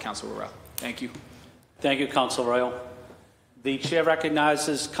remarks, or Councilor Worrell. Thank you. Thank you, Councilor Arroyo. The chair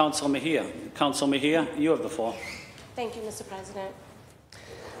recognizes Councilor Mejia. Councilor Mejia, you have the floor. Thank you, Mr. President.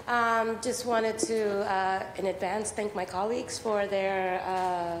 Just wanted to, in advance, thank my colleagues for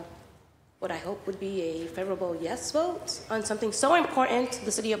their, what I hope would be a favorable yes vote on something so important to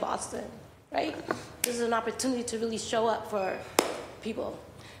the city of Boston, right? This is an opportunity to really show up for people.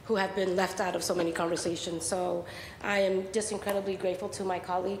 who have been left out of so many conversations. So I am just incredibly grateful to my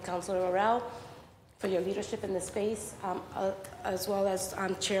colleague, Councilor Morel, for your leadership in this space, as well as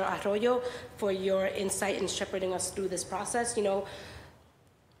Chair Arroyo for your insight in shepherding us through this process. You know,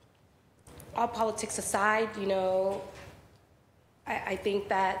 all politics aside, you know, I think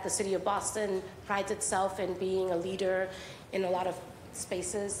that the city of Boston prides itself in being a leader in a lot of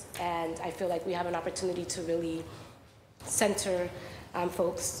spaces, and I feel like we have an opportunity to really center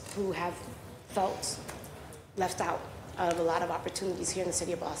folks who have felt left out of a lot of opportunities here in the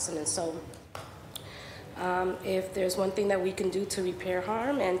city of Boston. And so if there's one thing that we can do to repair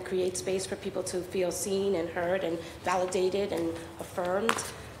harm and create space for people to feel seen and heard and validated and affirmed,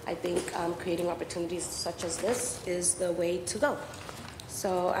 I think creating opportunities such as this is the way to go.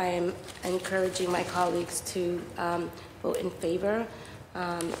 So I am encouraging my colleagues to vote in favor,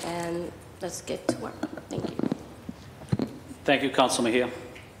 and let's get to work. Thank you. Thank you, Council Mejia.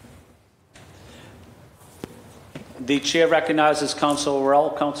 The chair recognizes Councilor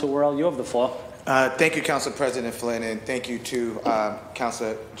Worrell. Councilor Worrell, you have the floor. Thank you, Council President Flynn, and thank you to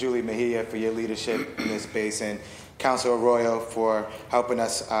Councilor Julie Mejia for your leadership in this space, and Councilor Arroyo for helping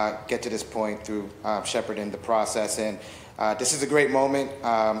us get to this point through shepherding the process. And this is a great moment.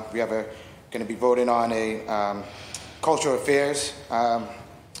 We have going to be voting on a cultural affairs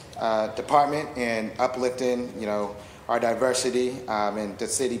department and uplifting, you know, our diversity, and the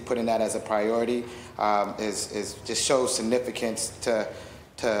city putting that as a priority is just shows significance to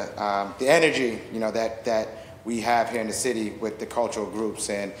the energy, you know, that we have here in the city with the cultural groups.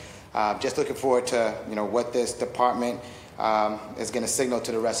 And just looking forward to, you know, what this department is going to signal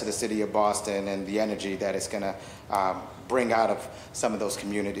to the rest of the city of Boston and the energy that it's going to bring out of some of those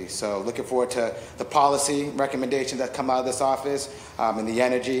communities. So looking forward to the policy recommendations that come out of this office, and the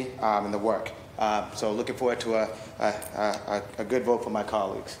energy and the work. So looking forward to a good vote for my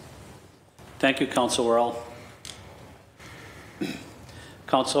colleagues. Thank you, Councilor Worrell.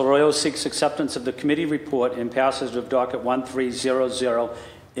 Councilor Arroyo seeks acceptance of the committee report and passage of docket 1300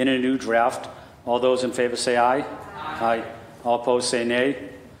 in a new draft. All those in favor say aye. Aye. All opposed say nay.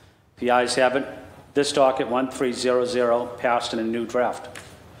 The ayes have it. This docket 1300 passed in a new draft.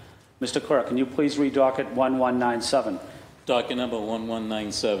 Mr. Clerk, can you please read docket 1197? Docket number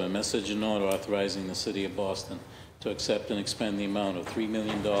 1197, message and order authorizing the City of Boston to accept and expend the amount of $3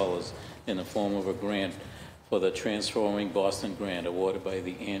 million in the form of a grant for the Transforming Boston Grant awarded by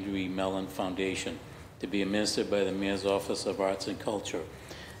the Andrew E. Mellon Foundation to be administered by the Mayor's Office of Arts and Culture.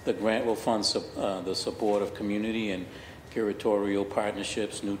 The grant will fund the support of community and curatorial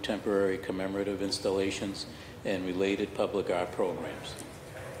partnerships, new temporary commemorative installations, and related public art programs.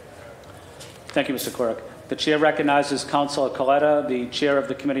 Thank you, Mr. Clerk. The chair recognizes Councilor Coletta, the chair of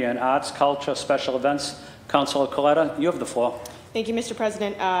the Committee on Arts, Culture, Special Events. Councilor Coletta, you have the floor. Thank you, Mr.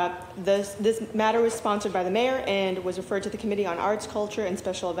 President. This matter was sponsored by the mayor and was referred to the Committee on Arts, Culture, and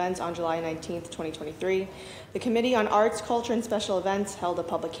Special Events on July 19th, 2023. The Committee on Arts, Culture, and Special Events held a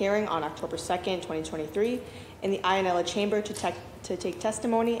public hearing on October 2nd, 2023 in the Ionella Chamber to take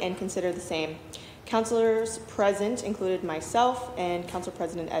testimony and consider the same. Councilors present included myself and Council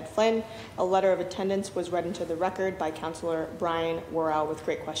President Ed Flynn. A letter of attendance was read into the record by Councilor Brian Worrell with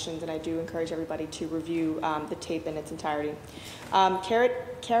great questions, and I do encourage everybody to review the tape in its entirety.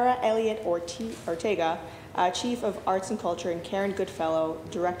 Cara Elliott Ortega, Chief of Arts and Culture, and Karen Goodfellow,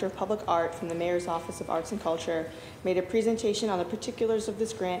 Director of Public Art from the Mayor's Office of Arts and Culture, made a presentation on the particulars of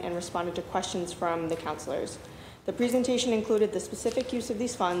this grant and responded to questions from the councilors. The presentation included the specific use of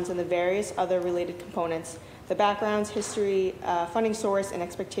these funds and the various other related components, the backgrounds, history, funding source, and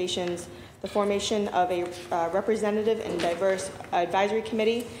expectations, the formation of a representative and diverse advisory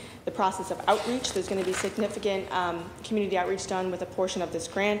committee, the process of outreach. There's going to be significant community outreach done with a portion of this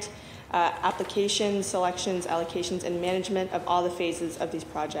grant, applications, selections, allocations, and management of all the phases of these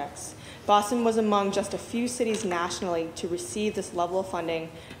projects. Boston was among just a few cities nationally to receive this level of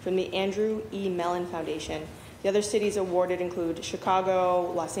funding from the Andrew E. Mellon Foundation. The other cities awarded include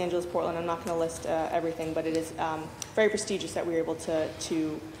Chicago, Los Angeles, Portland. I'm not going to list everything, but it is very prestigious that we were able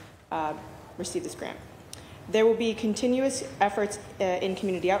to receive this grant. There will be continuous efforts in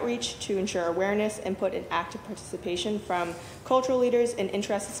community outreach to ensure awareness, input, and active participation from cultural leaders and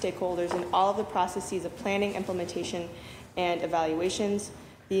interested stakeholders in all of the processes of planning, implementation, and evaluations.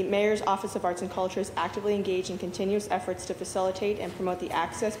 The Mayor's Office of Arts and Culture is actively engaged in continuous efforts to facilitate and promote the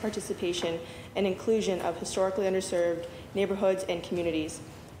access, participation, and inclusion of historically underserved neighborhoods and communities.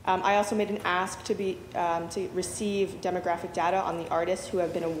 I also made an ask to receive demographic data on the artists who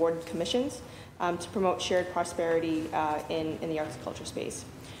have been awarded commissions to promote shared prosperity in the arts and culture space.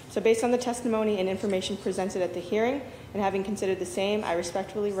 So based on the testimony and information presented at the hearing, and having considered the same, I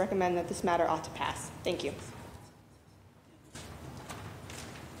respectfully recommend that this matter ought to pass. Thank you.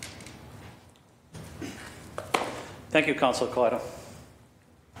 Thank you, Councilor Coletta.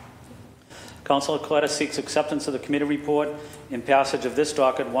 Councilor Coletta seeks acceptance of the committee report and passage of this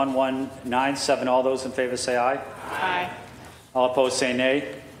docket 1197. All those in favor say aye. Aye. All opposed say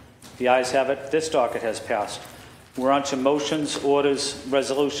nay. The ayes have it. This docket has passed. We're on to motions, orders,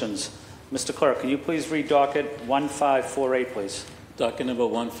 resolutions. Mr. Clerk, can you please read docket 1548, please? Docket number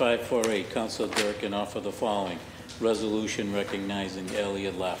 1548, Councilor Durkin offer the following. Resolution recognizing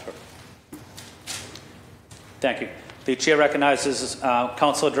Elliot Laffer. Thank you. The chair recognizes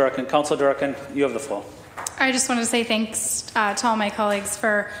Councilor Durkin. Councilor Durkin, you have the floor. I just want to say thanks to all my colleagues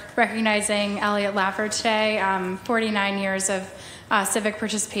for recognizing Elliot Laffer today. 49 years of civic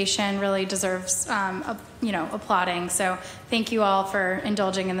participation really deserves, applauding. So thank you all for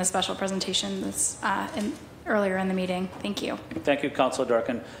indulging in this special presentation earlier in the meeting. Thank you. Thank you, Councilor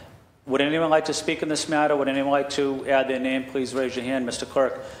Durkin. Would anyone like to speak in this matter? Would anyone like to add their name? Please raise your hand. Mr.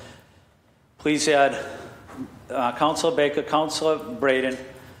 Clerk, please add Councilor Baker, Councilor Braden,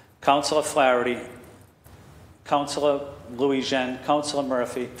 Councilor Flaherty, Councilor Louis Jean, Councilor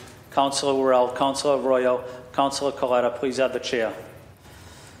Murphy, Councilor Worrell, Councilor Arroyo, Councilor Coletta. Please add the chair.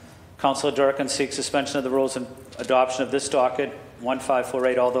 Councilor Durkin seeks suspension of the rules and adoption of this docket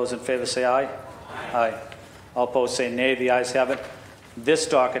 1548. All those in favor say aye. Aye. All opposed say nay. The ayes have it. This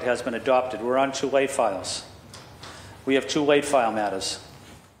docket has been adopted. We're on to late files. We have two late file matters.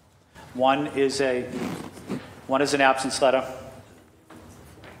 One is an absence letter.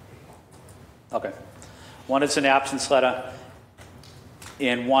 Okay. One is an absence letter,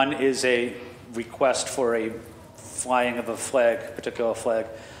 and one is a request for a flying of a flag, particular flag.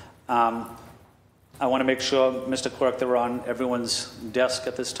 I want to make sure, Mr. Clerk, they're on everyone's desk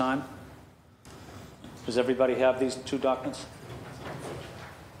at this time. Does everybody have these two documents?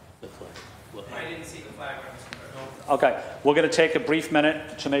 I didn't see the flag. Okay. We're going to take a brief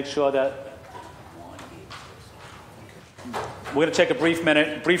minute to make sure that we're going to take a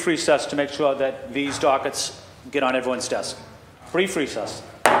brief recess to make sure that these dockets get on everyone's desk. Brief recess.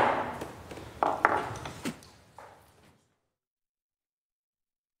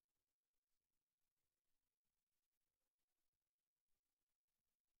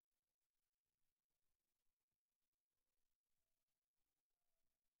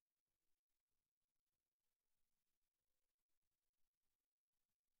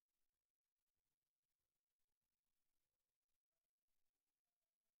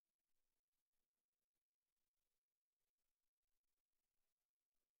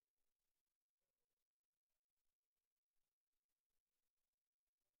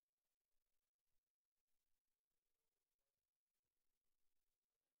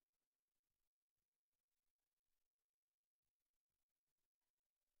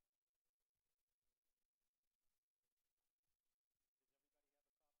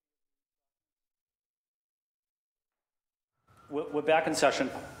 We're back in session.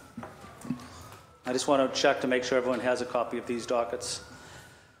 I just want to check to make sure everyone has a copy of these dockets.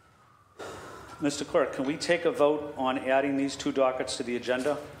 Mr. Clerk, can we take a vote on adding these two dockets to the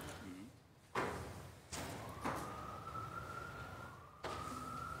agenda?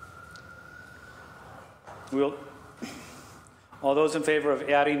 All those in favor of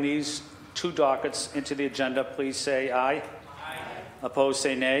adding these two dockets into the agenda, please say aye. Aye. Opposed,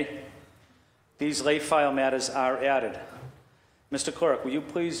 say nay. These late file matters are added. Mr. Clerk, will you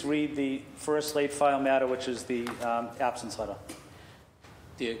please read the first late file matter, which is the absence letter?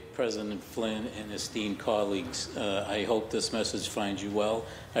 Dear President Flynn and esteemed colleagues, I hope this message finds you well.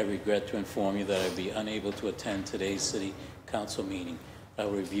 I regret to inform you that I'll be unable to attend today's City Council meeting. I'll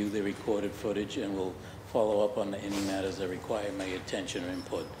review the recorded footage and will follow up on any matters that require my attention or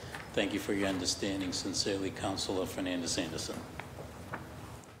input. Thank you for your understanding. Sincerely, Councilor Fernandez Anderson.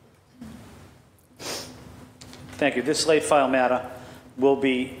 Thank you. This late file matter will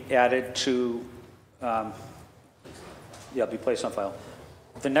be added to, be placed on file.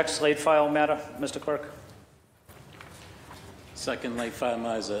 The next late file matter, Mr. Clerk? Second late file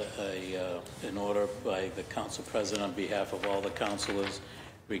matter is an order by the Council President on behalf of all the councilors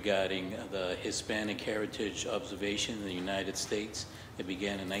regarding the Hispanic Heritage Observation in the United States. It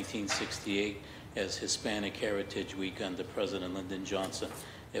began in 1968 as Hispanic Heritage Week under President Lyndon Johnson.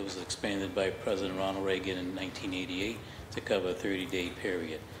 It was expanded by President Ronald Reagan in 1988 to cover a 30-day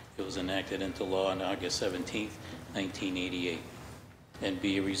period. It was enacted into law on August 17, 1988. And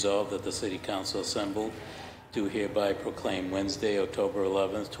be resolved that the City Council assembled do hereby proclaim Wednesday, October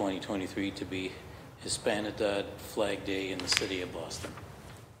 11, 2023 to be Hispanidad Flag Day in the City of Boston.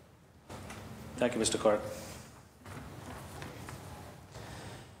 Thank you, Mr. Clerk.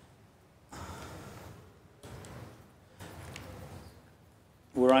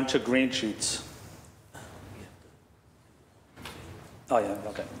 We're on to green sheets. Oh, yeah,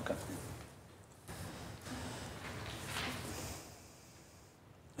 okay.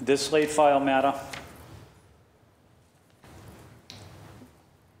 This late file matter.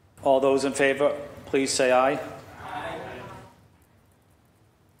 All those in favor, please say aye. Aye.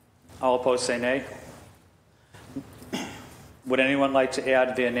 All opposed, say nay. Would anyone like to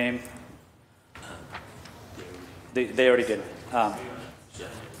add their name? They already did.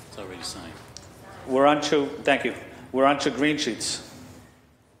 It's already signed. We're on to, thank you. We're on to green sheets.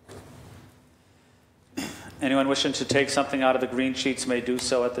 Anyone wishing to take something out of the green sheets may do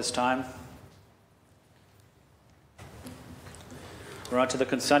so at this time. We're on to the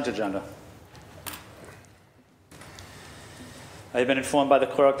consent agenda. I have been informed by the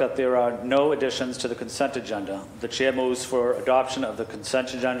clerk that there are no additions to the consent agenda. The chair moves for adoption of the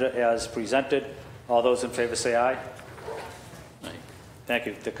consent agenda as presented. All those in favor say aye. Aye. Thank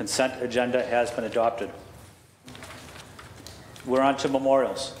you. The consent agenda has been adopted. We're on to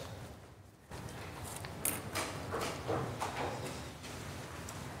memorials.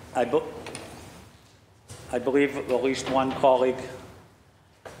 I believe at least one colleague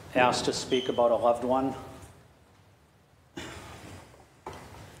asked to speak about a loved one.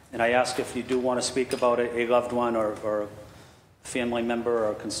 And I ask if you do want to speak about a loved one or a family member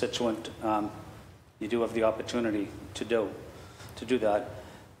or a constituent, you do have the opportunity to do that.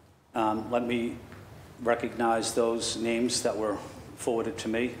 Let me recognize those names that were forwarded to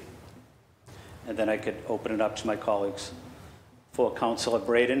me, and then I could open it up to my colleagues. For Councilor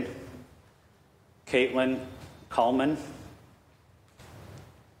Braden, Caitlin Coleman.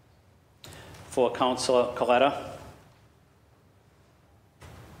 For Councilor Coletta,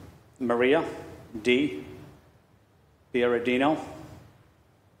 Maria D. Biaradino.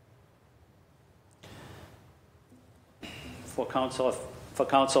 For Councilor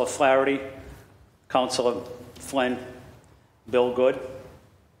Flaherty, Councilor Flynn, Bill Good.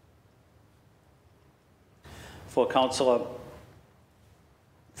 For Councilor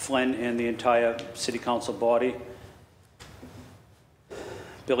Flynn and the entire City Council body,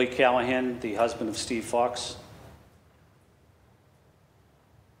 Billy Callahan, the husband of Steve Fox,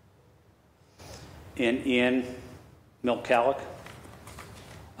 and Ian Milcallick,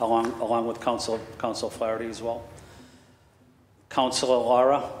 along with Councilor Flaherty as well. Councilor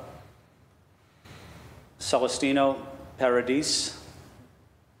Laura Celestino Paradis.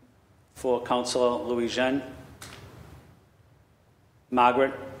 For Councilor Louis Jean,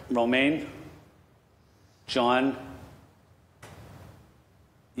 Margaret Romaine, John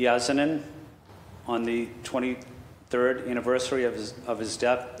Yazanin, on the 23rd anniversary of his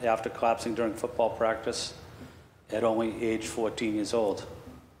death after collapsing during football practice at only age 14 years old.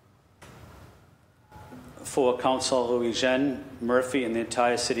 For Councilor Louis Jean Murphy and the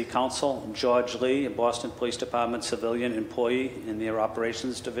entire City Council, George Lee, a Boston Police Department civilian employee in their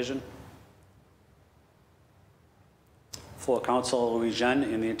Operations Division. For Councilor Louis Jean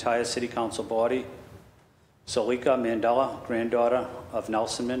and the entire City Council body, Solika Mandela, granddaughter of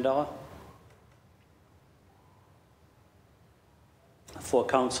Nelson Mandela. For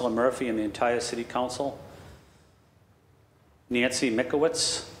Councilor Murphy and the entire City Council, Nancy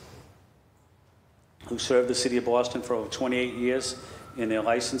Mikowitz, who served the City of Boston for over 28 years in their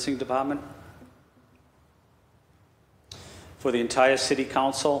licensing department. For the entire City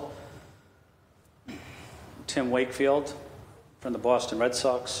Council, Tim Wakefield from the Boston Red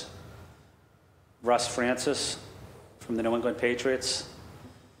Sox, Russ Francis from the New England Patriots,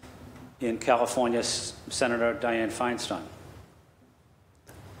 and California Senator Dianne Feinstein.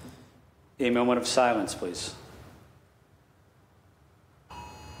 A moment of silence, please.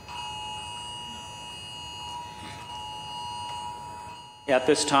 At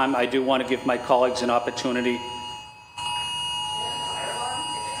this time, I do want to give my colleagues an opportunity.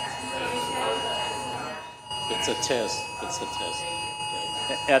 It's a test. It's a test.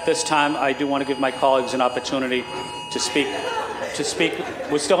 At this time, I do want to give my colleagues an opportunity to speak.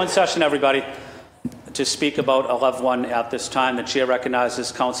 We're still in session, everybody. To speak about a loved one at this time. The chair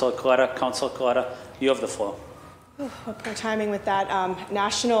recognizes Councilor Coletta. Councilor Coletta, you have the floor. What poor timing with that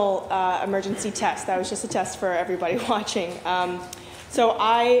national emergency test. That was just a test for everybody watching. So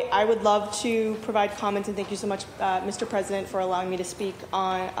I would love to provide comments, and thank you so much, Mr. President, for allowing me to speak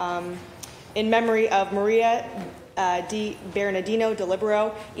on in memory of Maria D. Bernardino de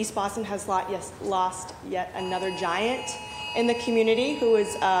Libero. East Boston has lost yet another giant in the community who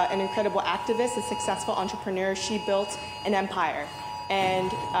is an incredible activist, a successful entrepreneur. She built an empire.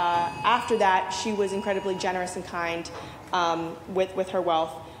 And after that, she was incredibly generous and kind with her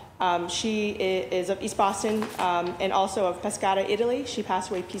wealth. She is of East Boston and also of Pescara, Italy. She passed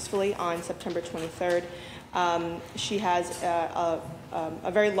away peacefully on September 23rd. She has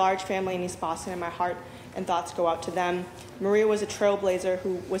a very large family in East Boston, and my heart and thoughts go out to them. Maria was a trailblazer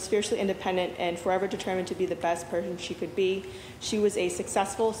who was fiercely independent and forever determined to be the best person she could be. She was a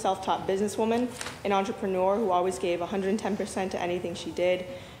successful, self-taught businesswoman, an entrepreneur who always gave 110% to anything she did.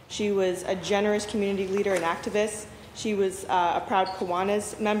 She was a generous community leader and activist. She was a proud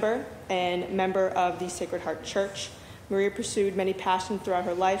Kiwanis member and member of the Sacred Heart Church. Maria pursued many passions throughout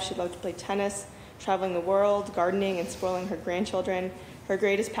her life. She loved to play tennis, traveling the world, gardening, and spoiling her grandchildren. Her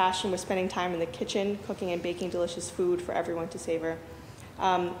greatest passion was spending time in the kitchen, cooking and baking delicious food for everyone to savor.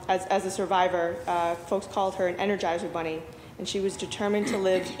 As a survivor, folks called her an Energizer Bunny, and she was determined to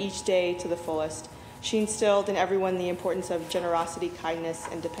live each day to the fullest. She instilled in everyone the importance of generosity, kindness,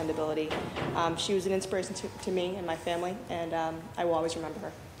 and dependability. She was an inspiration to me and my family, and I will always remember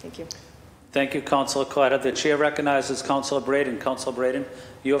her. Thank you. Thank you, Councillor Coletta. The chair recognizes Councillor Braden. Councillor Braden,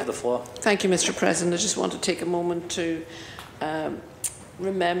 you have the floor. Thank you, Mr. President. I just want to take a moment to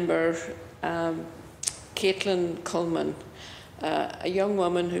remember Caitlin Coleman, a young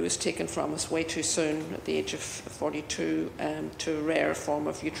woman who was taken from us way too soon at the age of 42 to a rare form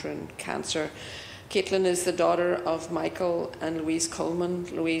of uterine cancer. Caitlin is the daughter of Michael and Louise Coleman.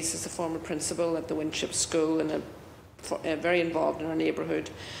 Louise is the former principal at the Winship School and very involved in our neighbourhood.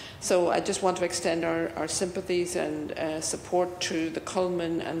 So I just want to extend our sympathies and support to the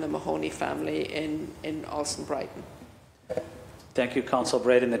Coleman and the Mahoney family in Alston Brighton. Thank you, Councillor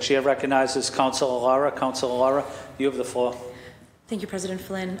Braden. The chair recognizes Councillor Lara. Councillor Lara, you have the floor. Thank you, President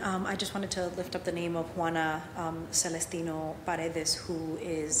Flynn. I just wanted to lift up the name of Juana Celestino Paredes, who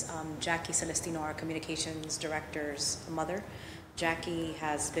is Jackie Celestino, our communications director's mother. Jackie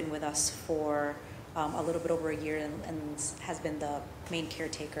has been with us for a little bit over a year and has been the main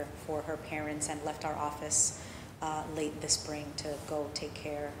caretaker for her parents and left our office late this spring to go take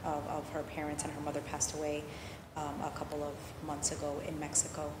care of her parents, and her mother passed away a couple of months ago in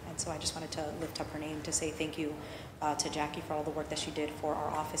Mexico. And so I just wanted to lift up her name to say thank you to Jackie for all the work that she did for our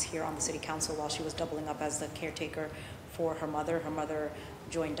office here on the City Council while she was doubling up as the caretaker for her mother. Her mother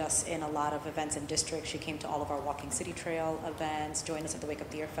joined us in a lot of events in district. She came to all of our Walking City Trail events, joined us at the Wake Up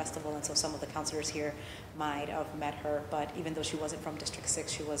the Air Festival, and so some of the councilors here might have met her. But even though she wasn't from District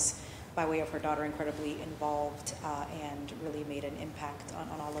 6, she was, by way of her daughter, incredibly involved and really made an impact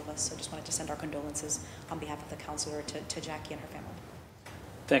on all of us. So just wanted to send our condolences on behalf of the councilor to Jackie and her family.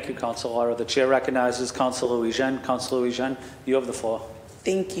 Thank you, Councillor Lara. The chair recognizes Councillor Louis-Jean. Councillor Louis-Jean, you have the floor.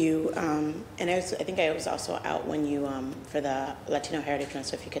 Thank you. And I think I was also out when you, for the Latino Heritage Month,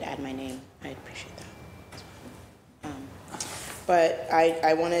 so if you could add my name, I'd appreciate that. But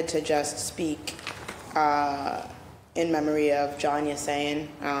I wanted to just speak in memory of John Yasayan,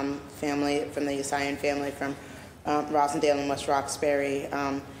 family, from the Yasayan family from Rosendale and West Roxbury.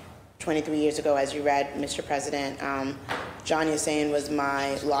 23 years ago, as you read, Mr. President, John Yasayan was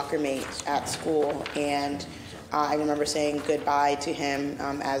my locker mate at school, and I remember saying goodbye to him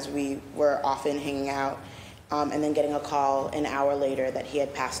as we were often hanging out, and then getting a call an hour later that he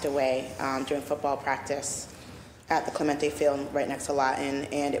had passed away during football practice at the Clemente Field right next to Latin.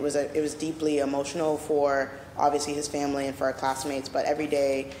 And it was deeply emotional for obviously his family and for our classmates, but every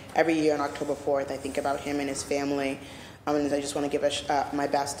year on October 4th, I think about him and his family. And I just want to give my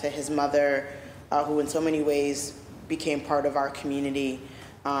best to his mother, who in so many ways became part of our community.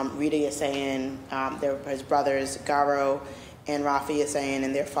 Rita Yasayan, his brothers, Garo and Rafi Yasayan,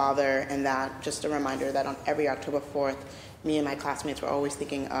 and their father, and that just a reminder that on every October 4th, me and my classmates were always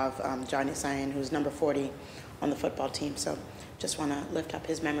thinking of John Yasayan, who's number 40 on the football team. So just want to lift up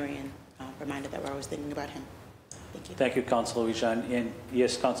his memory and reminder that we're always thinking about him. Thank you. Thank you, Councillor Louis-Jean. And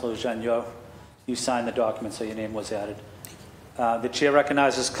yes, Councillor Louis-Jean, you signed the document, so your name was added. The chair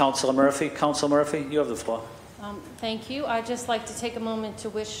recognizes Councillor Murphy. Councillor Murphy, you have the floor. Thank you. I'd just like to take a moment to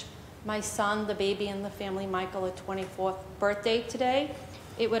wish my son, the baby in the family, Michael, a 24th birthday today.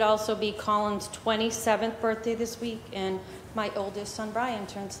 It would also be Colin's 27th birthday this week, and my oldest son, Brian,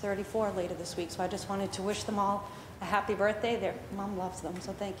 turns 34 later this week. So I just wanted to wish them all a happy birthday. Their mom loves them,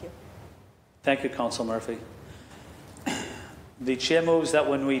 so thank you. Thank you, Councillor Murphy. The chair moves that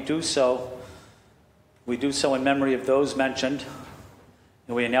when we do so in memory of those mentioned,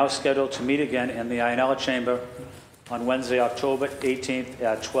 and we are now scheduled to meet again in the Ionella Chamber on Wednesday, October 18th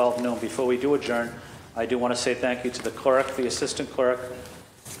at 12 noon. Before we do adjourn, I do want to say thank you to the clerk, the assistant clerk,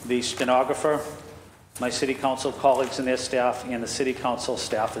 the stenographer, my city council colleagues and their staff, and the city council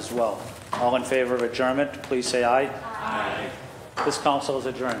staff as well. All in favor of adjournment, please say aye. Aye. This council is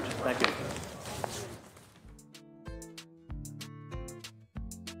adjourned. Thank you.